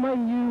Chris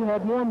Mayhew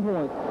had 1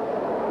 point.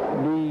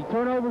 The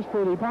turnovers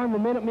for the Pineville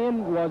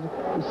Minutemen was,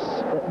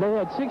 they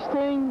had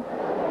 16.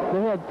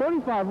 They had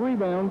 35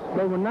 rebounds.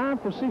 They were 9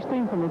 for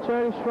 16 from the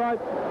charity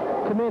stripe,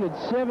 committed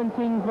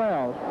 17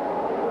 fouls.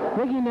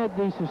 Looking at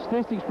the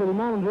statistics for the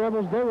Mullens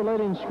Rebels, they were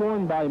led in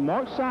scoring by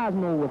Mark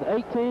Sizemore with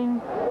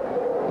 18,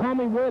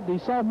 Tommy Webb, the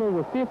sophomore,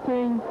 with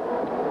 15,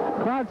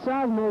 Clyde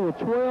Sizemore with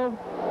 12,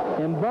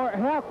 and Bart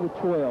Houck with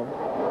 12.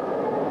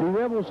 The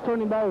Rebels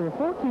turned the ball over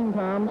 14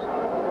 times.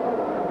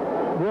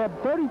 They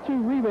had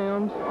 32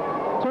 rebounds,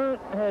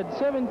 had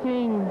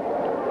 17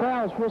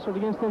 fouls whistled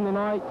against them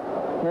tonight,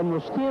 and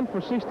was 10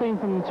 for 16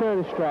 from the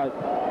charity stripe.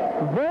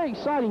 Very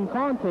exciting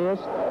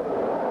contest.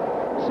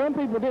 Some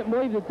people didn't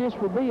believe that this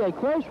would be a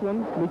close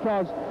one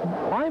because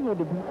Pineville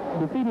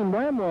defeating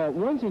Bramwell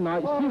Wednesday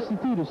night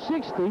 62 to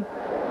 60.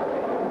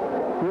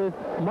 With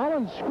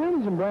Mullens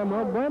scrimmaging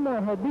Bramwell,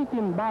 Bramwell had beat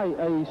them by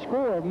a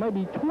score of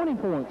maybe 20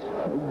 points.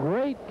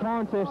 Great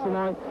contest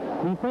tonight.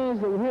 The fans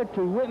that were here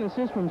to witness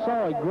this one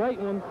saw a great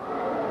one.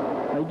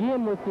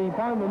 Again, with the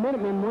Pineville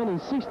Minutemen winning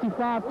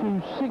 65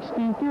 to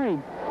 63.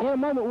 In a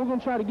moment, we're going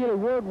to try to get a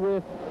word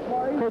with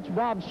Coach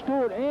Bob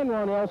Stewart and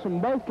Ron Ellison,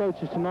 both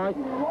coaches tonight.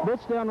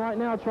 But's down right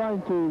now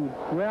trying to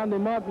round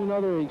them up. You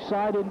know, they're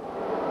excited.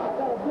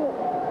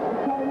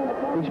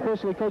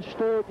 Especially Coach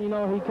Stewart, you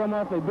know, he come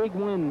off a big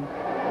win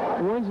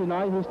Wednesday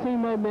night. His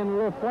team may have been a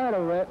little flat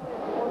over that,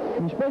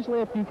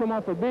 especially after you come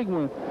off a big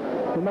one.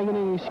 Not making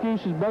any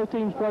excuses. Both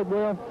teams played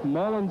well.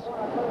 Mullens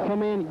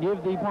come in and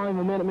give the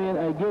Pineville Minutemen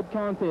a good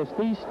contest.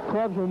 These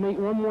clubs will meet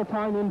one more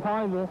time in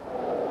Pineville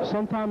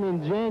sometime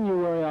in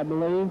January, I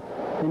believe.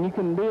 And you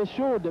can be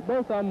assured that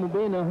both of them will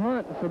be in the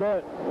hunt for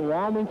that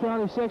Wyoming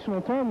County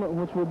sectional tournament,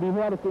 which will be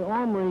held at the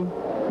Armory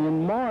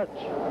in March.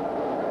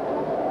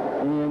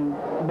 And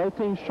both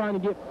teams trying to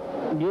get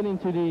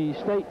into the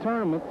state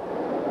tournament.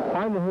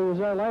 Pineville, who was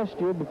there last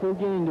year before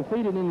getting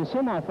defeated in the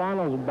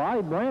semifinals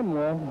by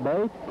Bramwell.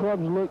 Both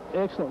clubs looked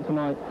excellent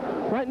tonight.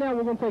 Right now,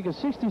 we're going to take a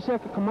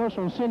 60-second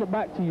commercial and send it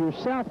back to your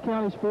South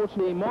County Sports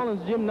League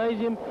Mullens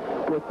Gymnasium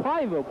with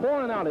Pineville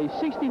pulling out a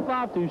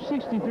 65 to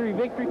 63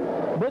 victory.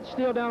 But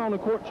still down on the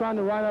court trying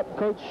to write up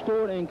Coach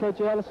Stewart and Coach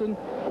Ellison.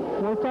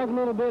 We'll talk a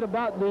little bit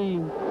about the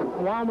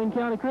Wyoming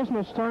County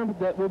Christmas tournament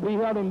that will be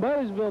held in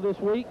Buddiesville this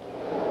week.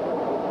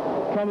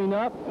 Coming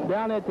up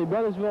down at the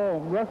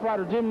Buddiesville Rough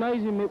Rider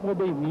Gymnasium, it will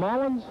be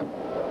Mullens,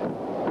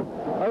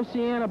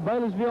 Oceana,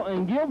 Buddiesville,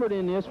 and Gilbert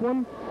in this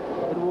one.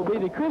 It will be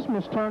the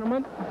Christmas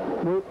tournament.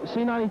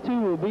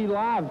 C92 will be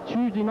live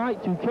Tuesday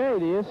night to carry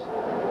this.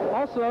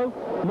 Also,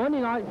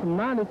 Monday night from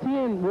 9 to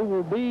 10, we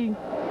will be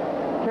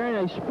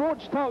carrying a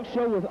sports talk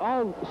show with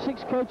all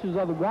 6 coaches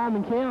of the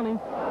Wyoming County.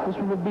 This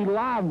will be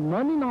live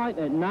Monday night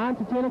at 9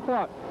 to 10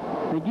 o'clock.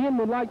 Again,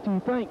 we'd like to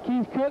thank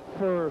Keith Cook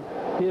for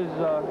his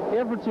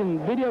efforts in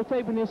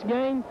videotaping this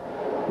game.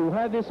 We'll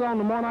have this on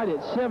tomorrow night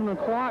at 7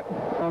 o'clock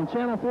on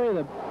Channel 3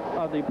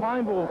 of the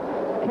Pineville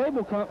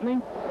Cable Company.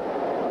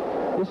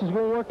 This is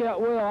going to work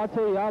out well. I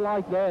tell you, I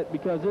like that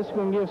because this is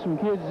going to give some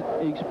kids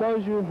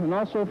exposure, and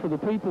also for the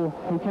people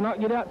who cannot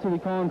get out to the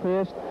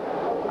contest.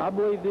 I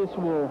believe this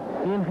will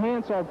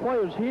enhance our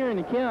players here in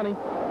the county,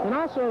 and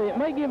also it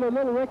may give a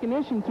little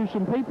recognition to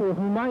some people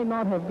who might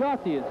not have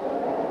got this.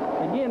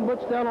 Again,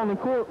 Butch down on the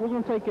court. We're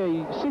going to take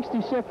a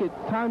 60-second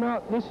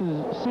timeout. This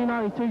is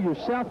C92, your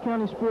South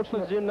County Sports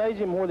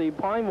Gymnasium, where the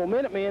Pineville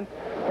Minutemen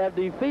have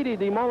defeated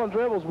the Mullens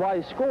Rebels by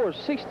a score of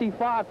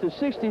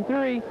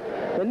 65-63.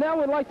 And now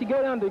we'd like to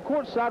go down to the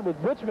courtside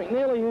with Butch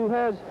McNeely, who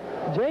has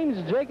James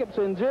Jacobs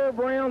and Jared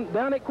Brown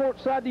down at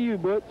courtside. To you,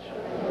 Butch.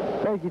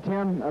 Thank you,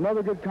 Tim.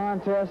 Another good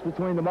contest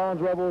between the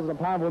Mullens Rebels and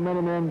the Pineville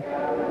Minutemen.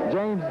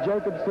 James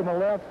Jacobs to my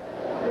left,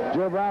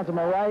 Jared Brown to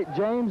my right.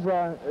 James,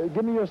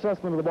 give me your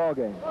assessment of the ball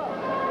game.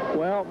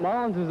 Well,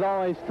 Mullens is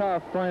always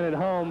tough playing at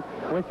home.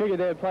 We figured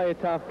they'd play a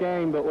tough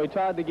game, but we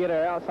tried to get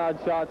our outside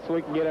shots so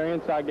we could get our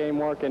inside game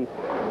working.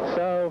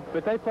 So,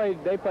 but they played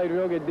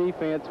real good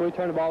defense. We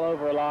turned the ball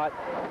over a lot,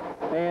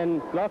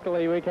 and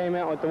luckily we came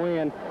out with the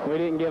win. We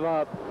didn't give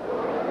up.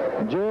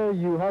 Jerry,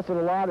 you hustled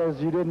a lot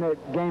as you did in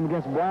that game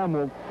against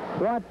Brownville.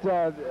 What,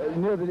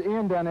 near the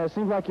end down there, it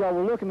seems like y'all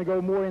were looking to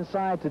go more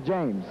inside to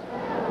James.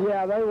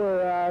 Yeah, they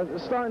were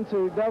starting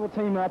to double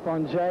team up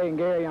on Jay and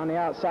Gary on the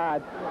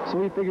outside. So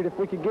we figured if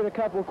we could get a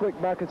couple of quick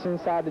buckets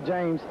inside to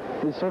James,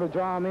 to sort of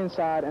draw him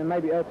inside and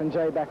maybe open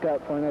Jay back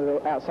up for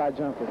another outside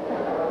jumper.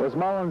 Was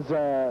Mullens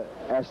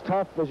as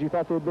tough as you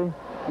thought they'd be?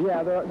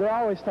 Yeah, they're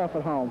always tough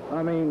at home.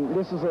 I mean,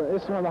 this is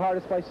one of the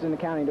hardest places in the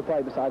county to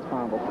play besides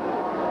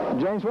Pineville.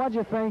 James, what did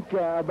you think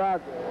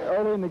about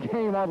early in the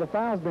game, all the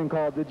fouls being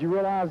called? Did you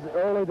realize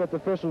early that the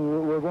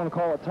officials were going to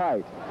call it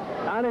tight?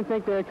 I didn't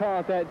think they would call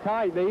it that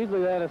tight. They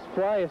usually let us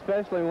play,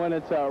 especially when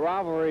it's a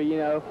rivalry, you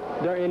know,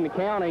 in the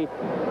county.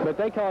 But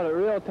they called it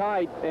real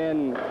tight,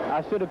 and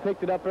I should have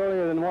picked it up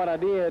earlier than what I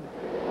did.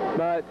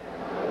 But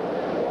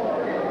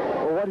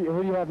well,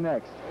 who do you have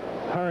next?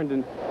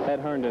 Herndon, at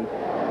Herndon.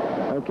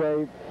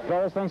 Okay,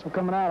 fellas, thanks for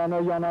coming out. I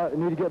know y'all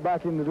need to get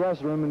back in the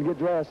dressing room and get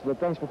dressed, but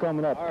thanks for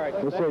coming up. All right.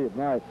 We'll see you.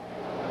 All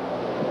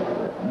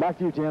right. Back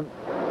to you, Tim.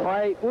 All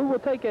right, we will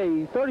take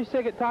a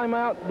 30-second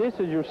timeout. This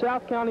is your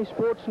South County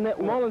Sports Net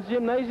Mullens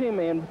Gymnasium,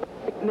 and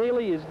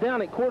McNeely is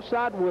down at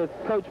courtside with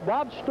Coach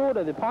Bob Stewart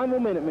of the Pineville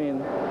Minutemen.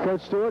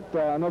 Coach Stewart,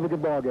 another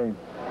good ball game.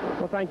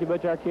 Well, thank you,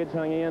 Butch. Our kids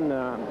hung in.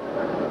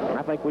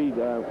 I think we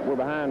were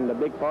behind a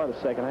big part of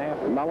the second half.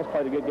 Mullens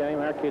played a good game.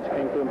 Our kids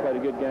came through and played a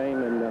good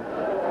game, and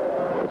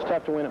it's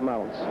tough to win at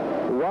Mullens.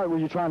 What were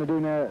you trying to do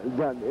now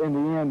in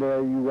the end?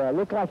 You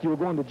looked like you were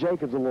going to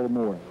Jacobs a little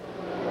more.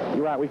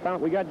 You're right.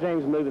 We got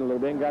James moving a little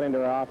bit and got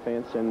into our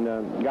offense and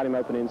got him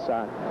open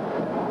inside.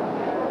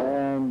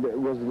 And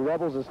was the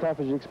Rebels as tough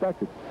as you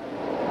expected?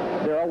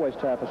 They're always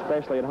tough,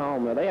 especially at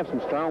home. They have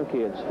some strong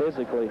kids,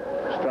 physically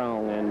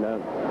strong, and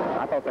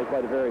I thought they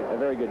played a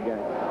very good game.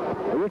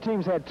 Well, your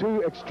team's had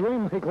two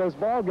extremely close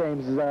ball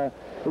games. Is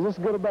this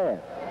good or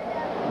bad?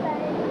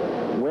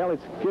 Well,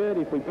 it's good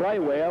if we play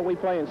well. We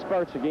play in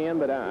spurts again,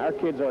 but our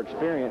kids are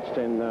experienced,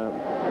 and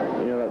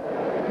you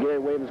know, Gary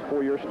Williams, a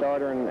 4-year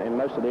starter, and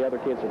most of the other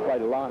kids have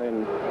played a lot,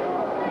 and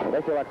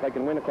they feel like they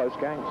can win the close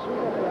games.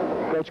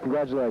 Coach,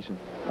 congratulations.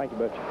 Thank you,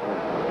 Butch.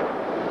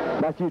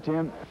 Back to you,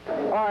 Tim.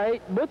 All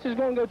right, Butch is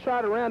going to go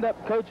try to round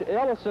up Coach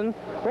Ellison.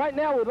 Right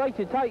now, we'd like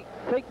to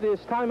take this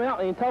time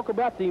out and talk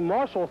about the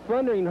Marshall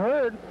Thundering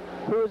Herd,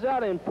 who is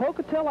out in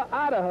Pocatello,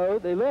 Idaho.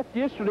 They left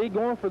yesterday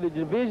going for the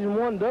Division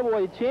I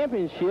AA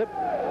championship.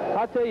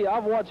 I tell you,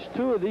 I've watched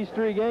 2 of these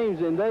 3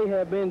 games, and they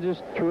have been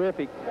just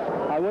terrific.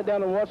 I went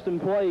down and watched them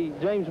play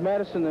James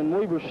Madison and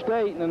Weber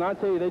State, and I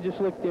tell you, they just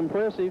looked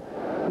impressive.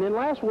 And then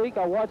last week,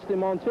 I watched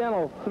them on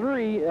Channel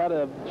 3 out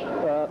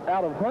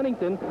of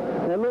Huntington,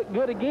 and they looked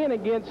good again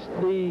against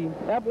the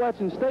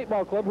Appalachian State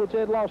Ball Club, which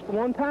had lost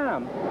 1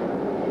 time.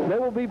 They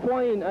will be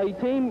playing a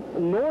team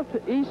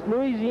Northeast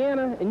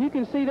Louisiana, and you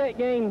can see that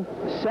game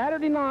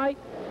Saturday night.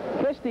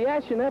 Catch the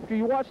action after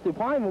you watch the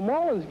Pineville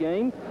Mullens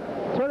game.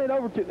 Turn it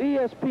over to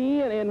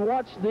ESPN and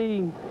watch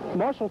the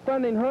Marshall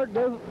Thundering Herd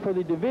go for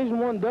the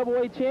Division I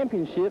AA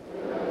championship.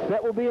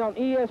 That will be on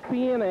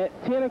ESPN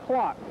at 10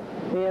 o'clock.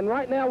 And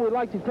right now, we'd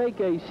like to take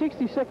a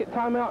 60-second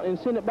timeout and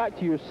send it back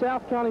to your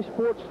South County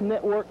Sports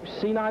Network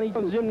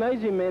C90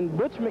 Gymnasium. And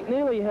Butch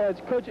McNeely has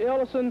Coach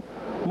Ellison,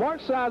 Mark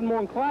Sizemore,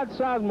 and Clyde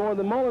Sizemore,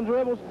 the Mullens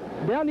Rebels.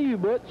 Down to you,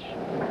 Butch.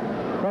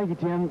 Thank you,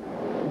 Tim.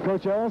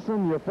 Coach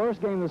Ellison, your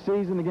first game of the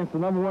season against the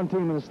 #1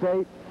 team in the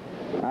state.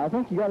 I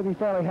think you got to be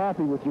fairly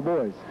happy with your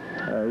boys.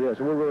 Yes,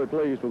 we're really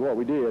pleased with what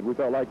we did. We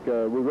felt like we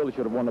really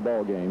should have won the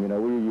ball game. You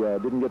know, we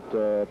didn't get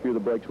a few of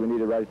the breaks we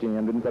needed right at the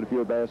end. Didn't put a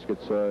few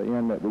baskets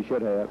in that we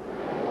should have.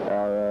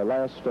 Our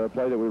last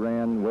play that we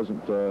ran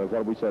wasn't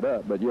what we set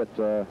up, but yet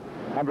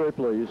I'm very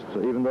pleased.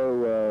 Even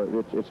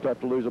though it's tough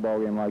to lose a ball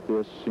game like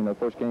this, you know,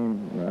 first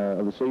game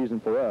of the season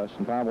for us,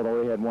 and Pineville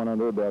already had one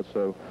under our belt,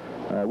 so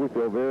we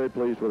feel very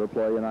pleased with our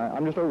play. And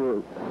I'm just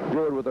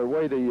overjoyed with the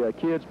way the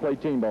kids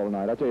played team ball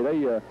tonight. I tell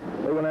you,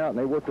 they went out and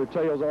they worked their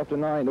tails off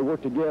tonight, and they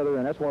worked together,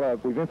 and that's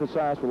what we've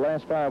emphasized for the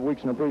last 5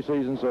 weeks in the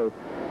preseason. So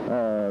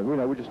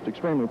we're just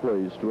extremely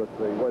pleased with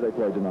the way they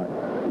played tonight.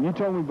 You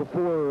told me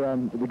before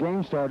the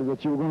game started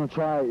that you were going to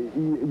try,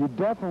 you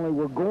definitely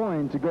were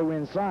going to go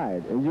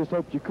inside, and you just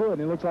hoped you could,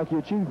 and it looks like you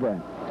achieved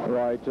that.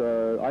 Right.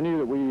 I knew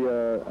that we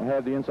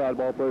had the inside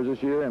ball players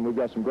this year, and we've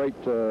got some great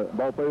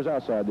ball players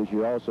outside this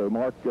year also.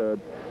 Mark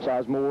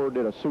Sizemore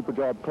did a super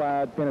job.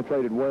 Clyde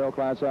penetrated well.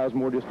 Clyde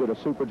Sizemore just did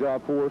a super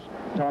job for us.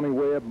 Tommy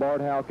Webb,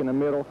 Bart Houck in the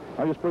middle.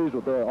 I'm just pleased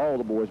with all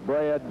the boys.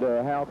 Brad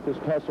Houck just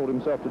hustled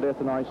himself to death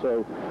tonight,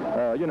 so,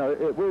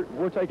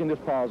 we're taking this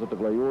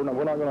positively. We're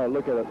not going to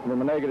look at it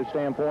from a negative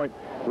standpoint.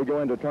 We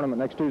go into a tournament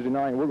next Tuesday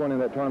night, and we're going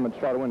into that tournament to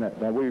try to win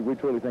that. Now, we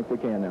truly think we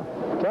can now.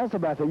 Tell us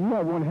about that. You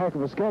have one heck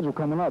of a schedule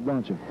coming up,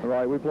 don't you?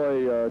 Right. We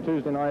play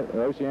Tuesday night,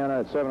 Oceana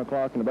at 7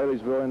 o'clock in the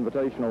Baileysville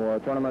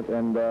Invitational Tournament,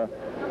 and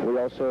we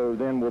also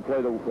then will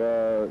play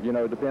the,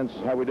 it depends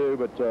how we do,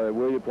 but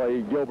we'll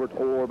play Gilbert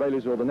or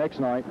Baileysville the next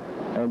night.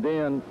 And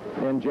then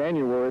in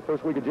January,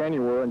 first week of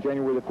January, on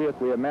January the 5th,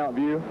 we have Mount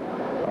View.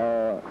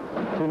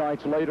 2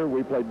 nights later,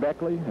 we played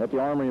Beckley at the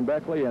Armory in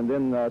Beckley, and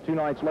then 2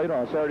 nights later,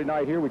 on Saturday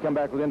night here, we come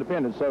back with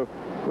Independence. So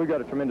we've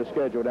got a tremendous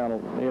schedule down,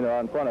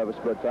 in front of us.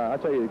 But I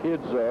tell you, the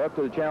kids are up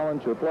to the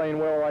challenge. They're playing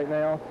well right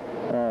now.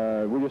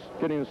 We're just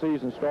getting the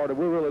season started.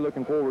 We're really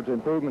looking forward to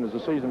improvement as the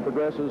season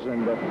progresses,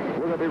 and we're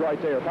going to be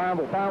right there.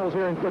 Pineville's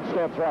here in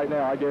footsteps right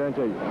now, I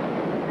guarantee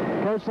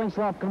you. Coach, thanks a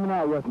lot for coming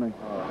out with me.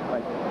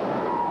 Thank you.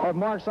 I have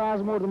Mark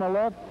Sizemore to my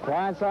left,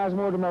 Clyde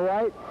Sizemore to my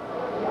right.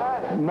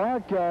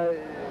 Mark,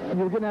 you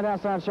were getting that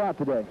outside shot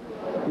today.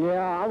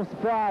 Yeah, I was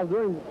surprised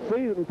during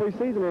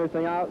preseason and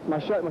everything. My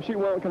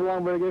shooting wasn't coming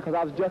along very good because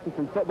I was adjusting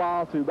from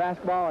football to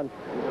basketball, and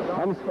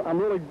I'm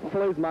really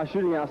pleased with my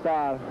shooting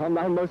outside. I'm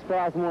the most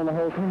surprised one on the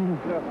whole team.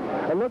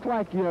 It looked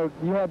like you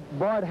had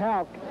Bart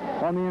Houck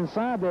on the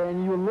inside there,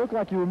 and you looked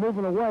like you were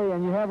moving away,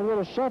 and you have a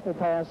little shuffle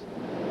pass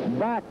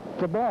back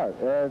to Bart.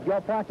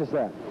 Y'all practice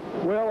that?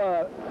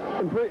 Well,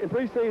 in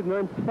preseason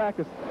during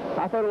practice,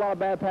 I threw a lot of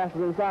bad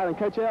passes inside, and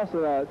Coach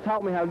Elson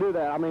taught me how to do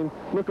that. I mean,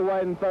 look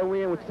away and throw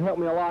in, which helped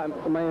me a lot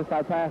in my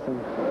inside passing.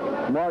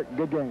 Mark,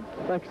 good game.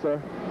 Thank you,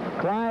 sir.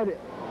 Clyde,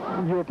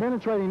 you were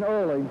penetrating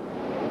early,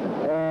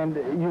 and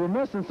you were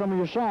missing some of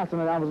your shots,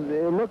 and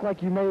it looked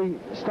like you may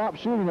stop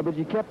shooting it, but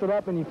you kept it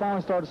up, and you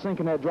finally started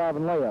sinking that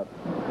driving layup.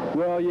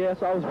 Well,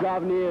 yes, I was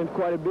driving in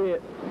quite a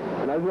bit,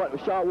 and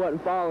the shot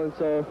wasn't falling,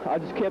 so I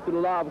just kept it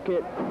alive. I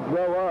can't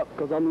blow up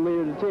because I'm the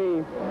leader of the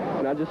team,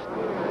 and I just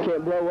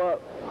can't blow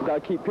up. Got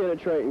to keep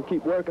penetrating,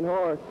 keep working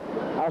hard.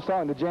 I was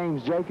talking to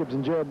James Jacobs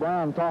and Jared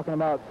Brown talking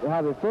about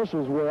how the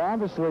officials were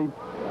obviously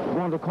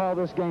going to call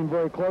this game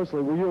very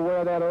closely. Were you aware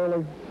of that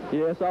early?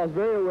 Yes, I was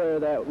very aware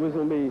of that. It was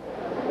going to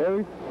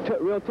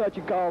be real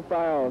touchy call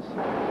fouls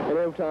at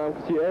every time,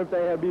 because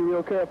everything had to be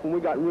real careful. We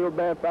got in real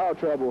bad foul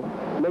trouble.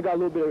 And they got a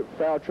little bit of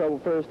foul trouble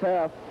first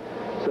half,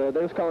 so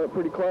they was calling it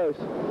pretty close.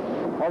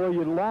 Although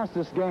you lost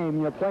this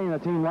game, playing a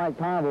team like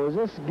Pineville, is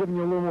this giving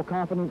you a little more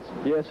confidence?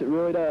 Yes, it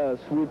really does.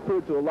 We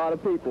proved to a lot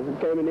of people who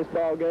came in this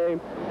ball game.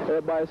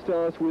 Everybody's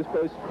telling us we were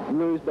supposed to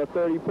lose by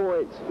 30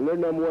 points, and they're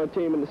number 1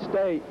 team in the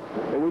state,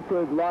 and we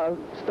proved a lot of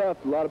stuff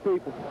to a lot of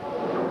people.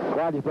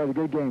 Glad you played a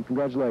good game.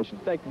 Congratulations.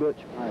 Thank you, Butch.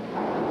 All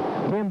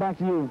right. Ken, back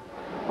to you.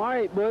 All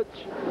right, Butch.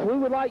 We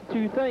would like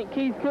to thank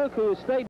Keith Cook, who is state